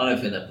 I don't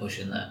think they're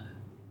pushing that.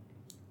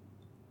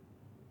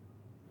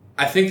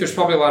 I think there's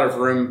probably a lot of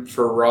room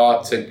for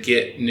Raw to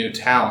get new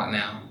talent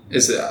now.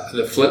 Is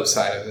the flip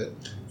side of it.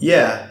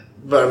 Yeah,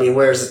 but I mean,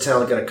 where's the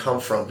talent going to come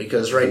from?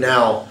 Because right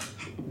now,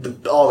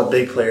 all the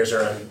big players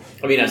are on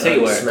I mean, I'll tell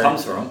you where it Smack-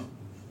 comes from.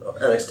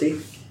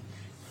 NXT.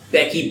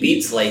 Becky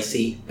beats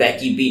Lacey.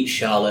 Becky beats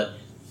Charlotte.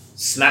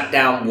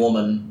 SmackDown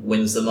woman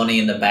wins the Money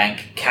in the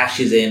Bank,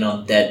 cashes in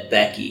on dead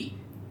Becky,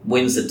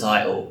 wins the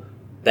title.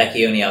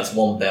 Becky only has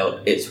one belt.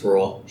 It's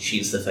Raw.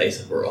 She's the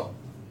face of Raw.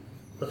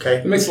 Okay.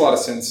 It makes a lot of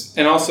sense.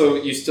 And also,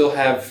 you still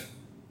have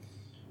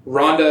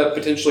Ronda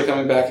potentially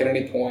coming back at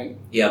any point.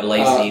 You have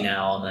Lacey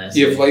now on there.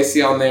 You have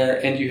Lacey on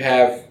there, and you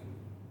have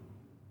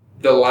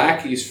the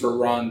lackeys for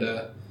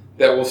Ronda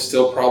that will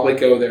still probably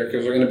go there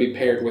because they're going to be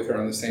paired with her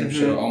on the same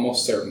show,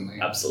 almost certainly.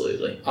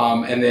 Absolutely.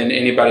 And then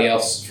anybody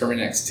else from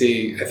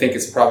NXT, I think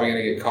it's probably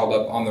going to get called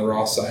up on the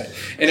Raw side.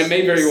 And it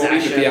may very well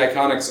be that the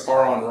Iconics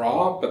are on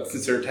Raw, but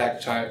since they're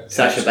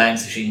Sasha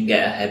Banks, if she can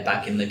get her head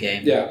back in the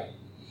game. Yeah.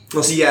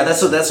 Well, see, yeah,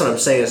 that's what I'm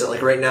saying. Is that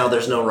like right now,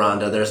 there's no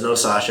Ronda, there's no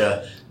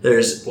Sasha,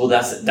 there's Well,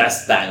 that's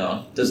bang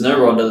on. There's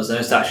no Ronda, there's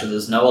no Sasha,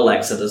 there's no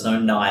Alexa, there's no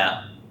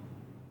Nia.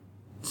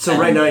 so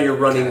right now you're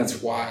God, running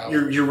that's wild.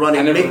 you're running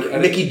I never-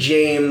 Mickey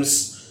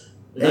James.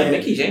 No, And-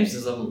 Mickey James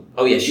is on.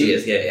 Oh yeah, she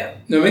is. Yeah.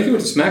 No, Mickey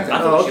went to SmackDown.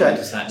 I Oh, thought she okay. went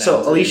to SmackDown.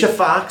 So Alicia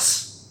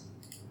Fox,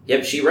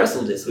 Yep, she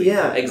wrestled this week.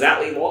 Yeah.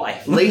 Exactly why.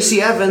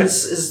 Lacey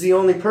Evans is the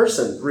only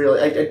person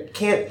really. I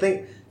can't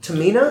think.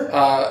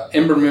 Tamina,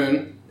 Ember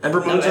Moon. Ember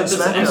Moon's on Ember's-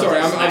 SmackDown. I'm sorry,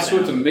 I'm SmackDown.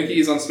 switching.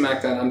 Mickey's on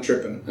SmackDown. I'm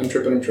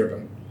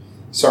tripping.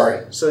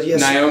 Sorry. So yes,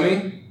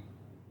 Naomi,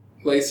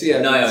 Lacey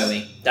Evans.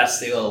 Naomi, that's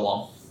the other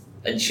one,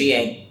 and she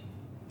ain't.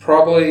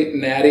 Probably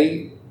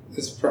Natty.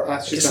 She's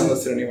Isn't- not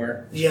listed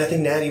anywhere. Yeah, I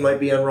think Natty might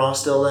be on Raw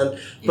still then.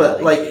 But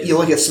Yeah, like she is. you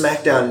look at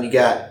SmackDown and you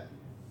got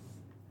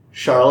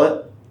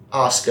Charlotte,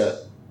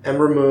 Asuka,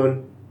 Ember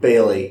Moon,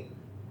 Bailey,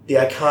 the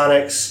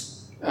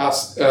Iconics,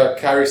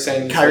 Kairi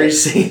Sane. Kyrie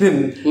Sane,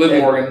 and Liv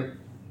and- Morgan.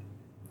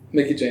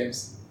 Mickey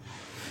James.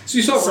 So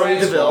you still have Sonya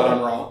Riot Squad Deville.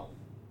 on Raw.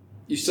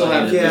 You still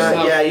Sonya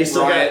have Yeah, you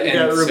still got Riot you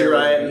got and Ruby Sarah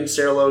Riot Logan. and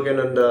Sarah Logan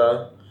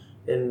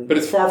and But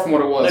it's far from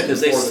what it was. No,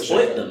 because they before the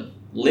split show. them.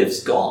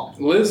 Liv's gone.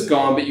 Liv's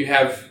gone, but you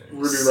have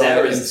Ruby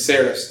Riot and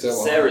Sarah still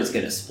on. Sarah's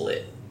gonna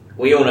split.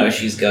 We all know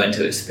she's going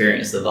to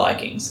experience the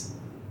Vikings.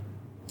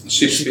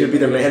 She could be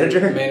their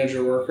manager?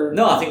 Manager worker.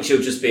 No, I think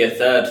she'll just be a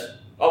third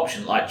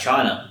option, like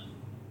China.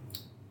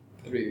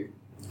 That'd be-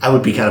 I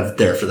would be kind of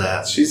there for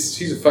that.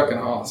 She's a fucking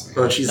hoss. man.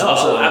 Well, she's No,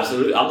 also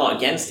absolutely. I'm not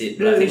against it.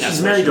 But I think that's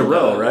she's where married to she'll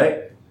Roe, go.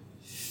 right?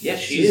 Yeah,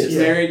 she She's is.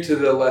 married to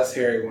the less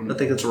hairy one. I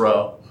think it's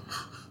Roe.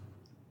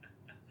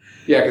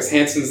 Yeah, because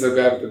Hanson's the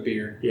guy with the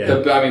beard. Yeah.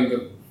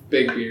 The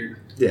big beard.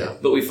 Yeah.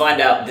 But we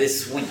find out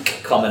this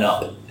week coming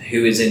up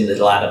who is in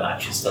the ladder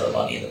matches for the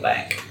Money in the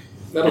Bank.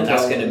 And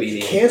that's going to be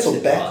the Canceled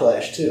interesting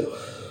part. Backlash too.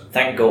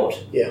 Thank God.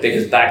 Yeah.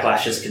 Because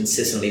Backlash has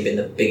consistently been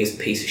the biggest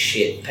piece of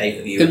shit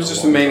pay-per-view. It was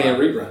just a Mania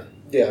rerun.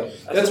 Yeah.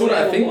 That's what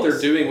I think was.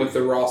 they're doing with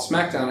the Raw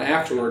SmackDown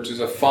afterwards is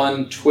a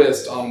fun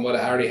twist on what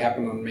already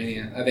happened on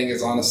Mania. I think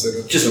it's honestly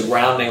the Just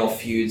rounding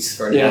off feuds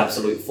for an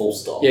absolute full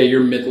stop. yeah,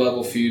 your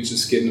mid-level feuds,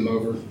 just getting them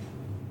over.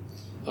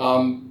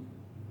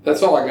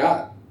 That's all I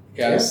got,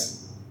 guys.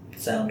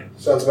 Sound.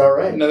 Sounds about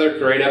right. Another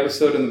great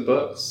episode in the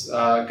books.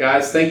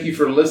 Guys, thank you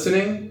for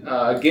listening.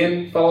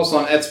 Again, follow us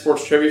on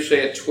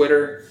 @SportsTrebuchet at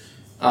Twitter.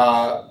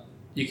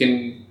 You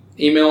can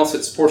email us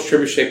at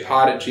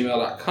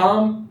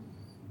sportstrebuchetpod@gmail.com.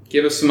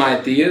 Give us some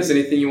ideas,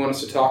 anything you want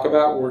us to talk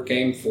about, we're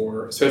game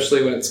for,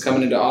 especially when it's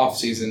coming into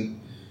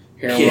off-season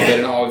here in a little bit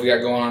and all we've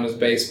got going on is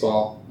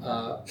baseball.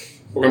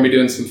 We're going to be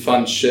doing some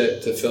fun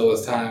shit to fill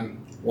this time.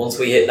 Once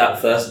we hit that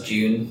first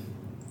June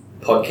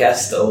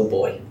podcast, oh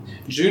boy.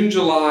 June,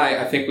 July,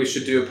 I think we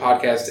should do a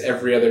podcast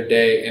every other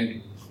day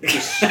and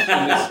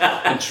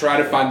and try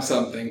to find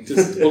something.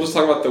 We'll just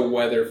talk about the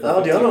weather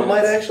for 15 Diano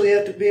might minutes. actually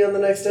have to be on the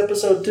next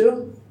episode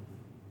too.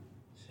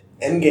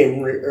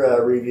 Endgame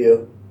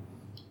review.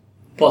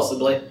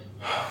 Possibly.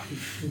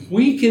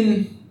 We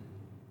can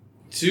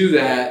do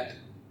that,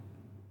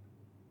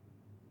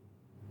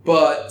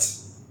 but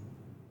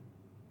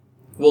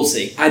We'll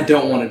see. I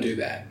don't want to do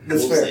that.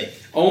 That's We'll fair. see.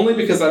 Only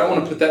because I don't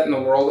want to put that in the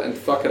world and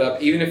fuck it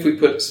up. Even if we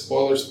put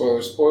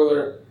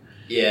spoiler.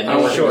 Yeah, I no don't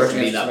one want sure to to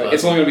be that It's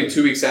person. only going to be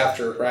 2 weeks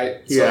after, right?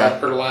 So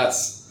Yeah. or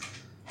less.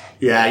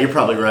 Yeah, you're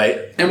probably right.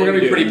 And we're going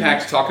to be pretty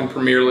packed talking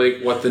Premier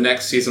League, what the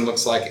next season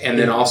looks like, and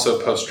then also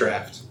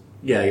post-draft.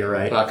 Yeah, you're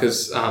right.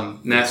 Because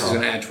NASA's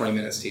going to add 20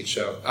 minutes to each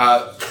show.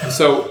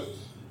 So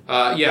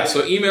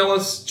email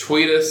us,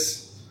 tweet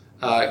us,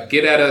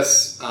 get at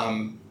us,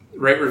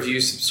 rate,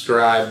 review,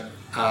 subscribe.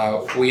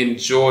 We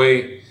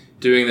enjoy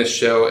doing this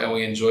show, and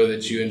we enjoy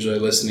that you enjoy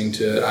listening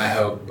to it, I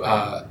hope.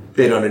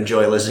 They don't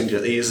enjoy listening to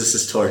it. They use this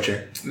as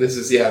torture.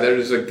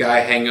 There's a guy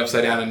hanging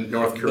upside down in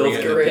North Korea.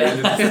 North Korea.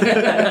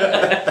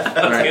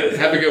 All right,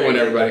 have a good one,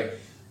 everybody.